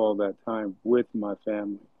all that time with my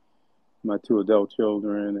family, my two adult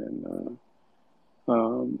children,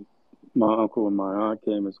 and my uncle and my aunt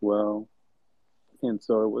came as well. And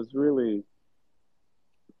so it was really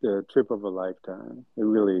the trip of a lifetime. It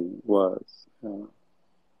really was.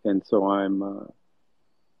 And so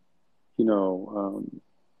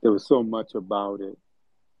there was so much about it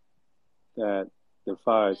that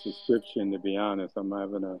defies description, to be honest. I'm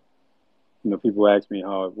having people ask me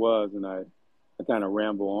how it was, and I kind of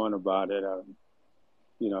ramble on about it. I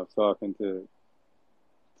was talking to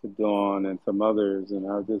Dawn and some others, and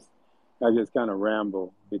I just kind of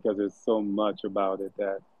ramble because there's so much about it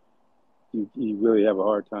that you really have a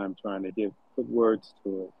hard time trying to put words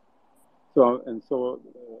to it. So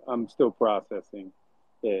I'm still processing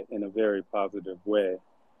it in a very positive way.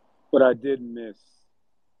 But I did miss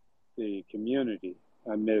the community.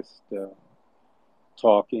 I missed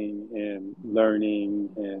talking and learning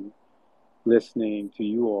and listening to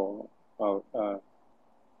you all.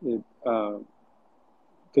 It,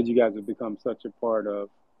 because you guys have become such a part of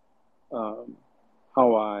um,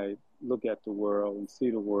 how I look at the world and see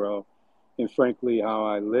the world, and frankly, how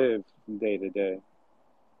I live from day to day.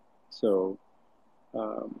 So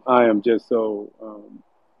I am just so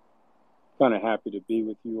kind of happy to be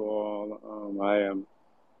with you all. I am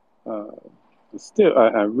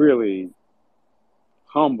I'm really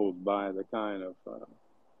humbled by the kind of,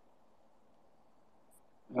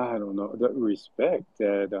 I don't know, the respect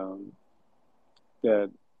that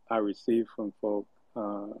I receive from folk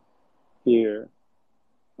here.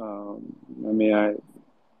 I mean,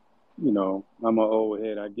 I'm an old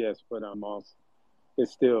head, I guess, but I'm also,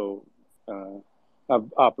 it's still, I've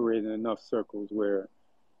operated in enough circles where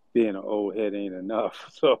being an old head ain't enough.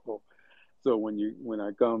 So when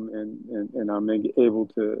I come and I'm able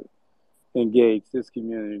to engage this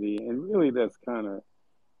community, and really that's kind of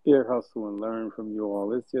ear hustle and learn from you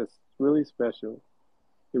all, it's just really special.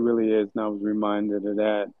 It really is. And I was reminded of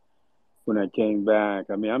that when I came back.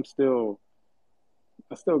 I mean, I still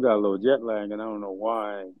got a little jet lag, and I don't know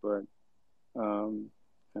why, but um,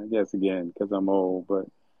 I guess again because I'm old. But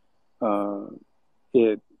uh,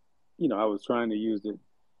 it, I was trying to use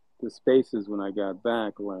the spaces when I got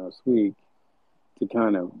back last week to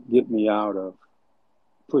kind of get me out of,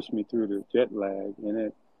 push me through the jet lag, and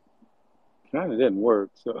it kind of didn't work.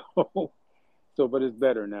 So, but it's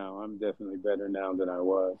better now. I'm definitely better now than I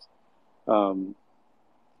was. Um,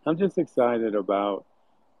 I'm just excited about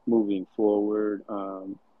moving forward.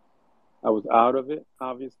 I was out of it.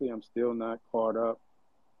 Obviously, I'm still not caught up.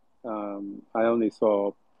 I only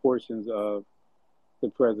saw portions of the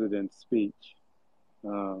president's speech.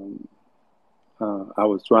 Um, I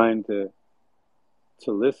was trying to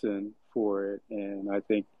listen for it, and I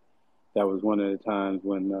think that was one of the times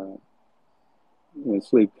when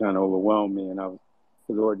sleep kind of overwhelmed me, and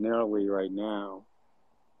because ordinarily right now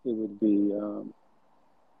it would be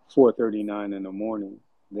 4:39 in the morning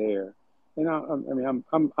there, and I mean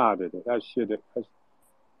I'm out of it. It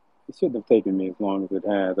shouldn't have taken me as long as it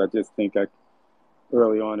has. I just think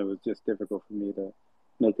early on it was just difficult for me to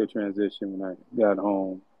make a transition when I got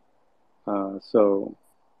home. So,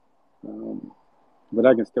 um, but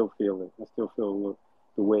I can still feel it. I still feel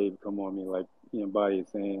the wave come on me, like body is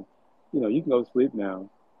saying, you can go to sleep now.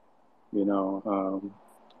 You know,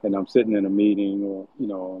 and I'm sitting in a meeting or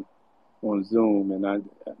on Zoom, and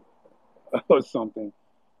or something,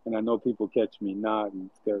 and I know people catch me nodding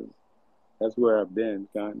because that's where I've been,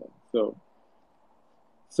 kind of.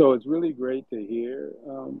 So it's really great to hear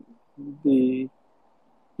the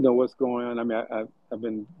what's going on. I mean, I've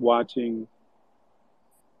been watching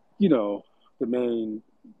the main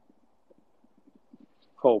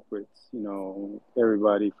culprits.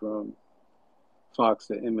 Everybody from Fox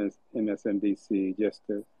to MSNBC, just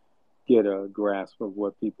to get a grasp of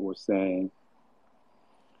what people were saying.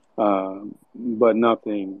 But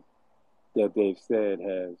nothing that they've said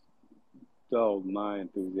has dulled my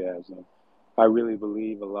enthusiasm. I really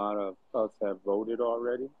believe a lot of us have voted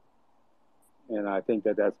already, and I think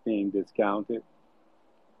that that's being discounted.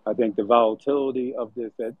 I think the volatility of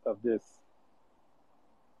this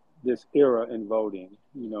era in voting,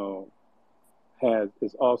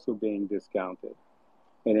 is also being discounted,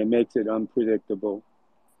 and it makes it unpredictable.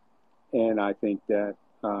 And I think that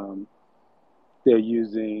they're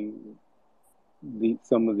using they're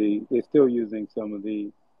still using some of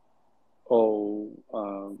the old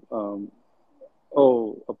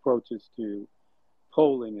old approaches to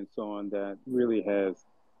polling and so on that really has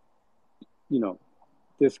you know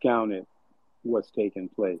discounted what's taken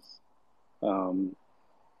place. Um,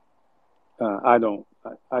 I don't.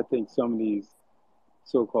 I think some of these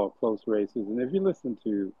so-called close races, and if you listen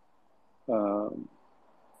to, um,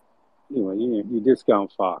 you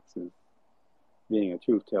discount Fox as being a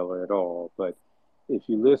truth teller at all, but if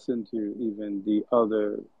you listen to even the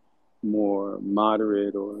other more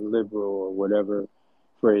moderate or liberal or whatever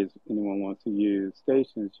phrase anyone wants to use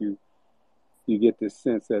stations, you get this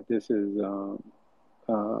sense that this is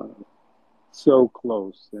uh, so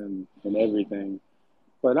close and everything.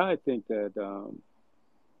 But I think that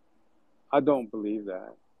I don't believe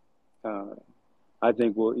that. Uh, I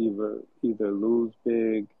think we'll either lose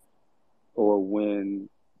big or win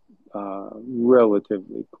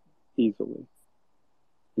relatively easily.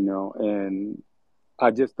 And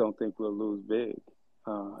I just don't think we'll lose big,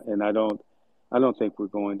 and I don't think we're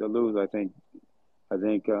going to lose. I think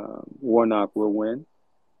Warnock will win.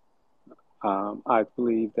 I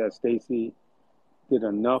believe that Stacey did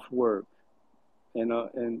enough work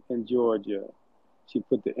in Georgia. She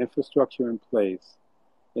put the infrastructure in place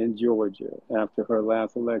in Georgia after her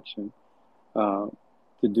last election uh,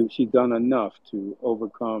 to do. She's done enough to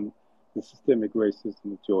overcome the systemic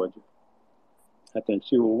racism of Georgia. I think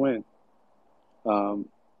she will win. Um,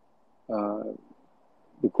 uh,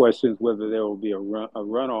 the question is whether there will be a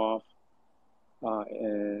runoff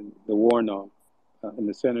and the Warnock in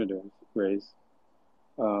the senator's race.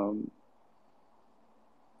 Um,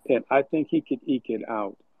 and I think he could eke it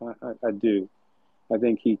out. I do. I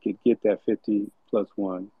think he could get that 50 plus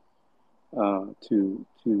one to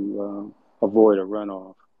avoid a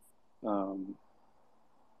runoff. Um,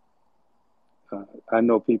 I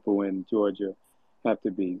know people in Georgia have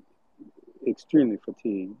to be extremely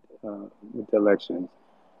fatigued with the elections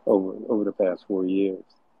over the past 4 years,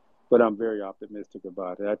 but I'm very optimistic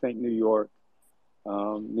about it. I think New York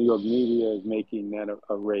media is making that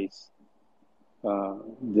a race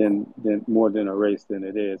than more than a race than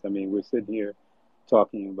it is. I mean, we're sitting here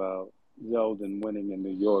talking about Zeldin winning in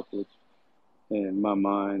New York, which in my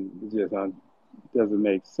mind just doesn't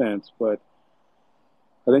make sense. But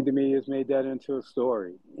I think the media's made that into a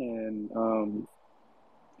story, and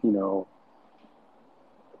you know,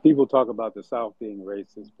 people talk about the South being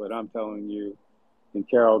racist, but I'm telling you, and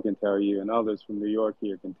Carol can tell you, and others from New York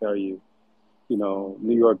here can tell you,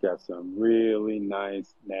 New York got some really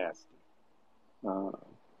nice, nasty. Uh,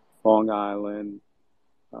 Long Island,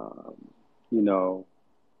 um, you know,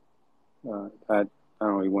 I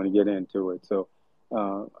don't really want to get into it. So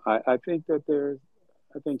I think that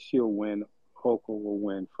I think she'll win. Hochul will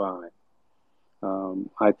win fine.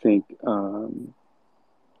 I think uh,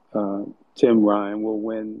 Tim Ryan will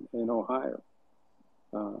win in Ohio.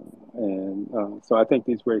 And so I think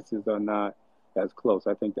these races are not as close.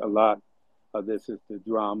 I think a lot of this is the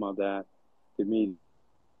drama that the media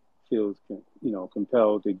feels,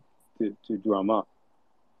 compelled to drum up.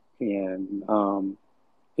 And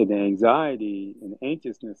the anxiety and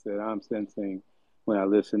anxiousness that I'm sensing when I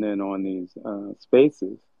listen in on these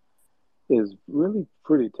spaces is really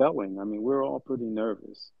pretty telling. I mean, we're all pretty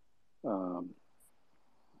nervous, um,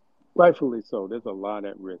 rightfully so. There's a lot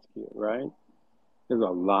at risk here, right? There's a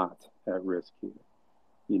lot at risk here.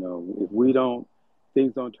 If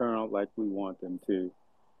things don't turn out like we want them to,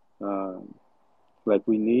 um, like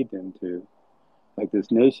we need them to, like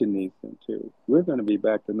this nation needs them to, we're going to be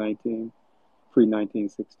back to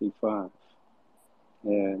pre-1965.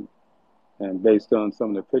 And based on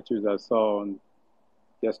some of the pictures I saw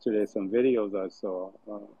yesterday, some videos I saw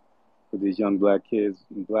with these young black kids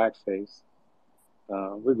in blackface,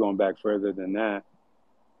 we're going back further than that.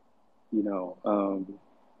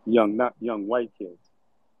 Not young white kids.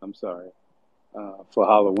 I'm sorry, for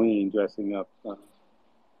Halloween dressing up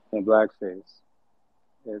in blackface.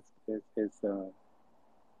 It's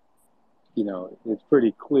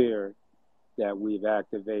pretty clear that we've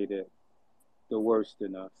activated the worst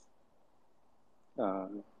in us, uh,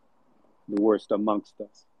 the worst amongst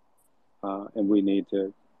us, and we need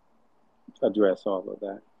to address all of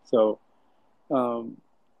that. So um,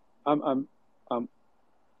 I'm, I'm,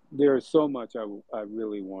 there is so much I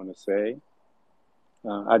really want to say.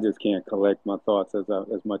 I just can't collect my thoughts as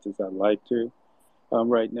much as I'd like to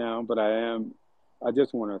right now. But I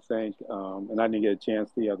just want to thank, and I didn't get a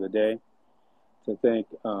chance the other day to thank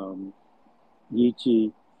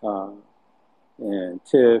Yichi and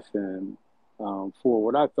Tiff and for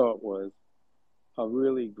what I thought was a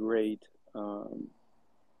really great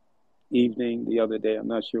evening the other day. I'm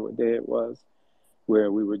not sure what day it was,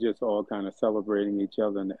 where we were just all kind of celebrating each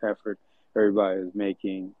other and the effort everybody is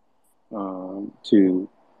making to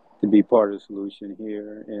be part of the solution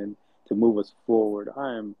here and to move us forward.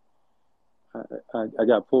 I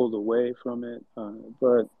got pulled away from it,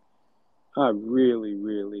 but I really,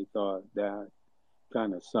 really thought that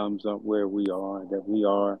kind of sums up where we are, that we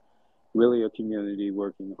are really a community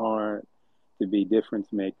working hard to be difference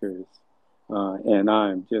makers. And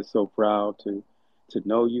I'm just so proud to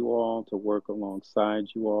know you all, to work alongside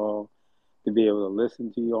you all, to be able to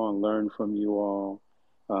listen to you all and learn from you all.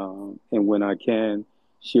 And when I can,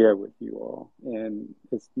 share with you all. And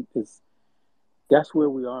that's where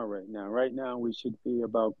we are right now. Right now, we should be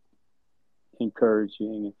about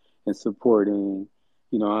encouraging and supporting.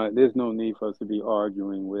 There's no need for us to be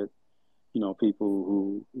arguing with, people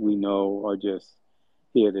who we know are just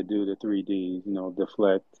here to do the 3Ds,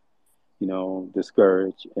 deflect,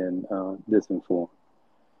 discourage, and disinform.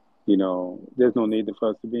 There's no need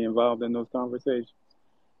for us to be involved in those conversations.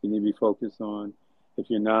 You need to be focused on, if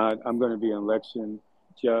you're not, I'm going to be an election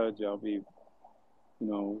judge. I'll be,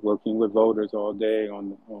 working with voters all day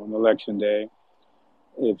on election day.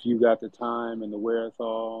 If you got the time and the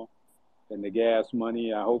wherewithal and the gas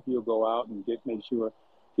money, I hope you'll go out and make sure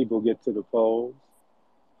people get to the polls,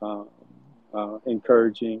 uh,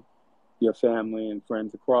 encouraging your family and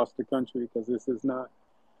friends across the country, because this is not,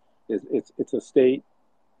 it's a state,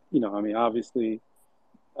 obviously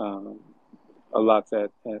um, a lot's at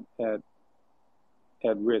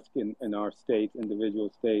risk in our states,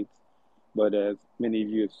 individual states, but as many of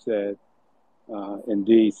you have said, and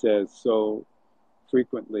Dee says so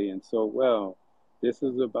frequently and so well, this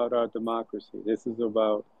is about our democracy. This is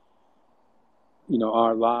about,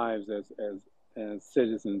 our lives as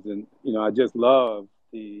citizens. And, I just love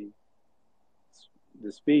the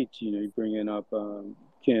speech, you bringing up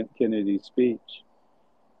Kennedy's speech.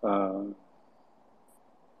 Uh,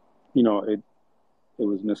 it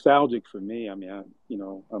was nostalgic for me. I mean,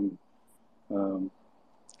 I'm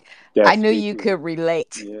I that knew speech you was, could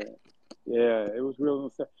relate. yeah, yeah, it was real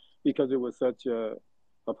nostalgic because it was such a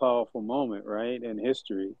powerful moment, right, in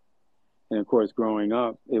history. And of course, growing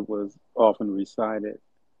up, it was often recited,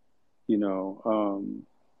 you know, um,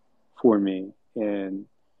 for me. And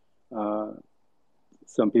uh,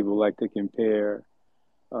 some people like to compare,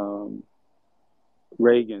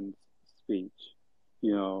 Reagan's speech,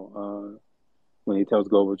 when he tells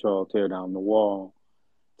Gorbachev, tear down the wall,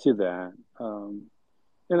 to that.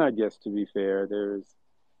 And I guess, to be fair, there's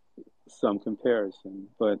some comparison,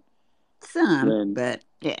 but Some, when, but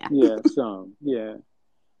yeah. yeah, some, yeah.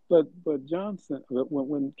 But Johnson,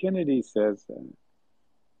 when Kennedy says that,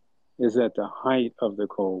 is at the height of the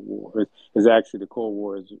Cold War. Is actually the Cold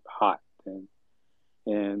War is hot,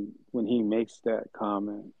 and when he makes that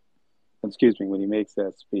comment, excuse me, when he makes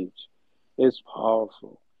that speech, it's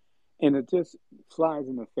powerful, and it just flies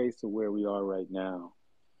in the face of where we are right now.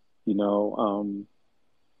 You know,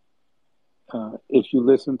 if you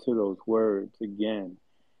listen to those words again,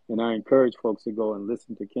 and I encourage folks to go and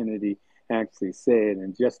listen to Kennedy actually say it,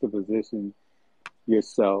 and just to position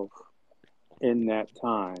yourself in that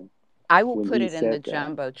time I will when put he it in the said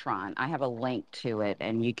that. Jumbotron. I have a link to it,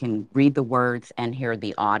 and you can read the words and hear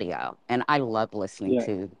the audio. And I love listening Yeah,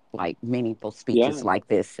 to like meaningful speeches yeah, like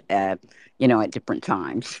this, at different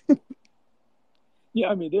times. yeah.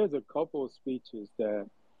 I mean, there's a couple of speeches that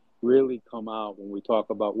really come out when we talk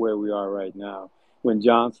about where we are right now. When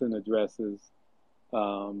Johnson addresses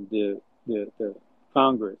the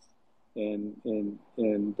Congress and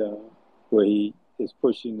where he is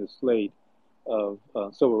pushing the slate of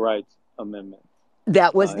civil rights amendments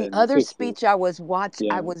That was the in the other '60s. speech I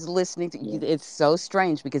Yeah, was listening to. yeah, It's so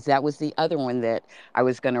strange because that was the other one that I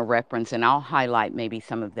was going to reference, and I'll highlight maybe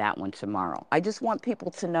some of that one tomorrow. I just want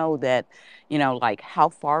people to know that, like how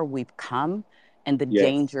far we've come and the yes.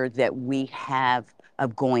 danger that we have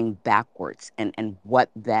of going backwards and what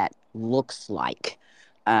that looks like.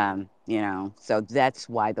 So that's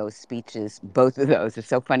why those speeches, both of those, it's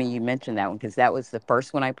so funny you mentioned that one because that was the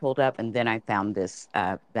first one I pulled up, and then I found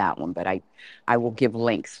that one, but I will give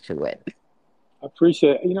links to it. I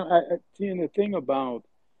appreciate it. And the thing about,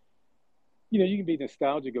 you can be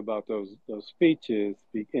nostalgic about those speeches,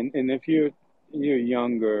 and if you're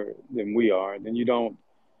younger than we are, then you don't,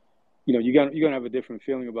 you're gonna have a different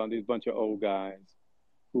feeling about these bunch of old guys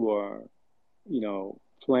who are,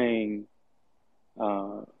 playing,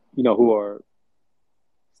 uh, who are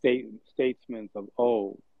statesmen of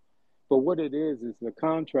old. But what it is the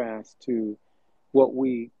contrast to what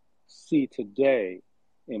we see today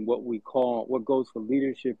and what goes for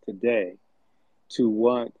leadership today to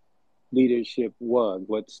what leadership was,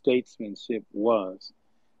 what statesmanship was,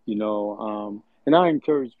 and I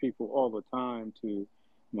encourage people all the time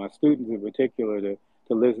my students in particular, to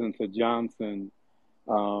listen to Johnson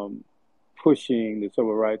um, pushing the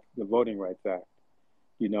Voting Rights Act,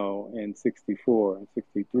 in '64 and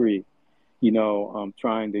 '63,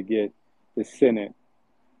 trying to get the Senate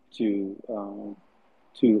to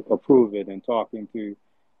approve it, and talking to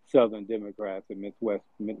Southern Democrats and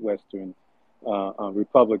Midwestern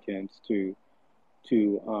Republicans to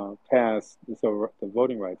pass the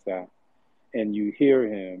Voting Rights Act. And you hear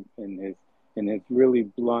him in his really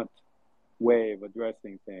blunt way of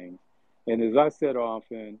addressing things. And as I said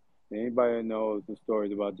often, anybody that knows the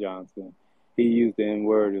stories about Johnson, he used the N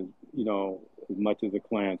word as much as a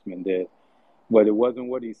Klansman did. But it wasn't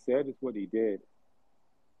what he said; it's what he did.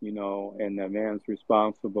 And that man's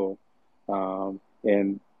responsible,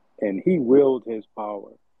 and he willed his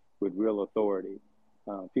power with real authority.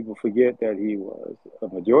 People forget that he was a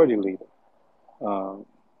majority leader, um,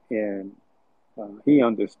 and he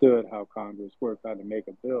understood how Congress worked, how to make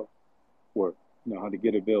a bill work, how to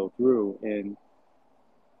get a bill through, and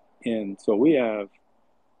so we have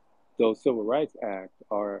those Civil Rights Acts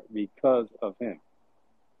are because of him,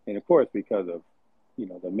 and of course because of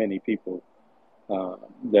the many people uh,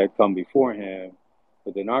 that come before him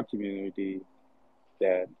within our community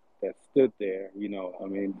that stood there. I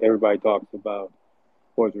mean, everybody talks about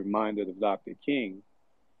or is reminded of Dr. King,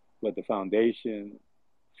 but the foundation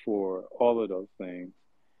for all of those things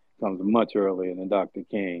comes much earlier than Dr.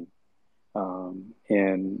 King.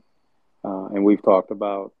 And we've talked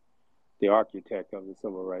about the architect of the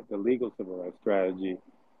civil rights, the legal civil rights strategy,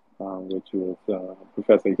 which was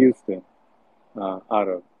Professor Houston out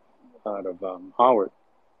of Howard,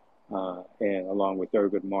 and along with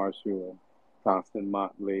Thurgood Marshall and Constance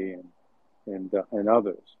Motley and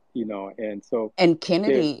others, and so And there's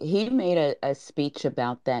Kennedy, he made a speech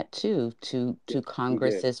about that too to he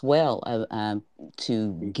Congress did as well,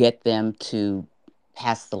 to he, get them to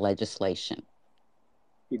pass the legislation.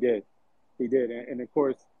 he did and of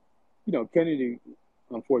course, Kennedy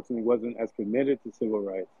unfortunately wasn't as committed to civil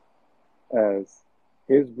rights as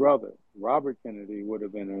his brother Robert Kennedy would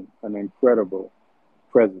have been an incredible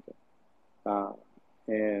president, uh,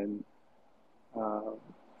 and uh,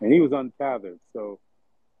 and he was untethered. So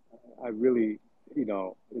I really,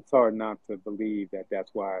 it's hard not to believe that that's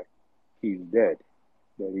why he's dead.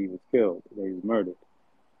 that he was killed, that he was murdered.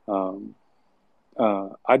 Um,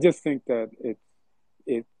 I just think that it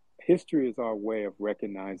history is our way of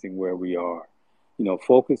recognizing where we are. You know,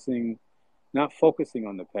 not focusing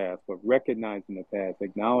on the past, but recognizing the past,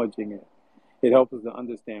 acknowledging it. It helps us to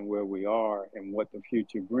understand where we are and what the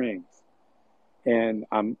future brings. And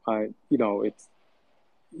it's,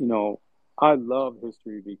 you know, I love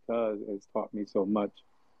history because it's taught me so much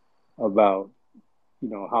about,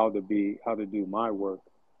 how to do my work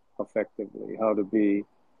effectively, how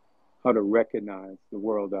to recognize the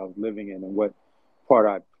world I was living in and what part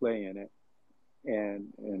I'd play in it,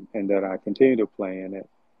 and that I continue to play in it.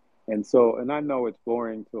 And I know it's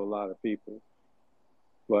boring to a lot of people,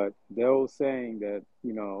 but the old saying that,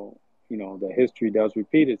 that history does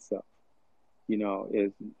repeat itself,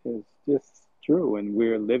 is just true. And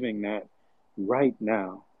we're living that right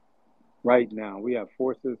now. Right now, we have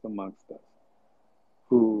forces amongst us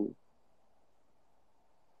who,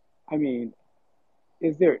 I mean,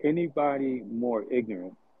 is there anybody more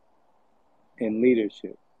ignorant in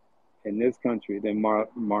leadership in this country than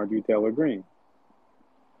Marjorie Taylor Greene?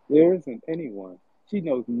 There isn't anyone. She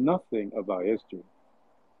knows nothing about history.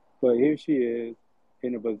 But here she is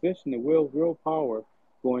in a position of real power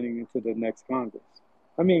going into the next Congress.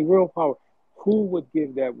 I mean, real power. Who would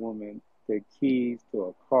give that woman the keys to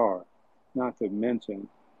a car, not to mention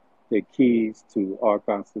the keys to our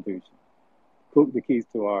Constitution, the keys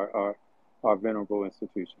to our venerable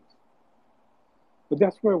institutions? But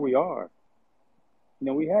that's where we are.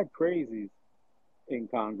 We had crazies in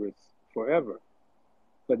Congress forever,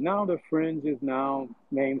 but now the fringe is now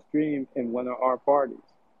mainstream in one of our parties,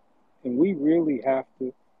 and we really have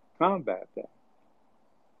to combat that.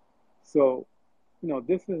 So,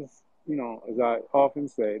 this is, as I often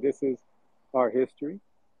say, this is our history,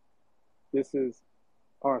 this is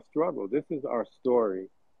our struggle, this is our story,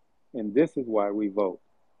 and this is why we vote.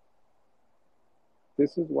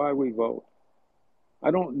 This is why we vote.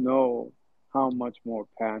 I don't know how much more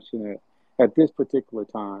passionate at this particular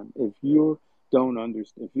time if you don't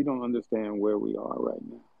understand where we are right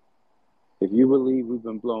now. If you believe we've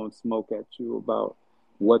been blowing smoke at you about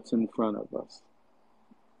what's in front of us,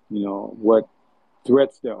 what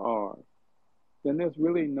threats there are, then there's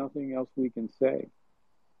really nothing else we can say.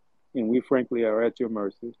 And we frankly are at your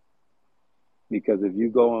mercy, because if you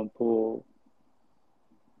go and pull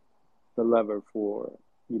the lever for,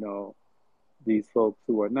 these folks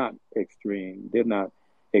who are not extreme, they're not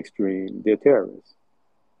extreme, they're terrorists.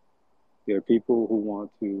 They're people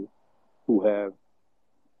who have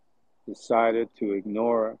decided to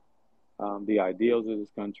ignore the ideals of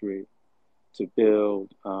this country to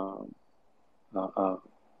build a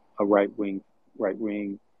right wing,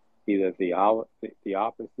 either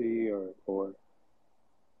theocracy or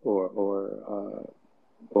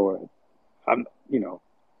I'm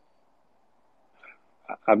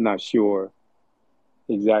I'm not sure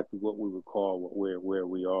exactly what we would call where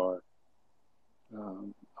we are.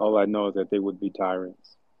 All I know is that they would be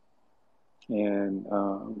tyrants, and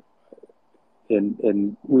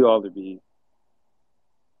and we ought to be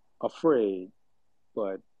afraid,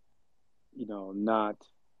 but not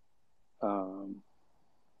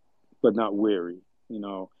but not weary.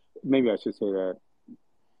 Maybe I should say that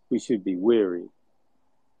we should be weary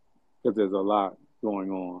because there's a lot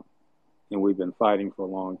going on, and we've been fighting for a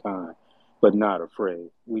long time, but not afraid.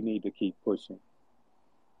 We need to keep pushing.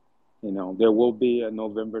 There will be a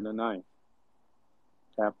November the 9th.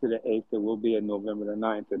 After the 8th, there will be a November the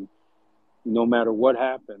 9th, and no matter what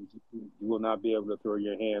happens, you will not be able to throw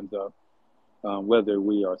your hands up, whether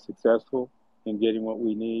we are successful in getting what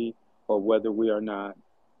we need or whether we are not.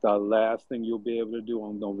 The last thing you'll be able to do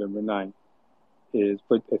on November 9th is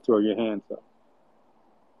throw your hands up.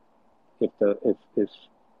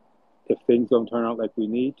 If things don't turn out like we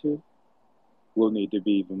need to, we'll need to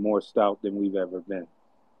be even more stout than we've ever been,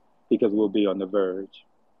 because we'll be on the verge.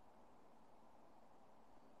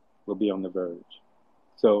 We'll be on the verge.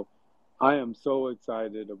 So I am so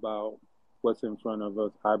excited about what's in front of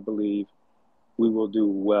us. I believe we will do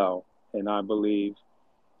well, and I believe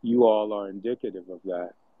you all are indicative of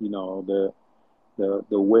that.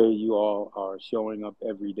 The way you all are showing up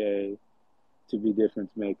every day to be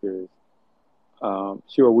difference makers.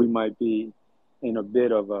 Sure, we might be in a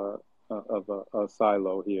bit of a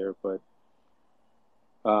silo here, but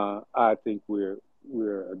I think we're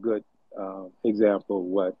a good example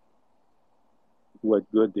of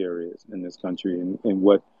what good there is in this country, and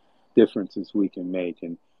what differences we can make.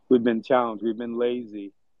 And we've been challenged. We've been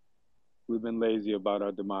lazy. We've been lazy about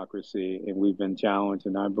our democracy, and we've been challenged.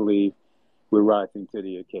 And I believe we're rising to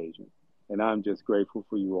the occasion. And I'm just grateful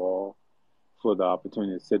for you all for the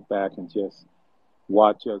opportunity to sit back and just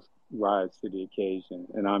watch us rise to the occasion.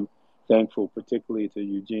 And I'm thankful, particularly to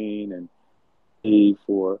Eugene and Dee,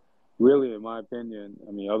 for really, in my opinion,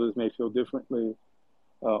 I mean, others may feel differently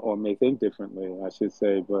or may think differently, I should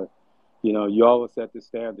say, but y'all have set the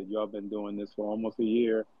standard. Y'all been doing this for almost a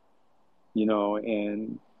year,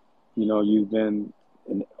 and you've been,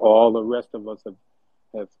 and all the rest of us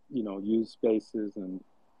have used spaces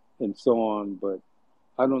and so on. But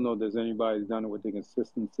I don't know if there's anybody who's done it with the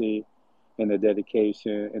consistency and the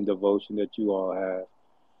dedication and devotion that you all have,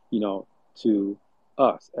 to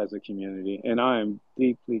us as a community. And I am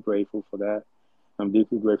deeply grateful for that. I'm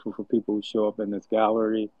deeply grateful for people who show up in this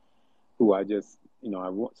gallery, who I just,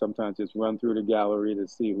 sometimes just run through the gallery to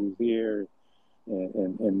see who's here,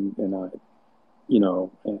 and I,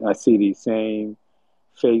 and I see these same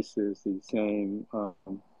faces, these same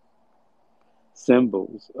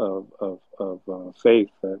symbols of faith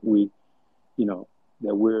that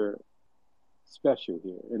that we're special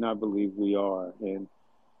here, and I believe we are. And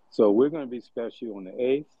so we're going to be special on the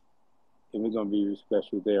 8th, and we're going to be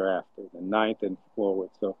special thereafter, the 9th and forward.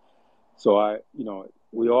 So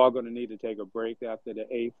we are going to need to take a break after the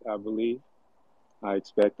 8th, I believe. I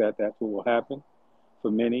expect that that's what will happen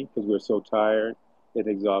for many, because we're so tired and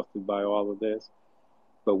exhausted by all of this.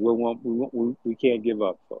 But we can't give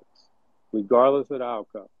up, folks. Regardless of the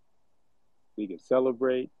outcome, we can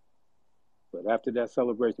celebrate. But after that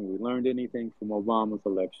celebration, we learned anything from Obama's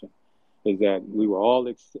election is that we were all,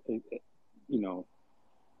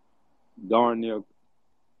 darn near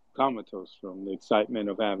comatose from the excitement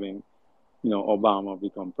of having, Obama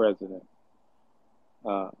become president.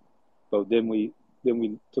 But then we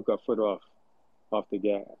took our foot off the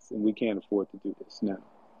gas, and we can't afford to do this now.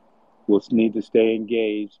 We'll need to stay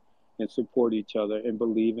engaged and support each other and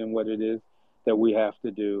believe in what it is that we have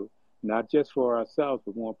to do, not just for ourselves,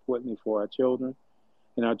 but more importantly for our children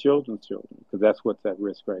and our children's children, because that's what's at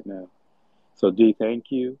risk right now. So, Dee, thank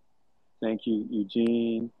you. Thank you,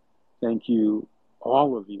 Eugene. Thank you,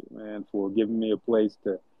 all of you, man, for giving me a place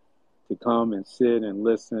to come and sit and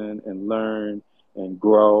listen and learn and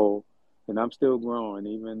grow. And I'm still growing,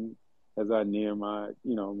 even as I near my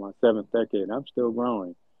 7th decade. I'm still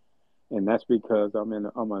growing. And that's because I'm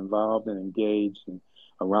involved and engaged and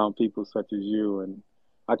around people such as you. And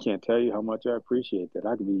I can't tell you how much I appreciate that.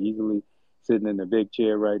 I could be easily sitting in the big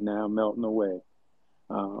chair right now, melting away.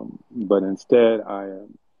 But instead, I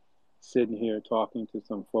am sitting here talking to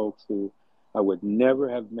some folks who I would never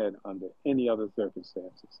have met under any other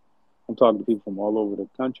circumstances. I'm talking to people from all over the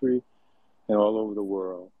country and all over the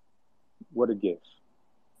world. What a gift.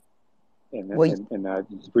 Well, And I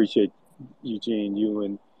just appreciate Eugene, you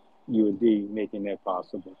and Dee making that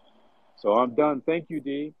possible. So I'm done. Thank you,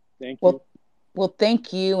 Dee. Thank you. Well,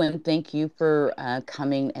 thank you, and thank you for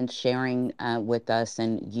coming and sharing with us.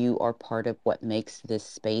 And you are part of what makes this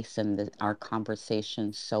space and our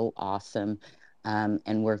conversation so awesome.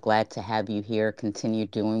 And we're glad to have you here. Continue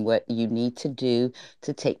doing what you need to do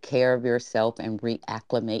to take care of yourself and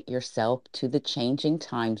reacclimate yourself to the changing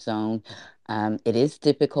time zone. It is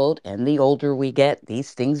difficult, and the older we get,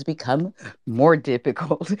 these things become more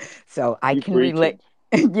difficult. So I You can relate.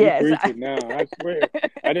 preaching. You Yes, preaching now. I swear.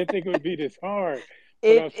 I didn't think it would be this hard.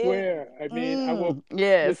 But I it. swear, I mean,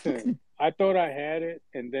 Yes. listen, I thought I had it,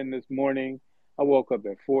 and then this morning I woke up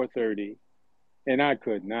at 4:30 and I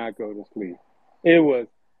could not go to sleep. It was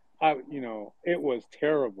it was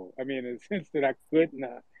terrible. I mean, in the sense that I could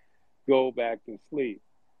not go back to sleep.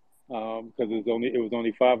 Because it was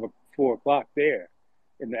only 4 o'clock there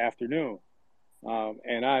in the afternoon.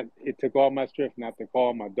 And it took all my strength not to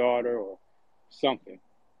call my daughter or something.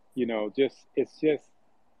 It's just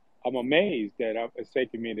I'm amazed that it's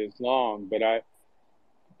taken me this long, but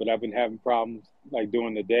I've been having problems like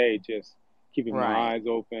during the day, just keeping my Right. eyes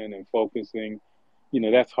open and focusing.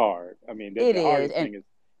 That's hard. I mean, It the is. hardest And thing is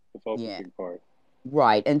the yeah. focusing part.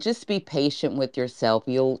 Right, and just be patient with yourself.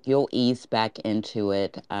 You'll ease back into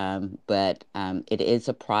it, but it is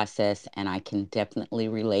a process, and I can definitely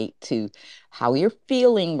relate to how you're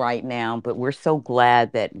feeling right now. But we're so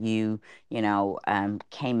glad that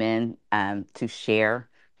came in to share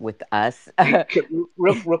with us.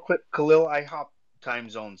 Real quick, Khalil, I hop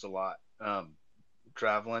time zones a lot.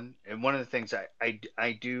 Traveling, and one of the things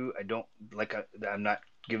I do, I don't like, I'm not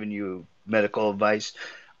giving you medical advice.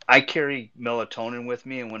 I carry melatonin with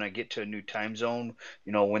me, and when I get to a new time zone,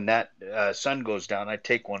 when that sun goes down, I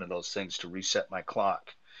take one of those things to reset my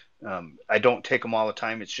clock. I don't take them all the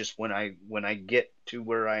time. It's just when I get to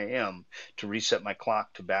where I am to reset my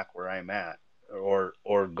clock to back where I'm at, or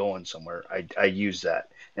going somewhere. I use that,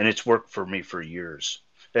 and it's worked for me for years.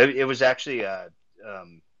 It was actually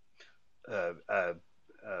um, uh, uh,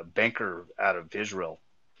 a banker out of Israel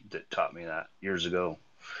that taught me that years ago.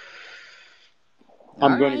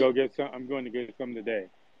 I'm All going to right. go get some. I'm going to get some today.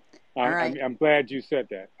 All right. I'm glad you said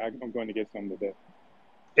that. I'm going to get some today.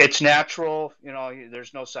 It's natural,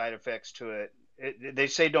 there's no side effects to it. They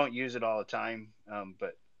say don't use it all the time,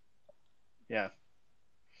 but yeah.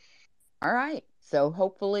 All right. So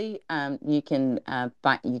hopefully, you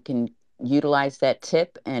can utilize that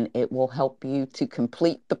tip, and it will help you to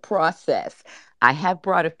complete the process. I have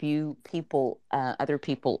brought a few people, other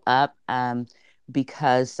people up,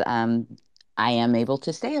 because I am able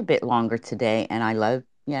to stay a bit longer today, and I love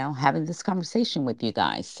having this conversation with you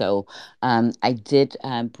guys. So I did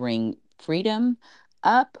bring Freedom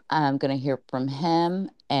up. I'm going to hear from him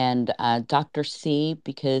and Dr. C,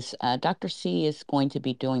 because Dr. C is going to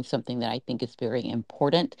be doing something that I think is very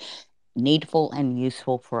important, needful, and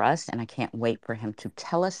useful for us. And I can't wait for him to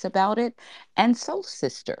tell us about it. And Soul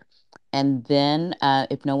Sister. And then,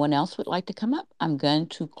 if no one else would like to come up, I'm going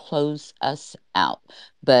to close us out.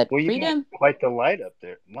 But Well, you got Freedom, quite the line up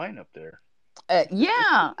there.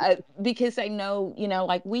 yeah, because I know,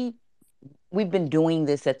 like we've been doing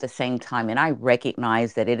this at the same time, and I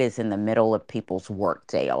recognize that it is in the middle of people's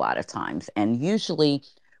workday a lot of times. And usually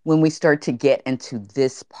when we start to get into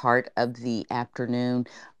this part of the afternoon,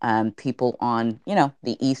 people on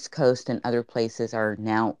the East Coast and other places are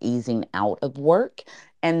now easing out of work,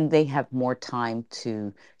 and they have more time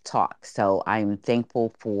to talk. So I'm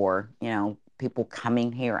thankful for people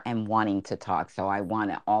coming here and wanting to talk. So I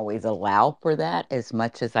want to always allow for that as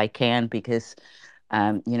much as I can, because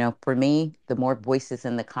for me, the more voices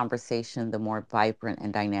in the conversation, the more vibrant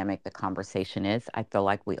and dynamic the conversation is. I feel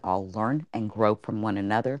like we all learn and grow from one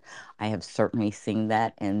another. I have certainly seen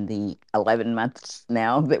that in the 11 months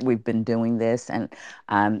now that we've been doing this. And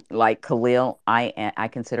like Khalil, I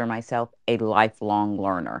consider myself a lifelong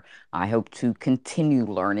learner. I hope to continue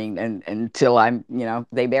learning until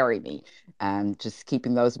they bury me. Just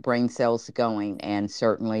keeping those brain cells going, and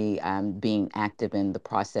certainly being active in the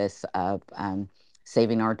process of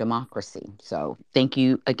saving our democracy. So thank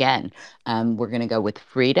you again. We're going to go with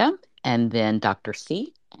Frida, and then Dr.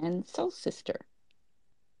 C, and Soul Sister.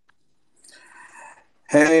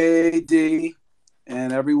 Hey, D,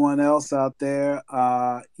 and everyone else out there.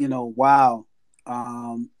 Wow.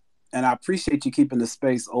 And I appreciate you keeping the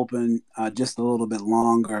space open just a little bit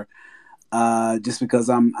longer. Just because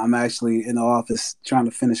I'm actually in the office trying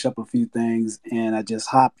to finish up a few things, and I just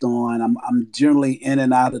hopped on. I'm generally in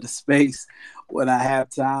and out of the space when I have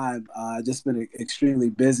time. Just been extremely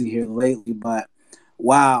busy here lately, but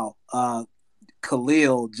wow,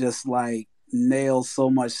 Khalil just like nailed so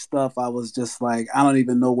much stuff. I was just like, I don't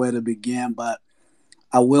even know where to begin, but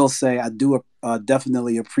I will say I do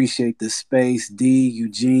definitely appreciate the space. D,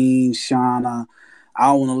 Eugene, Shauna. I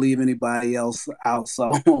don't want to leave anybody else out,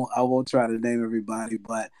 so I won't try to name everybody.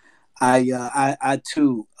 But I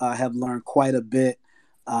too have learned quite a bit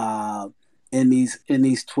uh, in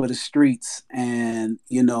these Twitter streets, and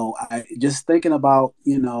I just thinking about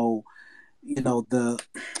the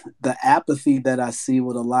apathy that I see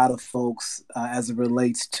with a lot of folks as it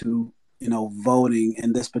relates to voting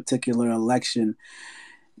in this particular election.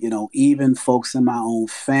 Even folks in my own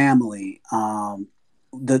family.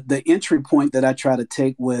 The entry point that I try to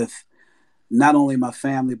take with not only my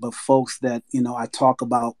family but folks that I talk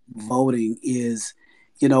about voting is,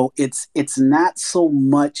 it's not so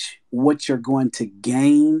much what you're going to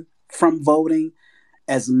gain from voting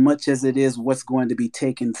as much as it is what's going to be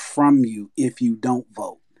taken from you if you don't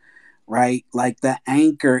vote, right? Like the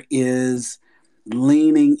anchor is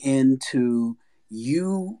leaning into,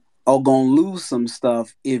 you are going to lose some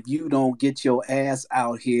stuff if you don't get your ass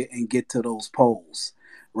out here and get to those polls,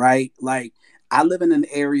 right? Like I live in an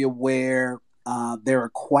area where there are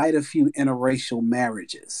quite a few interracial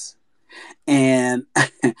marriages. And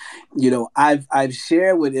I've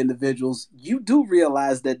shared with individuals, you do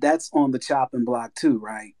realize that that's on the chopping block too,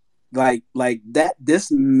 right? Like that,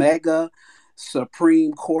 this mega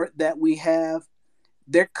Supreme Court that we have,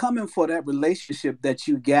 they're coming for that relationship that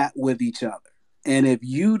you got with each other. And if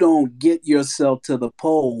you don't get yourself to the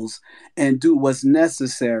polls and do what's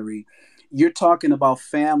necessary, you're talking about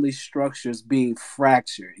family structures being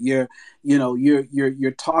fractured. You're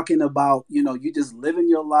talking about, you just living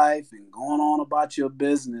your life and going on about your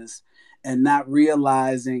business and not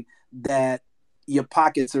realizing that your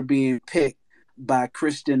pockets are being picked by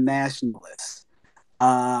Christian nationalists.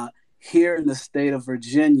 Uh, Here in the state of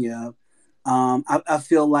Virginia, I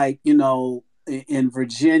feel like, in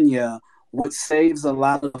Virginia, what saves a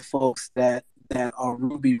lot of the folks that are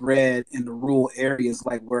ruby red in the rural areas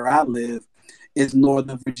like where I live is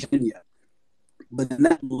Northern Virginia. But in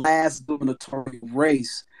that last gubernatorial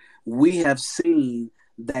race, we have seen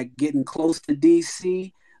that getting close to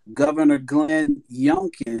DC, Governor Glenn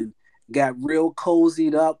Youngkin got real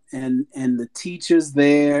cozied up, and the teachers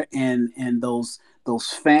there, and those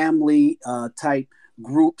family type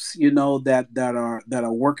groups, that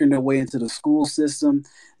are working their way into the school system,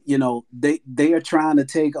 they are trying to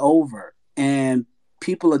take over, and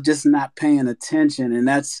people are just not paying attention, and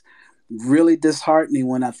that's really disheartening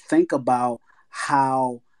when I think about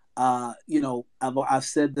how I've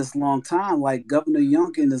said this long time, like Governor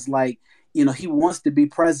Youngkin is like, he wants to be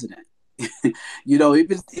president.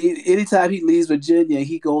 Even anytime he leaves Virginia,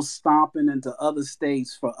 he goes stomping into other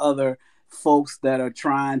states for other folks that are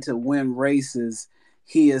trying to win races.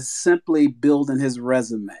 He is simply building his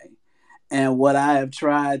resume. And what I have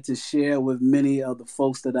tried to share with many of the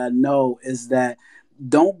folks that I know is that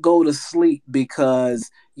don't go to sleep because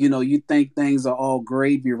you think things are all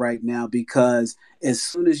gravy right now, because as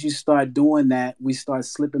soon as you start doing that, we start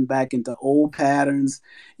slipping back into old patterns.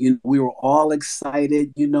 We were all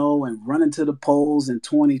excited, and running to the polls in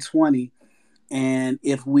 2020, and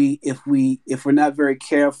if we're not very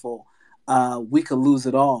careful, we could lose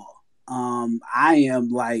it all. I am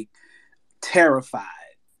like terrified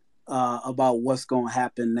about what's going to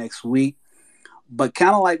happen next week. But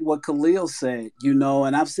kind of like what Khalil said,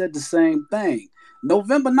 and I've said the same thing.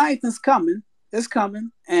 November 9th is coming. It's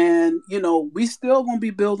coming. And, we still going to be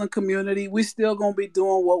building community. We still going to be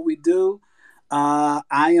doing what we do. I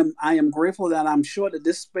am grateful that I'm sure that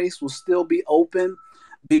this space will still be open,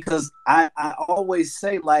 because I always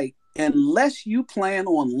say, like, unless you plan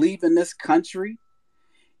on leaving this country,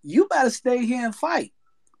 you better stay here and fight.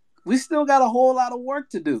 We still got a whole lot of work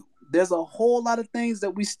to do. There's a whole lot of things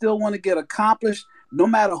that we still want to get accomplished. No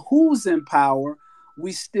matter who's in power,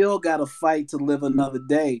 we still got to fight to live another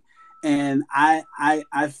day. And I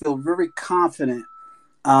feel very confident,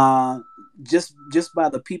 uh, just by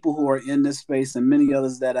the people who are in this space and many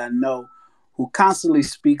others that I know, who constantly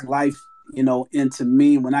speak life, into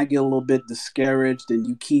me when I get a little bit discouraged, and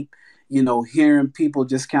you keep, hearing people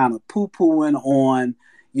just kind of poo pooing on,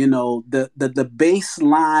 the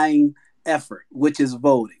baseline effort, which is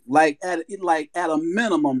voting. Like at a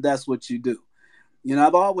minimum, that's what you do.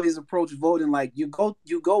 I've always approached voting like you go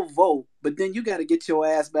vote, but then you got to get your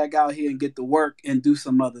ass back out here and get to work and do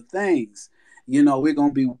some other things. We're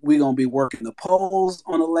gonna be working the polls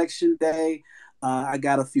on election day. I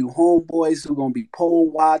got a few homeboys who are gonna be poll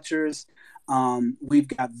watchers. We've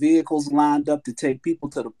got vehicles lined up to take people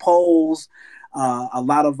to the polls. A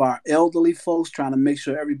lot of our elderly folks trying to make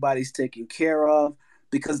sure everybody's taken care of,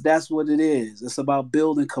 because that's what it is. It's about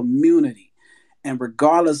building community. And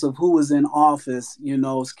regardless of who is in office,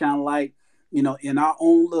 it's kind of like, in our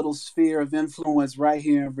own little sphere of influence right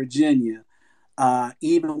here in Virginia,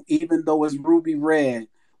 even though it's ruby red,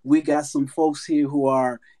 we got some folks here who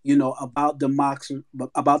are, about democracy,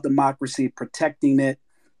 protecting it,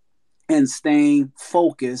 and staying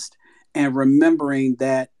focused, and remembering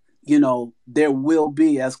that, there will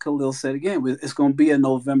be, as Khalil said again, it's going to be a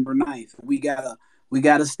November 9th. We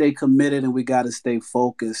gotta stay committed, and we gotta stay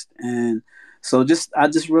focused. And so I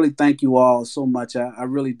just really thank you all so much. I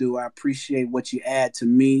really do. I appreciate what you add to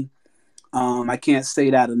me. I can't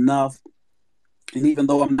say that enough. And even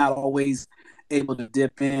though I'm not always able to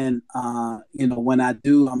dip in, when I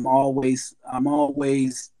do, I'm always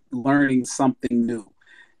learning something new,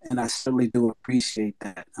 and I certainly do appreciate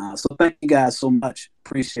that. So thank you guys so much.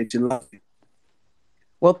 Appreciate you. Love you.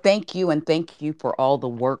 Well, thank you, and thank you for all the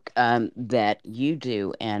work that you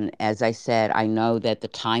do. And as I said, I know that the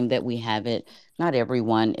time that we have it, not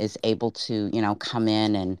everyone is able to, come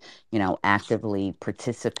in and, actively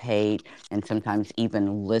participate and sometimes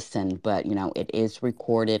even listen. But, it is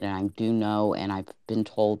recorded, and I do know, and I've been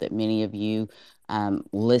told that many of you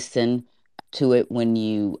listen to it when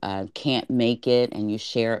you can't make it, and you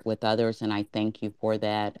share it with others. And I thank you for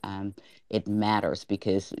that. It matters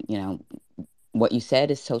because, what you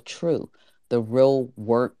said is so true. The real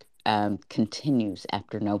work continues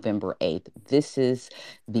after November 8th. This is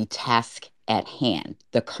the task at hand,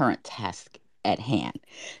 the current task at hand,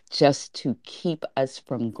 just to keep us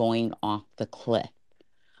from going off the cliff.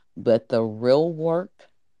 But the real work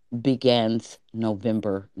begins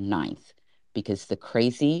November 9th, because the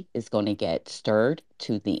crazy is going to get stirred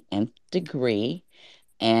to the nth degree,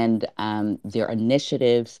 and their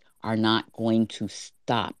initiatives are not going to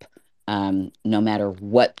stop, no matter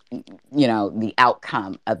what the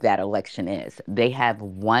outcome of that election is. They have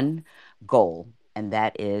one goal, and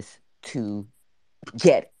that is to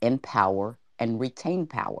get in power and retain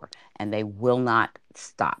power, and they will not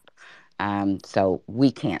stop. So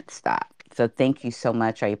we can't stop. So thank you so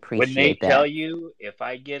much. I When they appreciate tell that. you, if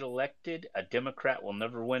I get elected, a Democrat will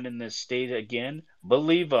never win in this state again,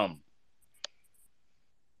 believe them.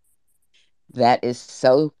 That is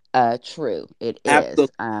so true. It is.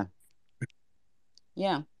 Absolutely.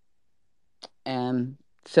 Yeah.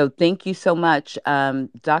 So thank you so much.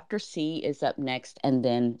 Dr. C is up next, and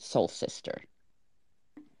then Soul Sister.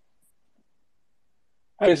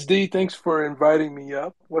 Hi, it's D. Thanks for inviting me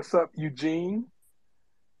up. What's up, Eugene?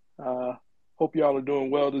 Uh, Hope y'all are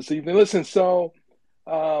doing well this evening. Listen, so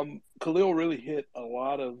Khalil really hit a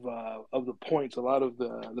lot of the points, a lot of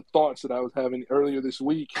the thoughts that I was having earlier this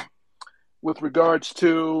week with regards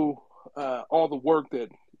to all the work that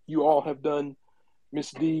you all have done,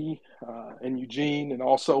 Miss D and Eugene, and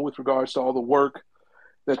also with regards to all the work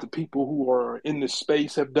that the people who are in this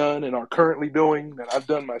space have done and are currently doing that I've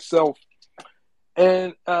done myself.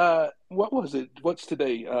 And what was it? What's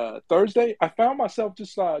today? Thursday? I found myself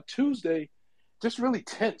just Tuesday, just really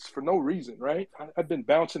tense for no reason, right? I've been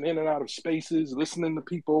bouncing in and out of spaces, listening to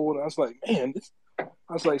people, and I was like, man,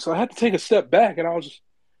 so I had to take a step back, and I was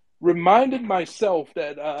reminded myself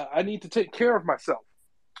that I need to take care of myself,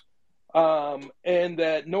 and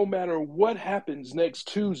that no matter what happens next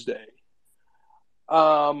Tuesday,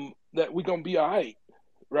 that we're gonna be all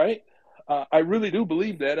right? I really do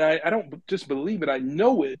believe that. I don't just believe it; I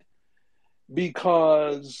know it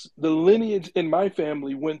because the lineage in my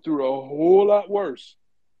family went through a whole lot worse,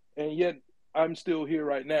 and yet I'm still here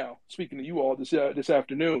right now, speaking to you all this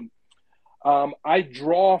afternoon. I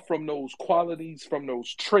draw from those qualities, from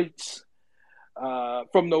those traits,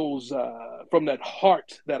 from that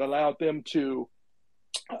heart that allowed them to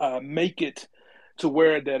make it to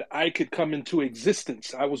where that I could come into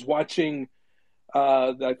existence. I was watching.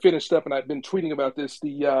 I finished up, and I've been tweeting about this.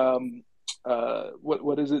 The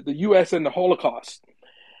what is it? The U.S. and the Holocaust.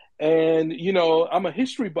 And I'm a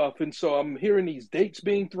history buff, and so I'm hearing these dates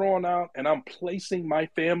being thrown out, and I'm placing my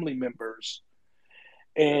family members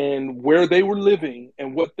and where they were living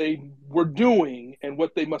and what they were doing and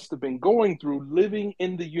what they must have been going through living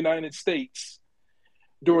in the United States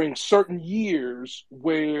during certain years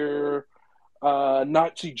where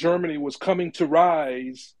Nazi Germany was coming to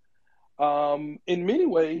rise, in many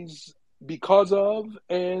ways because of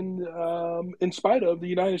and in spite of the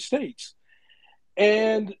United States.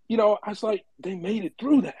 And I was like, they made it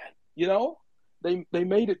through that. They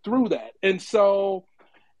made it through that, and so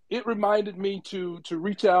it reminded me to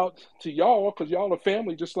reach out to y'all because y'all are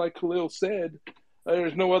family, just like Khalil said.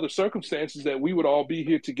 There's no other circumstances that we would all be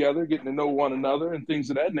here together, getting to know one another and things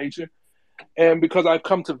of that nature. And because I've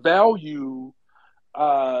come to value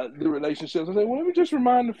the relationships, I say, well, let me just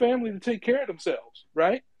remind the family to take care of themselves,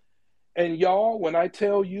 right? And y'all, when I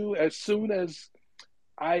tell you, as soon as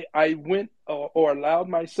I went or allowed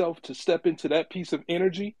myself to step into that piece of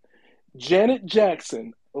energy, Janet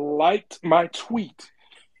Jackson liked my tweet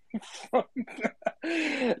from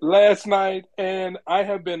last night, and I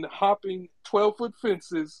have been hopping 12-foot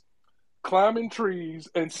fences, climbing trees,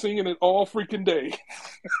 and singing it all freaking day.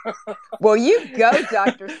 Well, you go,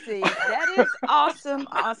 Dr. C. That is awesome,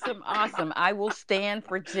 awesome, awesome. I will stand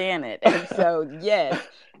for Janet. And so, yes,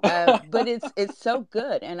 but it's so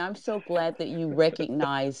good, and I'm so glad that you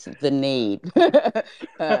recognize the need.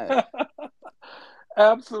 uh,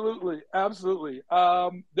 Absolutely, absolutely.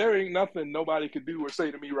 There ain't nothing nobody can do or say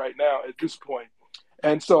to me right now at this point.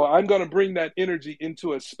 And so I'm going to bring that energy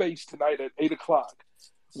into a space tonight at 8 o'clock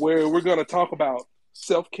where we're going to talk about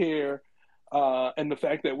self care and the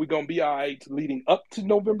fact that we're going to be all right leading up to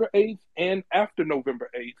November 8th and after November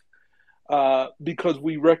 8th because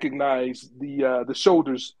we recognize the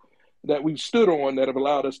shoulders that we've stood on that have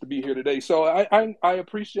allowed us to be here today. So I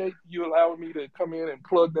appreciate you allowing me to come in and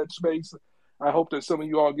plug that space. I hope that some of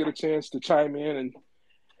you all get a chance to chime in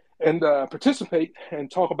and participate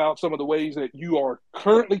and talk about some of the ways that you are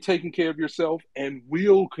currently taking care of yourself and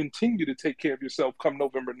will continue to take care of yourself come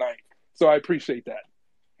November 9th. So I appreciate that.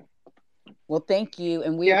 well, thank you.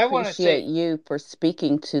 And we Yeah, I want to appreciate say, you for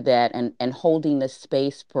speaking to that and holding the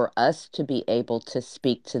space for us to be able to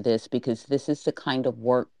speak to this because this is the kind of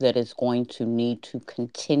work that is going to need to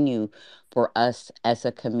continue for us as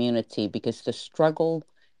a community because the struggle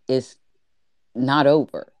is not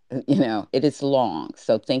over. It is long.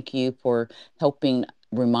 So thank you for helping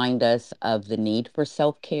remind us of the need for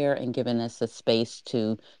self-care and giving us a space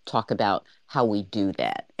to talk about how we do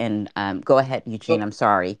that. And go ahead, Eugene. so I'm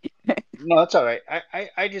sorry. no, that's all right.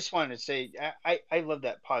 I just wanted to say I love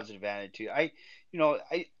that positive attitude. I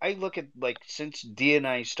look at like since D and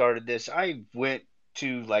I started this, I went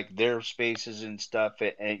to like their spaces and stuff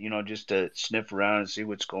and just to sniff around and see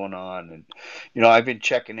what's going on and I've been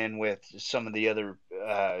checking in with some of the other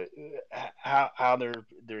uh, how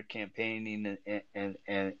they're campaigning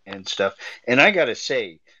and stuff. And I gotta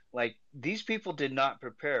say, like, these people did not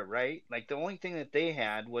prepare, right? Like, the only thing that they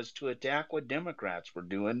had was to attack what Democrats were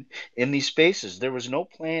doing in these spaces. There was no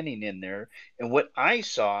planning in there. And what I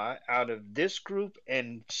saw out of this group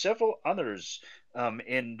and several others,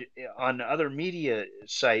 and on other media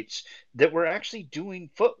sites, that were actually doing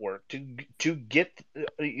footwork to get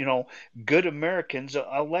good Americans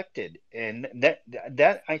elected, and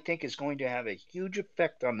that I think is going to have a huge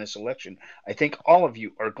effect on this election. I think all of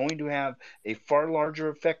you are going to have a far larger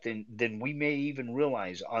effect than we may even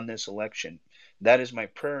realize on this election. That is my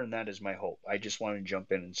prayer and that is my hope. I just want to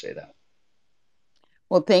jump in and say that.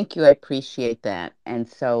 Well, thank you. I appreciate that. And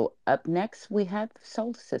so up next, we have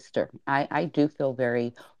Soul Sister. I do feel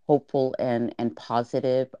very hopeful and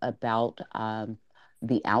positive about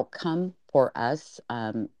the outcome for us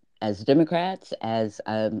as Democrats, as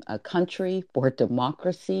a country, for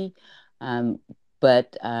democracy. Um,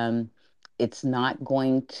 but it's not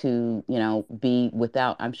going to, be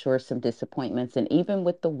without, I'm sure, some disappointments. And even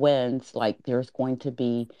with the wins, like there's going to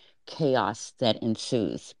be chaos that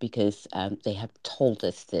ensues because they have told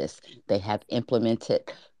us this. They have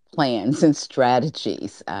implemented plans and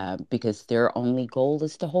strategies because their only goal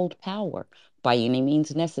is to hold power by any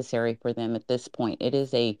means necessary for them at this point. It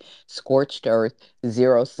is a scorched earth,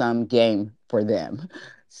 zero sum game for them.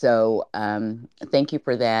 So thank you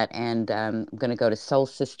for that. And I'm going to go to Soul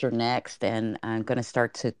Sister next, and I'm going to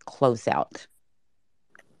start to close out.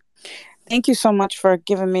 Thank you so much for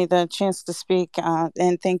giving me the chance to speak.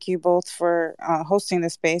 And thank you both for hosting the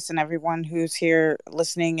space and everyone who's here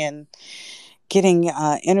listening and getting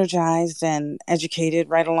energized and educated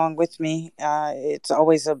right along with me. It's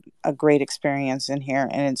always a great experience in here,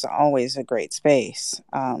 and it's always a great space.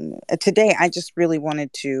 Today, I just really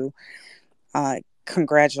wanted to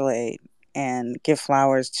congratulate and give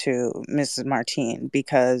flowers to Mrs. Martine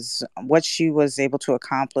because what she was able to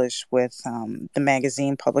accomplish with the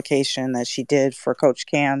magazine publication that she did for Coach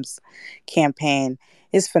Cam's campaign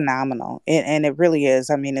is phenomenal. And it really is.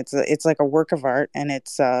 I mean, it's like a work of art, and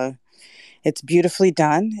it's beautifully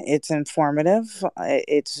done. It's informative.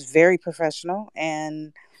 It's very professional,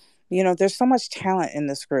 and there's so much talent in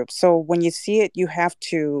this group. So when you see it, you have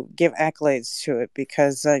to give accolades to it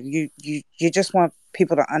because you just want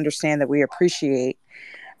people to understand that we appreciate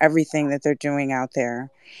everything that they're doing out there.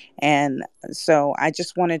 And so I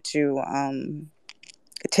just wanted to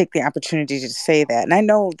take the opportunity to say that. And I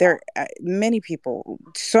know there are many people,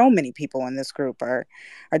 so many people in this group are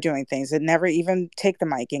doing things that never even take the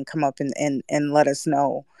mic and come up and let us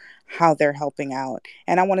know how they're helping out.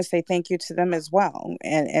 And I want to say thank you to them as well.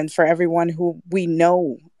 And for everyone who we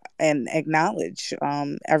know and acknowledge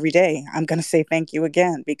every day, I'm going to say thank you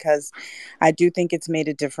again because I do think it's made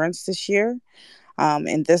a difference this year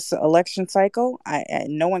in this election cycle.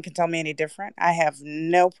 No one can tell me any different. I have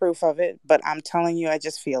no proof of it, but I'm telling you, I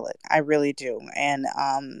just feel it. I really do. And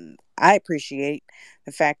I appreciate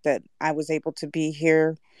the fact that I was able to be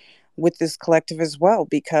here with this collective as well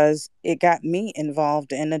because it got me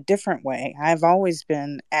involved in a different way. I've always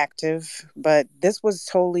been active, but this was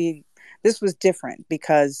different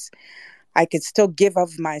because I could still give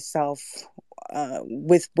of myself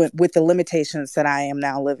with the limitations that I am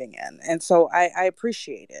now living in, and so I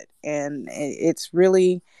appreciate it, and it's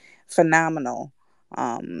really phenomenal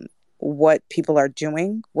what people are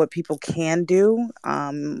doing, what people can do,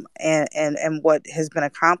 and what has been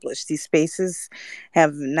accomplished. These spaces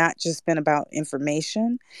have not just been about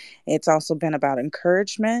information; it's also been about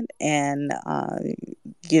encouragement and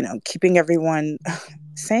keeping everyone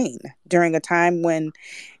sane during a time when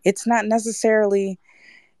it's not necessarily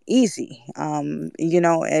easy.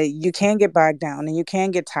 You can get bogged down and you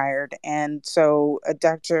can get tired. And so,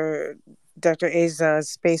 Dr. A's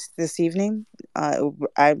space this evening,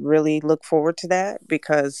 I really look forward to that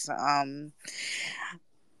because,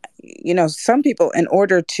 some people, in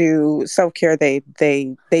order to self care, they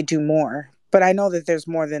do more. But I know that there's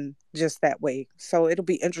more than just that way. So it'll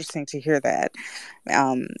be interesting to hear that.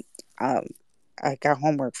 Um, uh, I got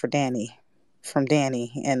homework for Danny from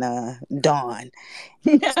Danny and Dawn.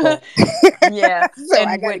 So, Yeah. so I And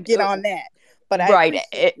got to when, get on that. But I right.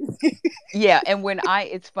 appreciate it. Yeah, and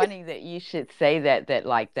it's funny that you should say that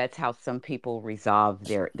like that's how some people resolve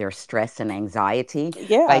their stress and anxiety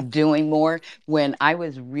by Yeah. doing more. When I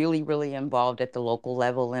was really involved at the local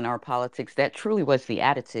level in our politics, that truly was the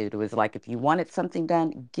attitude. It was like if you wanted something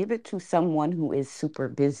done, give it to someone who is super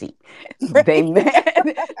busy. They Right.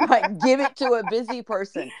 meant like give it to a busy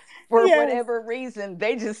person. For Yes. whatever reason,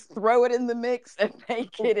 they just throw it in the mix and they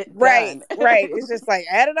get it Right. done. Right. It's just like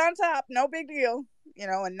add it on top. No big deal.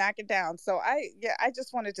 and knock it down. So I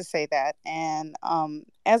just wanted to say that. And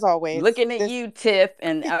as always, Looking at this you, Tiff,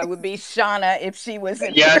 and I would be Shauna if she was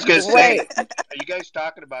in Yeah, I here was gonna today. say, right, are you guys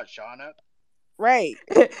talking about Shauna? right.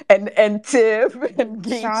 And Tiff and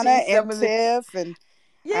Geechee, Shauna and some of the Tiff and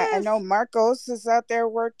I yes, know Marcos is out there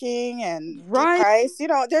working and right,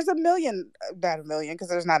 Deepice. There's a million, not a million, because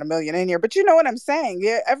there's not a million in here, but you know what I'm saying.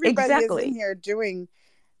 Yeah, everybody is in exactly. here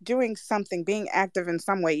doing something, being active in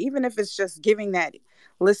some way, even if it's just giving that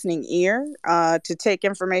listening ear to take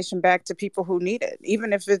information back to people who need it,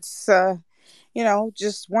 even if it's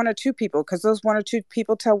just one or two people, because those one or two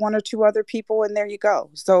people tell one or two other people, and there you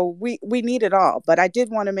go. So we need it all. But I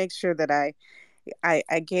did want to make sure that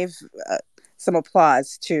I gave some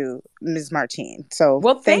applause to Ms. Martine. So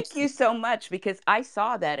Well, thank thank you you. so much because I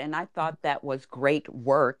saw that and I thought that was great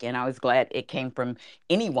work. And I was glad it came from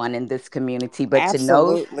anyone in this community. But to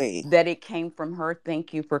know Absolutely. that it came from her,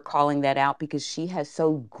 thank you for calling that out because she has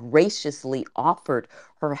so graciously offered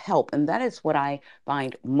her help. And that is what I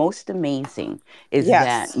find most amazing is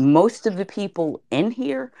that Yes. most of the people in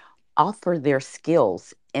here offer their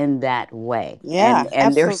skills in that way. Yeah,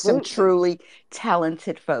 And there's some absolutely. truly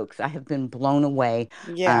talented folks. I have been blown away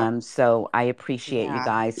Yeah. so I appreciate you Yeah.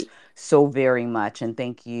 guys so very much, and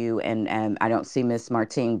thank you. And I don't see Miss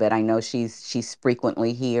Martine, but I know she's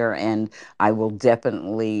frequently here, and I will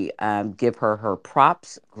definitely give her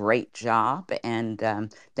props. Great job, and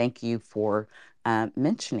thank you for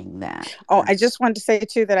mentioning that. Oh, I just wanted to say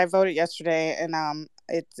too that I voted yesterday, and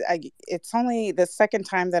it's only the second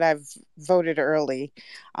time that I've voted early,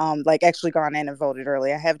 like actually gone in and voted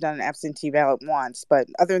early. I have done an absentee ballot once, but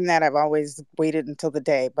other than that, I've always waited until the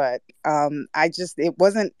day. But it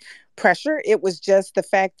wasn't pressure; it was just the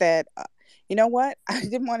fact that. You know what? I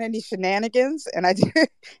didn't want any shenanigans, and I did,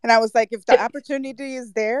 and I was like, if the opportunity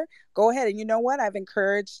is there, go ahead. And you know what? I've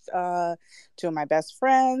encouraged two of my best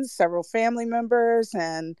friends, several family members,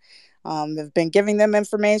 and have been giving them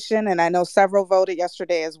information. And I know several voted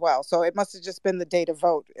yesterday as well. So it must have just been the day to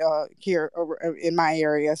vote here in my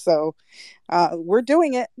area. So we're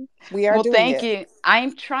doing it. We are Well, doing thank it. you.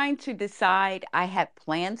 I'm trying to decide. I had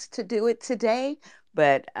plans to do it today,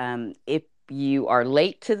 but if you are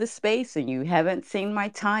late to the space and you haven't seen my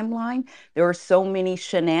timeline, there are so many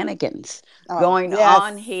shenanigans Oh, going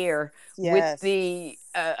on yes. here with Yes.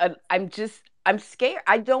 I'm scared.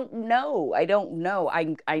 I don't know. I don't know.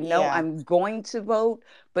 I know Yeah. I'm going to vote,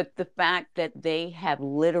 but the fact that they have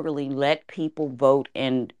literally let people vote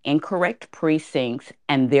in incorrect precincts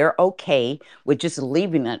and they're okay with just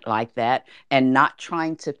leaving it like that and not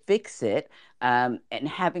trying to fix it. And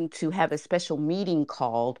having to have a special meeting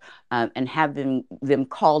called and having them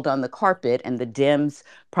called on the carpet, and the Dems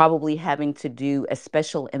probably having to do a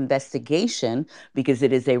special investigation because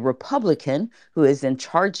it is a Republican who is in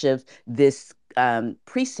charge of this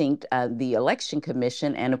precinct, the election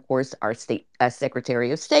commission, and of course, our state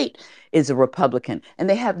secretary of state is a Republican, and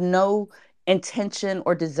they have no intention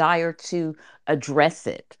or desire to address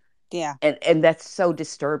it. Yeah. And that's so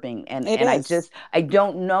disturbing. It And is. I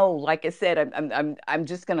don't know. Like I said, I'm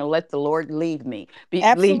just gonna let the Lord lead me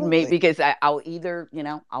Absolutely. because I'll either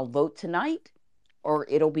I'll vote tonight or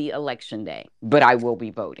it'll be election day. But I will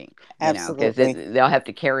be voting. Because Absolutely. they'll have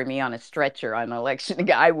to carry me on a stretcher on election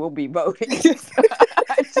day. I will be voting. So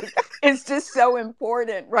it's just so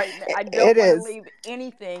important right now. I don't It want to is. leave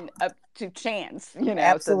anything up to chance. So that's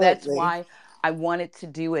Absolutely. why I wanted to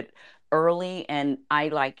do it early. And I,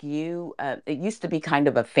 like you, it used to be kind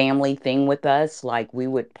of a family thing with us. Like we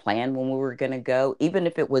would plan when we were going to go, even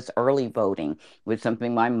if it was early voting, with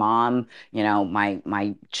something my mom,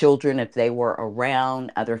 my children, if they were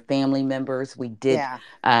around, other family members, we did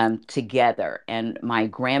Yeah. together. And my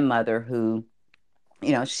grandmother, who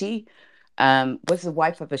she was the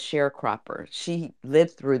wife of a sharecropper. She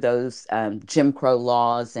lived through those Jim Crow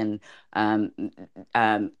laws and um,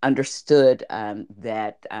 understood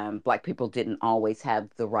that Black people didn't always have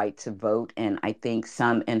the right to vote. And I think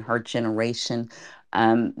some in her generation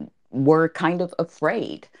were kind of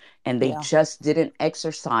afraid and they Yeah. just didn't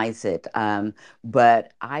exercise it.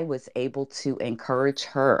 But I was able to encourage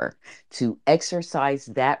her to exercise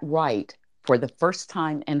that right for the first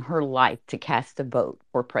time in her life to cast a vote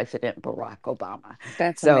for President Barack Obama.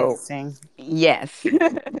 That's So, amazing. yes.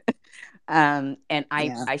 And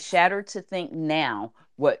Yeah. I shudder to think now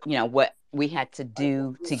what we had to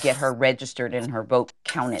do to get her registered and her vote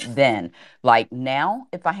counted then. Like now,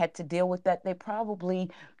 if I had to deal with that, they probably,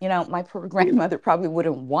 my poor grandmother probably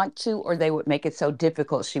wouldn't want to, or they would make it so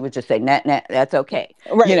difficult. She would just say, "Nah, nah, that's okay."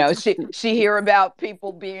 Right. She hear about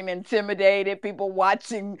people being intimidated, people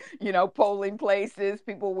watching, polling places,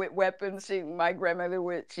 people with weapons. My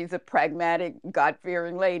grandmother she's a pragmatic, God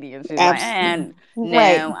fearing lady, and she's like, Absolutely.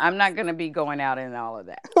 Right. no, I'm not gonna be going out in all of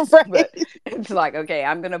that. Right. But it's like, okay,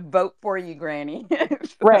 I'm gonna vote for you, Granny.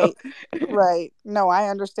 So, Right. Right. No, I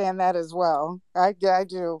understand that as well. I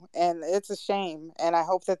do. And it's a shame. And I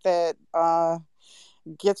hope that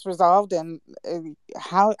gets resolved. And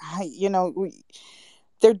how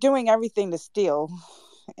they're doing everything to steal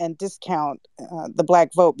and discount the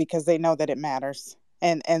black vote because they know that it matters.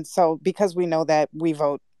 And so because we know that, we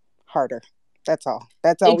vote harder. That's all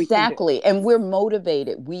we can do. exactly. And we're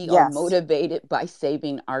motivated. We are Yes. motivated by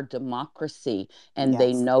saving our democracy. And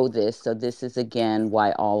they Yes. know this. So, this is again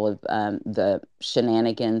why all of the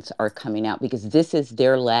shenanigans are coming out, because this is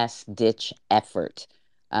their last ditch effort.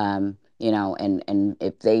 And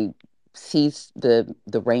if they seize the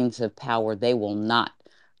reins of power, they will not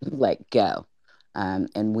let go.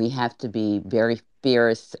 And we have to be very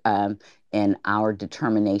fierce in our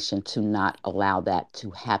determination to not allow that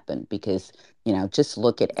to happen, because just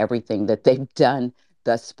look at everything that they've done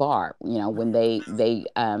thus far. When they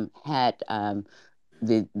had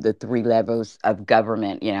the three levels of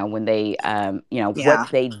government, when they what Yeah.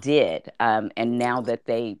 they did, and now that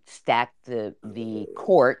they stacked the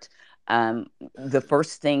court, the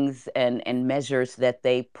first things and measures that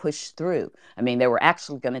they pushed through, I mean, they were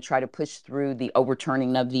actually going to try to push through the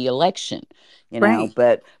overturning of the election, Right.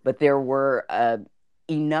 but there were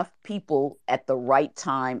enough people at the right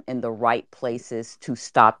time in the right places to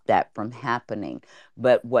stop that from happening.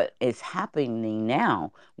 But what is happening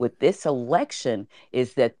now with this election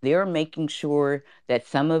is that they're making sure that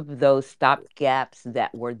some of those stop gaps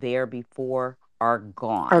that were there before are Are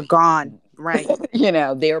gone. gone. Right.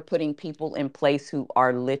 They're putting people in place who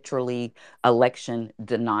are literally election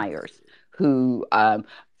deniers, who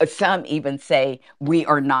some even say we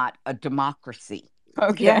are not a democracy.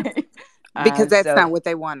 Yeah. Okay. Because that's So, not what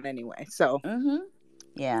they want anyway. So hmm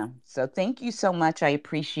yeah. So thank you so much. I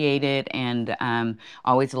appreciate it. And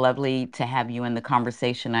always lovely to have you in the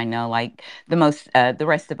conversation. I know, like the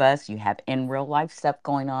rest of us, you have in real life stuff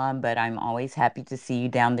going on, but I'm always happy to see you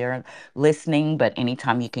down there listening. But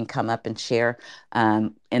anytime you can come up and share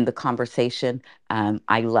in the conversation,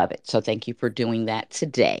 I love it. So thank you for doing that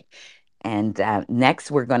today. And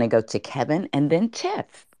next, we're going to go to Kevin and then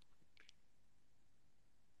Tiff.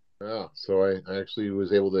 Yeah, so I actually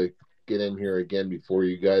was able to get in here again before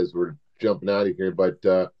you guys were jumping out of here, but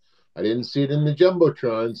I didn't see it in the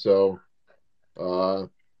jumbotron. So uh,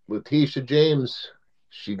 Letitia James,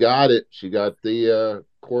 she got it. She got the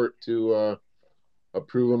court to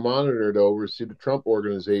approve a monitor to oversee the Trump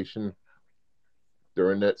organization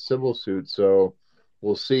during that civil suit. So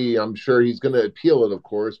we'll see. I'm sure he's going to appeal it, of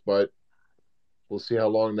course, but we'll see how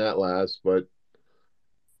long that lasts. But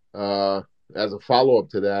uh, as a follow up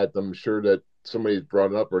to that, I'm sure that somebody's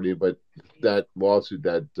brought it up already, but that lawsuit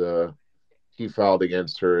that he filed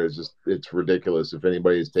against her is just, it's ridiculous if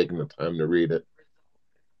anybody's taken the time to read it.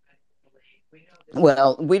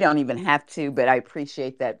 Well, we don't even have to, but I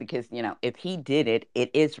appreciate that because, if he did it,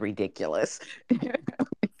 it is ridiculous.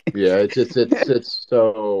 Yeah, it's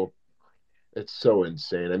so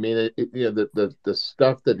insane. I mean, the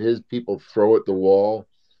stuff that his people throw at the wall,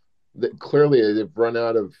 that clearly they've run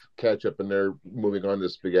out of ketchup and they're moving on to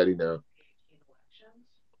spaghetti now.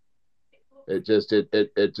 It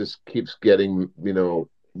just keeps getting,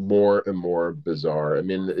 more and more bizarre. I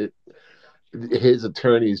mean, his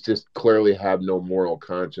attorneys just clearly have no moral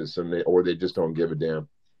conscience, and they just don't give a damn.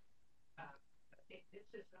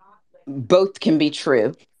 Both can be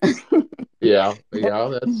true. Yeah,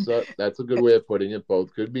 yeah, that's a good way of putting it.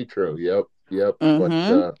 Both could be true. Yep, yep. But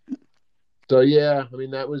Hmm. so yeah, I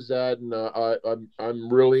mean that was that, and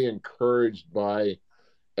I'm really encouraged by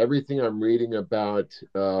everything I'm reading about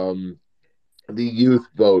the youth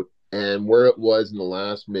vote and where it was in the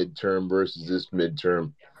last midterm versus this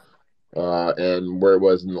midterm, and where it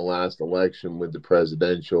was in the last election with the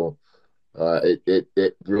presidential.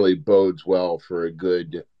 It really bodes well for a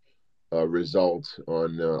good result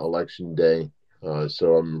on election day.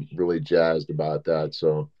 So I'm really jazzed about that.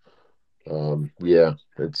 So yeah,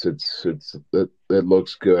 it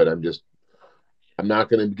looks good. I'm not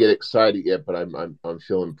going to get excited yet, but I'm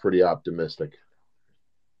feeling pretty optimistic.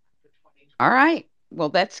 All right. Well,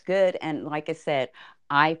 that's good. And like I said,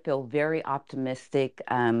 I feel very optimistic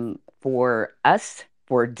for us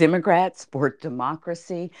for Democrats, for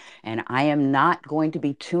democracy. And I am not going to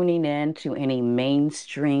be tuning in to any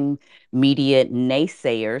mainstream media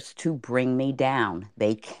naysayers to bring me down.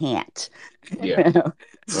 They can't. Yeah, I'm on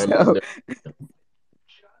So, that.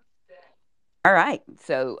 all right.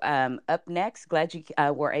 So, up next, glad you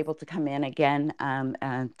were able to come in again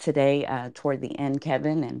today toward the end,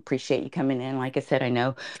 Kevin, and appreciate you coming in. Like I said, I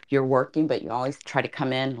know you're working, but you always try to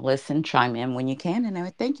come in, listen, chime in when you can, and I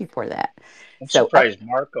would thank you for that. I'm So, up, surprised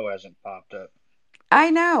Marco hasn't popped up.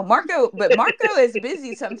 I know Marco, but Marco is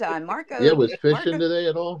busy sometimes. Yeah, Marco, was fishing Marco. today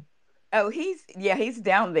at all? Oh, he's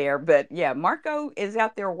down there, but yeah, Marco is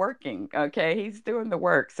out there working. Okay, he's doing the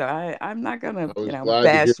work, so I'm not gonna I was glad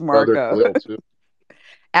to hear bash Brother Marco. Khalil too.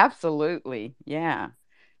 Absolutely. Yeah.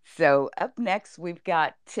 So up next we've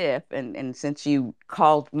got Tiff, and since you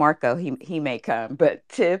called Marco, he may come. But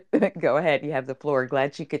Tiff, go ahead. You have the floor.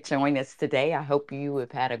 Glad you could join us today. I hope you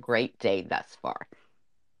have had a great day thus far.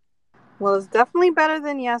 Well, it's definitely better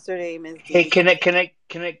than yesterday, Ms. Hey, D. can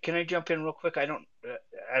I jump in real quick? I don't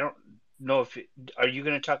know if are you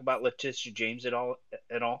going to talk about Letitia James at all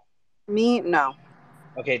at all? Me, no.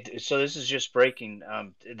 Okay, so this is just breaking.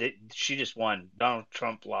 She just won. Donald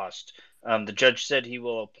Trump lost. The judge said he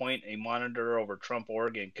will appoint a monitor over Trump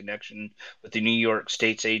org in connection with the New York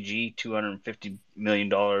State's AG $250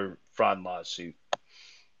 million fraud lawsuit.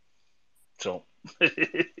 So All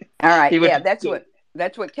right. he Yeah, would.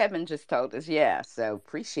 that's what Kevin just told us. Yeah. So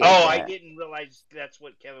appreciate Oh, I that. didn't realize that's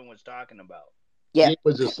what Kevin was talking about. Yep. Gene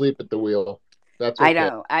was asleep at the wheel. That's I okay.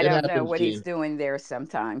 know. I It don't know happens, what he's Gene. doing there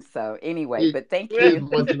sometimes. So anyway, He but thank he's you.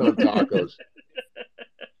 munching on tacos.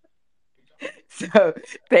 So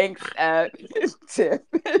thanks, Tiff.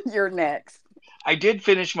 You're next. I did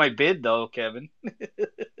finish my bid though, Kevin.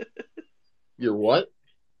 You're what?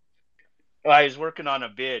 I was working on a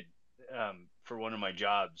bid for one of my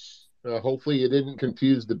jobs. Hopefully you didn't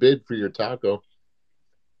confuse the bid for your taco.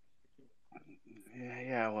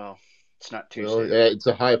 Yeah, well, it's not You know, Tuesday. it's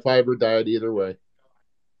a high fiber diet either way.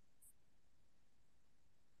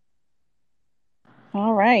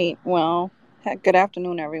 All right. Well, good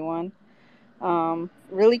afternoon, everyone.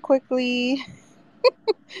 Really quickly,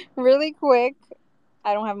 really quick.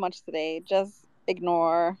 I don't have much today. Just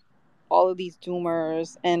ignore all of these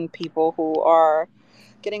doomers and people who are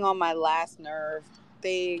getting on my last nerve.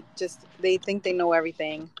 They think they know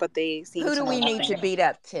everything, but they seem Who to do know we need to nothing. beat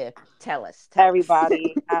up, Tiff? Tell us. Tell us.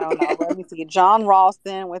 Everybody, I don't know. Let me see. John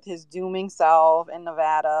Ralston with his dooming self in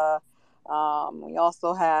Nevada. We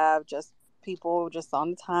also have just people just on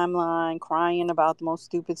the timeline crying about the most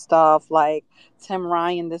stupid stuff, like Tim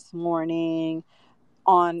Ryan this morning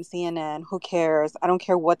on CNN. Who cares? I don't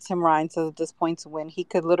care what Tim Ryan says at this point to win. He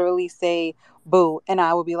could literally say boo, and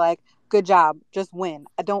I would be like, good job, just win.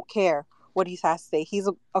 I don't care what he has to say.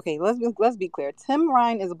 Okay. Let's be clear. Tim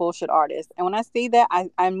Ryan is a bullshit artist, and when I say that,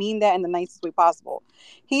 I mean that in the nicest way possible.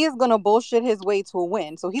 He is gonna bullshit his way to a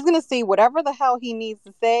win. So he's gonna say whatever the hell he needs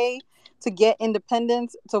to say to get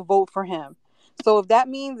independents to vote for him. So if that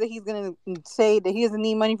means that he's gonna say that he doesn't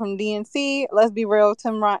need money from DNC, let's be real.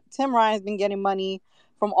 Tim Ryan's been getting money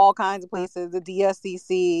from all kinds of places, the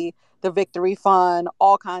DSCC, the Victory Fund,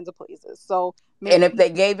 all kinds of places. So And maybe if they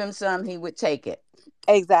gave him some, he would take it.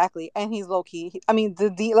 exactly, and he's low key. I mean,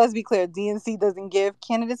 let's be clear, DNC doesn't give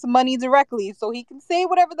candidates money directly, so he can say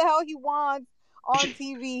whatever the hell he wants on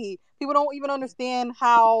TV. People don't even understand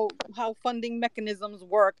how funding mechanisms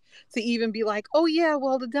work to even be like, oh yeah,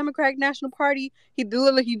 well the Democratic National Party. He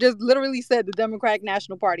just literally said the Democratic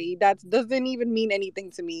National Party. That doesn't even mean anything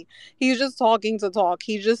to me. He's just talking to talk.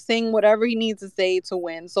 He's just saying whatever he needs to say to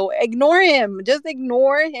win. So ignore him. Just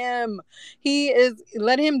ignore him.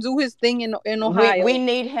 Let him do his thing in We Ohio.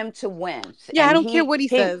 need him to win, Yeah, I and don't care what he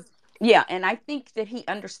he says. yeah, and I think that he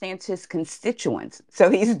understands his constituents, so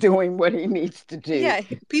he's doing what he needs to do. Yeah,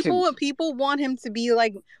 To people want him to be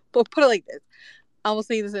like, but put it like this. I will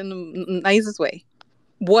say this in the nicest way.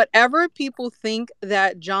 Whatever people think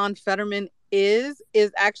that John Fetterman is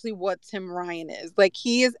actually what Tim Ryan is. Like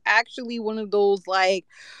he is actually one of those like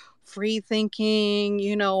free thinking,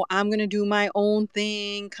 I'm going to do my own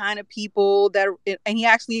thing kind of people and he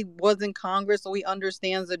actually was in Congress, so he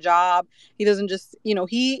understands the job. He doesn't just,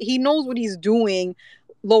 he knows what he's doing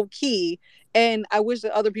low key. And I wish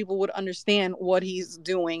that other people would understand what he's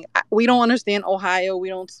doing. We don't understand Ohio. We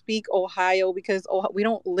don't speak Ohio because we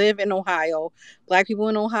don't live in Ohio. Black people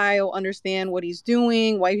in Ohio understand what he's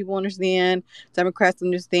doing. White people understand. Democrats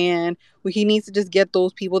understand. He needs to just get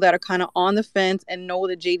those people that are kind of on the fence and know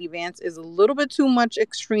that JD Vance is a little bit too much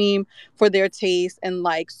extreme for their taste and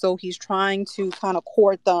like. So he's trying to kind of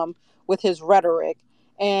court them with his rhetoric.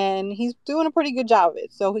 and he's doing a pretty good job of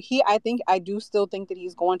it. So I do still think that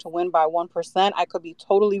he's going to win by 1%. I could be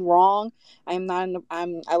totally wrong. I'm not.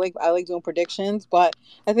 I like doing predictions, but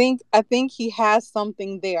I think he has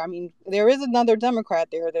something there. I mean, there is another Democrat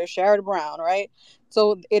there. There's Sherrod Brown, right?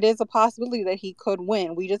 So it is a possibility that he could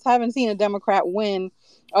win. We just haven't seen a Democrat win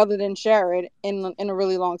other than Sherrod in a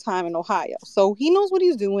really long time in Ohio. So he knows what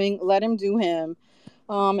he's doing. Let him do him.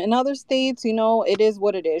 In other states, it is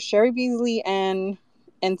what it is. Sherry Beasley and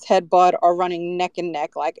Ted Budd are running neck and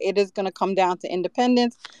neck. Like, it is going to come down to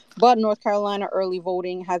independents, but North Carolina early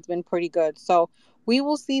voting has been pretty good. So we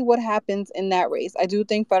will see what happens in that race. I do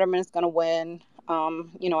think Fetterman is going to win.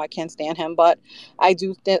 I can't stand him, but I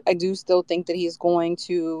do still think that he's going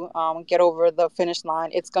to get over the finish line.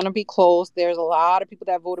 It's going to be close. There's a lot of people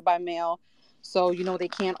that voted by mail, so they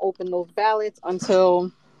can't open those ballots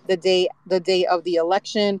until the day of the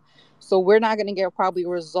election. So we're not going to get probably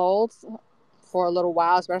results for a little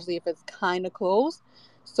while, especially if it's kind of close.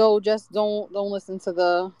 So just don't listen to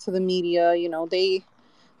the media.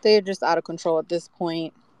 They're just out of control at this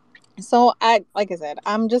point. So like I said,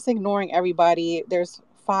 I'm just ignoring everybody. There's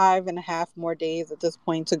 5.5 more days at this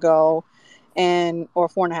point to go, or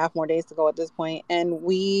 4.5 more days to go at this point, and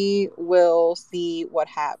we will see what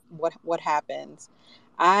happens.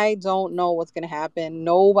 I don't know what's going to happen.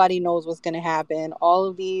 Nobody knows what's going to happen. All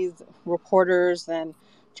of these reporters and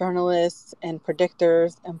journalists and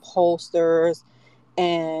predictors and pollsters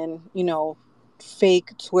and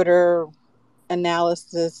fake Twitter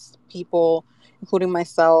analysis people, including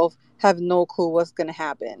myself, have no clue what's going to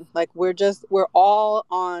happen. Like, we're all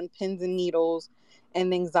on pins and needles,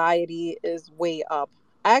 and anxiety is way up.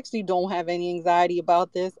 I actually don't have any anxiety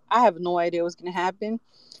about this. I have no idea what's going to happen.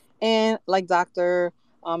 And like Dr.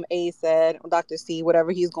 A said, or Dr. C,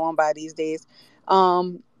 whatever he's going by these days,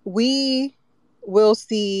 we will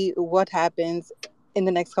see what happens in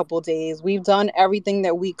the next couple of days. We've done everything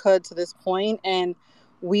that we could to this point, and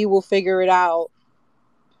we will figure it out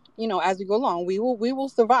as we go along. We will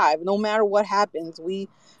survive no matter what happens.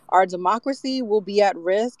 Our democracy will be at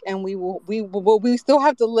risk, and we still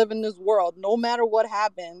have to live in this world. No matter what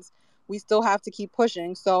happens, we still have to keep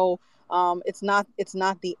pushing. So it's not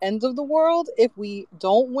the end of the world if we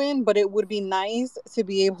don't win, but it would be nice to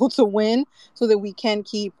be able to win so that we can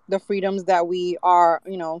keep the freedoms that we are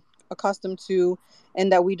accustomed to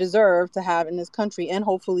and that we deserve to have in this country, and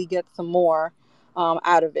hopefully get some more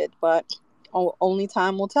out of it. But only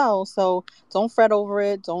time will tell. So don't fret over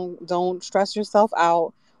it. Don't stress yourself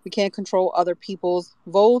out. We can't control other people's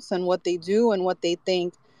votes and what they do and what they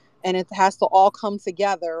think, and it has to all come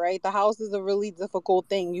together, right? The House is a really difficult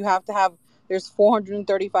thing. You have to have There's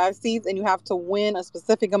 435 seats, and you have to win a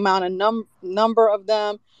specific amount of number of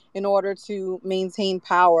them in order to maintain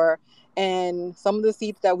power. And some of the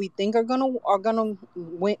seats that we think are gonna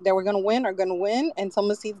win, that we're gonna win, are gonna win, and some of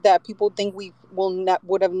the seats that people think we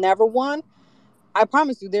would have never won, I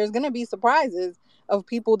promise you, there's going to be surprises of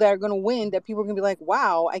people that are going to win, that people are going to be like,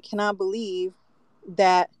 wow, I cannot believe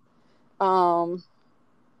that. Hold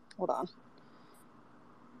on.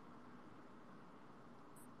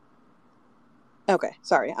 Okay.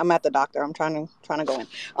 Sorry. I'm at the doctor. I'm trying to go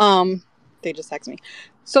in. They just text me.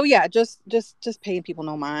 So yeah, just paying people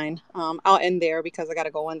no mind. I'll end there because I got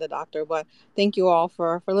to go in the doctor, but thank you all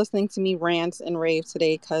for listening to me rant and rave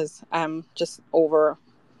today, because I'm just over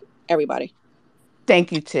everybody.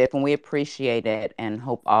 Thank you, Tiff, and we appreciate it and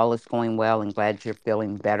hope all is going well and glad you're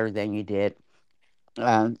feeling better than you did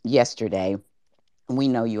yesterday. We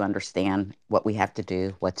know you understand what we have to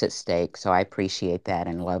do, what's at stake. So I appreciate that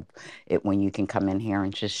and love it when you can come in here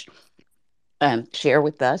and just share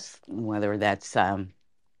with us, whether that's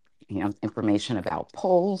information about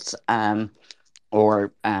polls,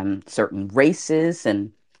 or certain races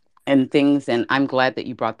and things. And I'm glad that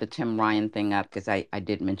you brought the Tim Ryan thing up, because I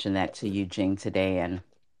did mention that to Eugene today, and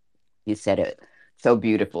you said it so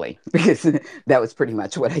beautifully because that was pretty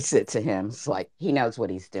much what I said to him. It's like, he knows what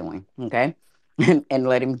he's doing, okay? And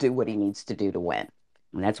let him do what he needs to do to win.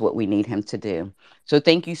 And that's what we need him to do. So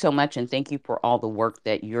thank you so much, and thank you for all the work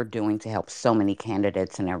that you're doing to help so many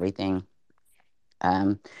candidates and everything,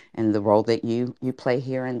 um, and the role that you play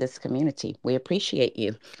here in this community. We appreciate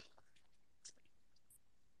you.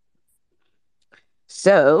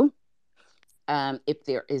 So if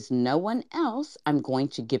there is no one else, I'm going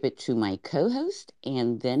to give it to my co-host,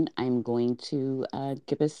 and then I'm going to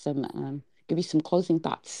give you some closing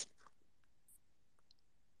thoughts.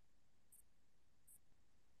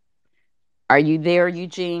 Are you there,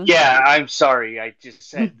 Eugene? Yeah, I'm sorry. I just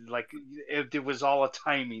said, like, it was all a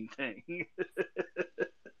timing thing.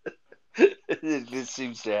 This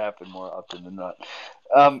seems to happen more often than not.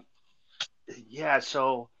 Um, Yeah,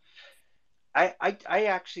 so I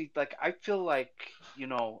actually like I feel like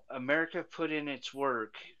America put in its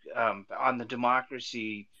work on the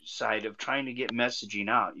democracy side of trying to get messaging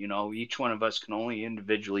out. Each one of us can only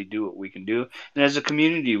individually do what we can do, and as a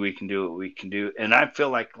community we can do what we can do. And I feel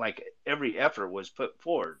like every effort was put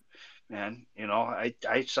forward. Man,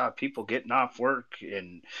 I saw people getting off work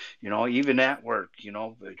and even at work,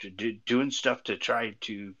 doing stuff to try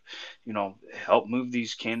to help move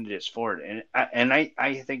these candidates forward. And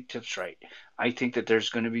I think Tiff's right. I think that there's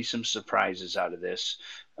going to be some surprises out of this.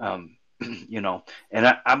 Um,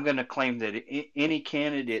 and I'm going to claim that any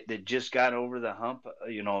candidate that just got over the hump,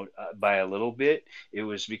 by a little bit, it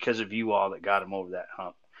was because of you all that got him over that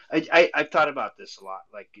hump. I've thought about this a lot.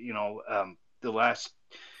 Like, the last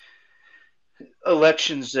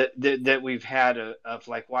elections that we've had of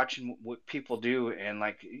like watching what people do, and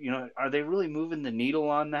like, are they really moving the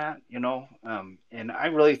needle on that, and I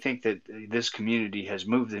really think that this community has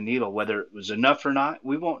moved the needle. Whether it was enough or not,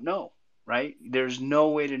 we won't know, right? There's no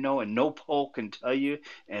way to know, and no poll can tell you.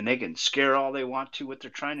 And they can scare all they want to. What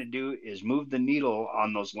they're trying to do is move the needle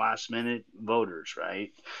on those last minute voters,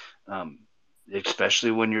 right? um,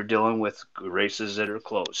 Especially when you're dealing with races that are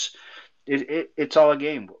close. It's all a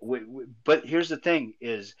game. But here's the thing: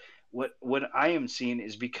 is what I am seeing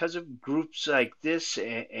is because of groups like this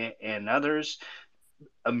and others,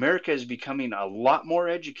 America is becoming a lot more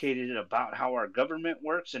educated about how our government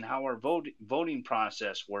works and how our voting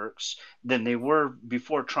process works than they were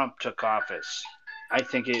before Trump took office. I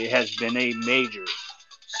think it has been a major.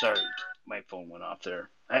 Sorry, my phone went off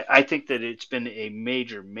there. I think that it's been a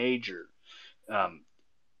major um,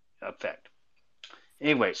 effect.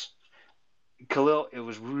 Anyways, Khalil, it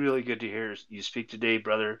was really good to hear you speak today,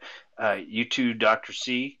 brother. You too, Dr.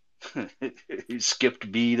 C. You skipped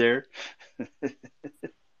B there.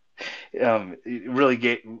 Really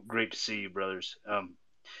great to see you, brothers.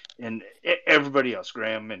 And everybody else,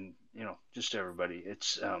 Graham, and just everybody.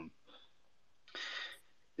 It's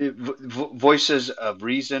voices of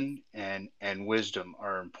reason and wisdom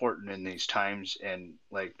are important in these times. And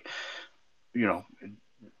like, you know,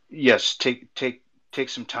 yes, take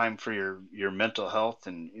some time for your mental health.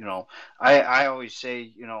 And I always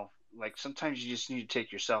say, like, sometimes you just need to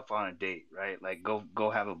take yourself on a date, right? Like, go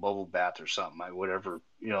have a bubble bath or something, like whatever,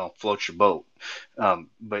 floats your boat.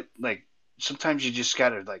 But like, sometimes you just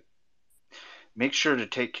gotta, like, make sure to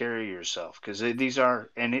take care of yourself, because these are,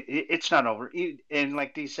 and it's not over. And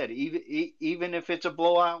like they said, even if it's a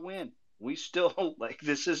blowout win, we still like,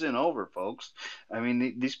 this isn't over, folks. I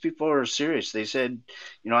mean, these people are serious. They said,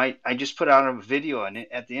 I just put out a video, and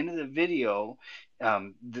at the end of the video,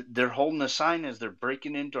 they're holding a sign as they're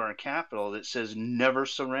breaking into our Capitol that says "Never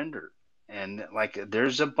surrender." And like,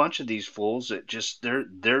 there's a bunch of these fools that just,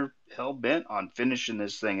 they're hell bent on finishing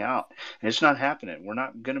this thing out, and it's not happening. We're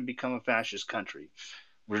not going to become a fascist country.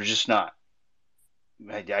 We're just not.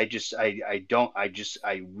 I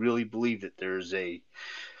really believe that there's a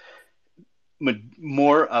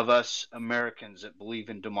more of us Americans that believe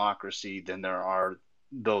in democracy than there are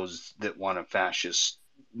those that want a fascist,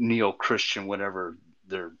 neo-Christian, whatever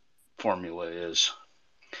their formula is.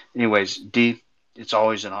 Anyways, D, it's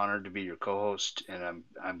always an honor to be your co-host, and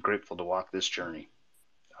I'm grateful to walk this journey.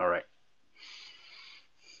 All right.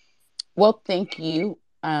 Well, thank you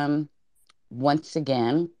once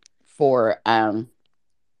again for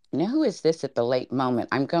now, who is this at the late moment?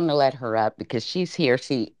 I'm going to let her up because she's here.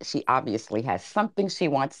 She obviously has something she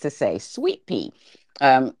wants to say. Sweet Pea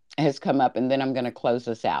has come up, and then I'm going to close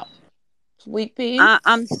us out. Sweet Pea, I,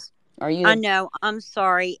 I'm are I you? know. I'm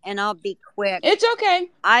sorry, and I'll be quick. It's okay.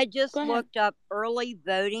 I just Go ahead. looked up early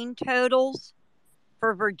voting totals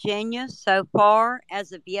for Virginia so far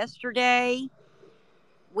as of yesterday.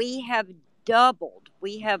 We have doubled.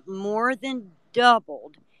 We have more than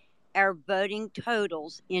doubled our voting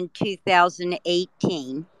totals in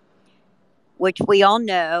 2018, which we all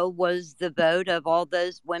know was the vote of all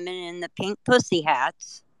those women in the pink pussy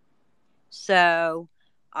hats. So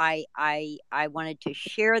I wanted to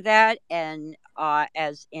share that, and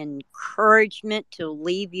as encouragement to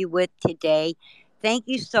leave you with today. Thank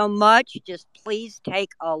you so much. Just please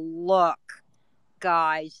take a look,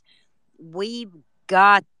 guys. We've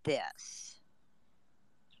got this.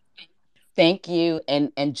 Thank you. And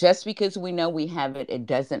just because we know we have it, it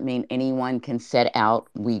doesn't mean anyone can set out.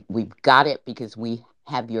 We've got it because we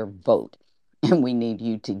have your vote. And we need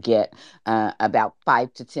you to get about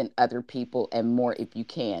 5 to 10 other people and more, if you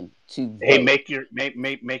can, to Hey, vote.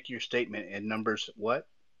 make your statement in numbers. What?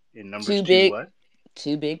 In numbers Too two big, what?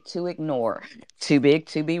 too big to ignore, too big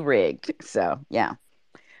to be rigged. So, yeah.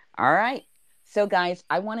 All right. So, guys,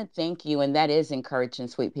 I want to thank you, and that is encouraging,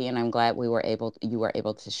 Sweet Pea, and I'm glad you were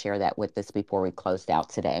able to share that with us before we closed out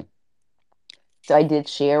today. So, I did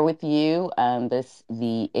share with you I'm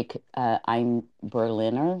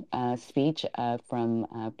Berliner speech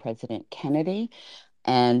from President Kennedy,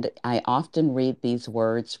 and I often read these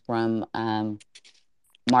words from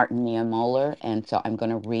Martin Niemöller, and so I'm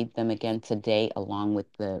going to read them again today, along with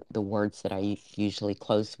the words that I usually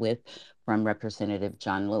close with from Representative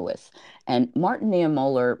John Lewis. And Martin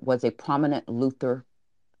Niemöller was a prominent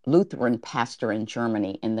Lutheran pastor in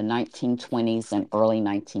Germany in the 1920s and early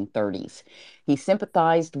 1930s. He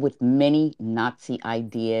sympathized with many Nazi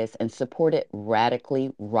ideas and supported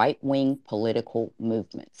radically right wing political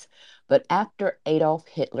movements. But after Adolf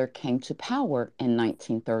Hitler came to power in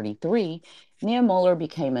 1933, Niemöller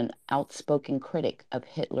became an outspoken critic of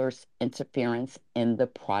Hitler's interference in the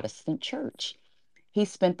Protestant church. He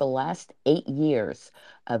spent the last 8 years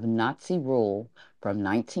of Nazi rule from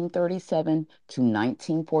 1937 to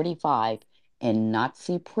 1945 in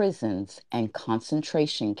Nazi prisons and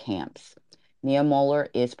concentration camps. Niemöller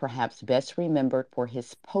is perhaps best remembered for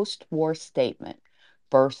his post war statement,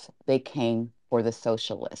 "First they came for the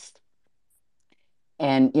socialists."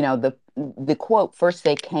 And the quote "first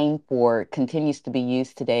they came for" continues to be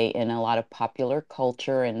used today in a lot of popular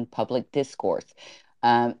culture and public discourse.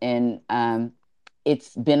 And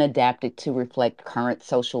it's been adapted to reflect current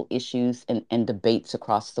social issues and debates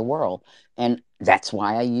across the world. And that's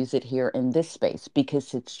why I use it here in this space,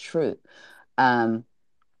 because it's true. Um,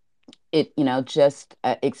 it just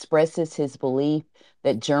expresses his belief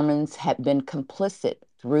that Germans had been complicit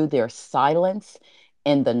through their silence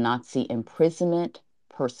in the Nazi imprisonment,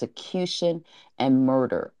 persecution, and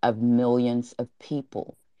murder of millions of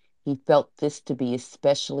people. He felt this to be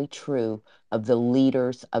especially true of the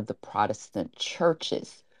leaders of the Protestant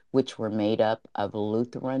churches, which were made up of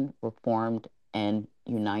Lutheran, Reformed, and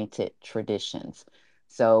United traditions.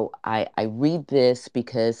 So I read this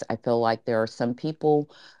because I feel like there are some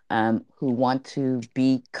people who want to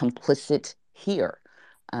be complicit here,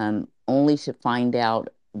 only to find out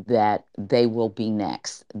that they will be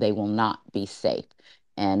next. They will not be safe.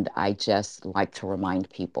 And I just like to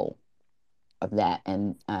remind people of that.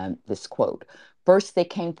 And this quote: "First, they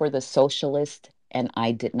came for the socialist, and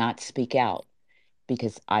I did not speak out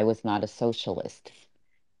because I was not a socialist.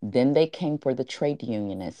 Then they came for the trade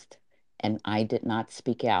unionist, and I did not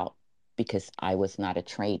speak out because I was not a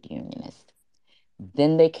trade unionist.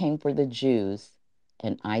 Then they came for the Jews,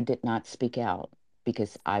 and I did not speak out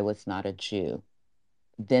because I was not a Jew.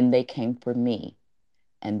 Then they came for me,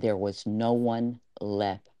 and there was no one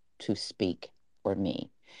left to speak for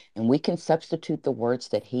me." And we can substitute the words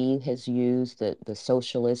that he has used, the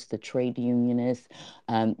socialists, the trade unionists,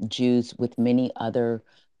 Jews, with many other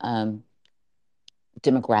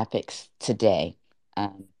demographics today.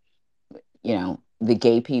 Um, the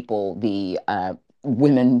gay people, the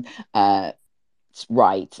women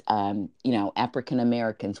rights, African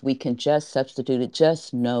Americans. We can just substitute it.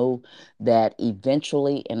 Just know that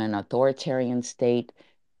eventually, in an authoritarian state,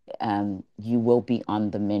 you will be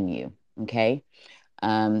on the menu. Okay.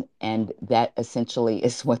 And that essentially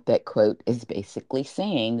is what that quote is basically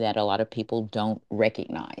saying, that a lot of people don't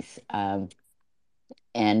recognize. And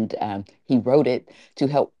he wrote it to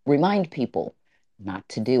help remind people not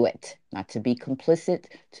to do it, not to be complicit,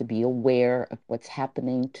 to be aware of what's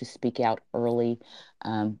happening, to speak out early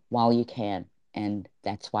while you can. And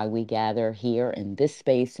that's why we gather here in this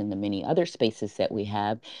space and the many other spaces that we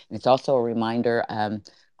have. And it's also a reminder.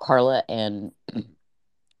 Carla and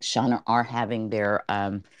Shauna are having their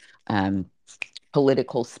um,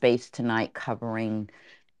 political space tonight, covering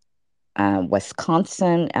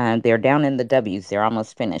Wisconsin. They're down in the W's. They're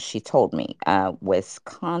almost finished. She told me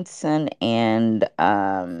Wisconsin and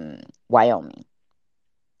Wyoming.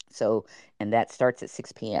 So, and that starts at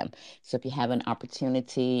 6 p.m. So, if you have an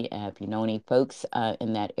opportunity, if you know any folks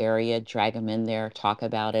in that area, drag them in there, talk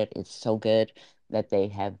about it. It's so good that they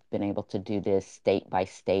have been able to do this state by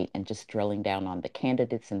state and just drilling down on the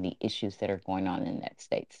candidates and the issues that are going on in that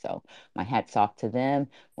state. So, my hat's off to them.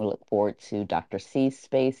 We look forward to Dr. C's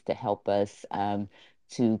space to help us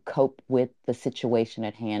to cope with the situation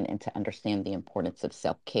at hand and to understand the importance of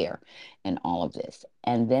self care in all of this.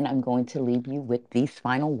 And then I'm going to leave you with these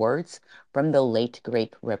final words from the late,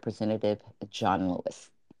 great Representative John Lewis.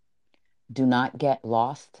 "Do not get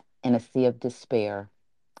lost in a sea of despair.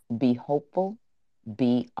 Be hopeful,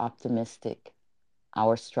 be optimistic.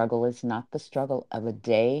 Our struggle is not the struggle of a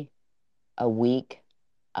day, a week,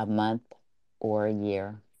 a month, or a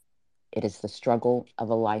year. It is the struggle of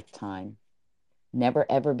a lifetime. Never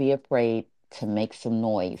ever be afraid to make some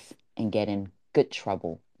noise and get in good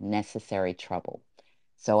trouble necessary trouble.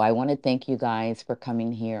 So I want to thank you guys for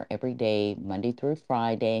coming here every day, Monday through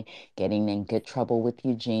Friday, getting in good trouble with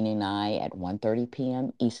Eugene and I at 1:30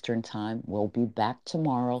 p.m. Eastern Time. We'll be back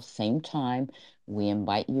tomorrow, same time. We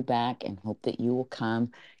invite you back and hope that you will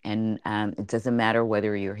come. And it doesn't matter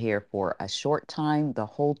whether you're here for a short time, the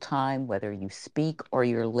whole time, whether you speak or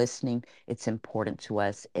you're listening, it's important to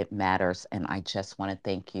us. It matters. And I just want to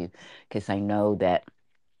thank you because I know that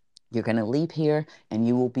you're going to leave here and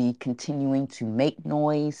you will be continuing to make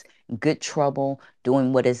noise, good trouble,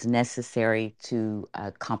 doing what is necessary to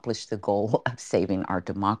accomplish the goal of saving our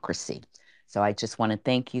democracy. So I just want to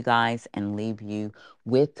thank you guys and leave you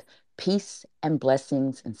with peace and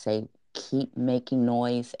blessings and say, keep making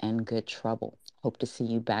noise and good trouble. Hope to see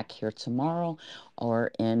you back here tomorrow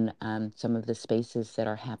or in some of the spaces that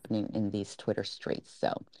are happening in these Twitter streets.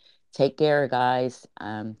 So take care, guys.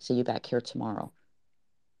 See you back here tomorrow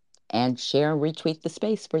and share and retweet the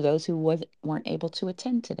space for those who weren't able to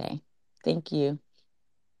attend today. Thank you.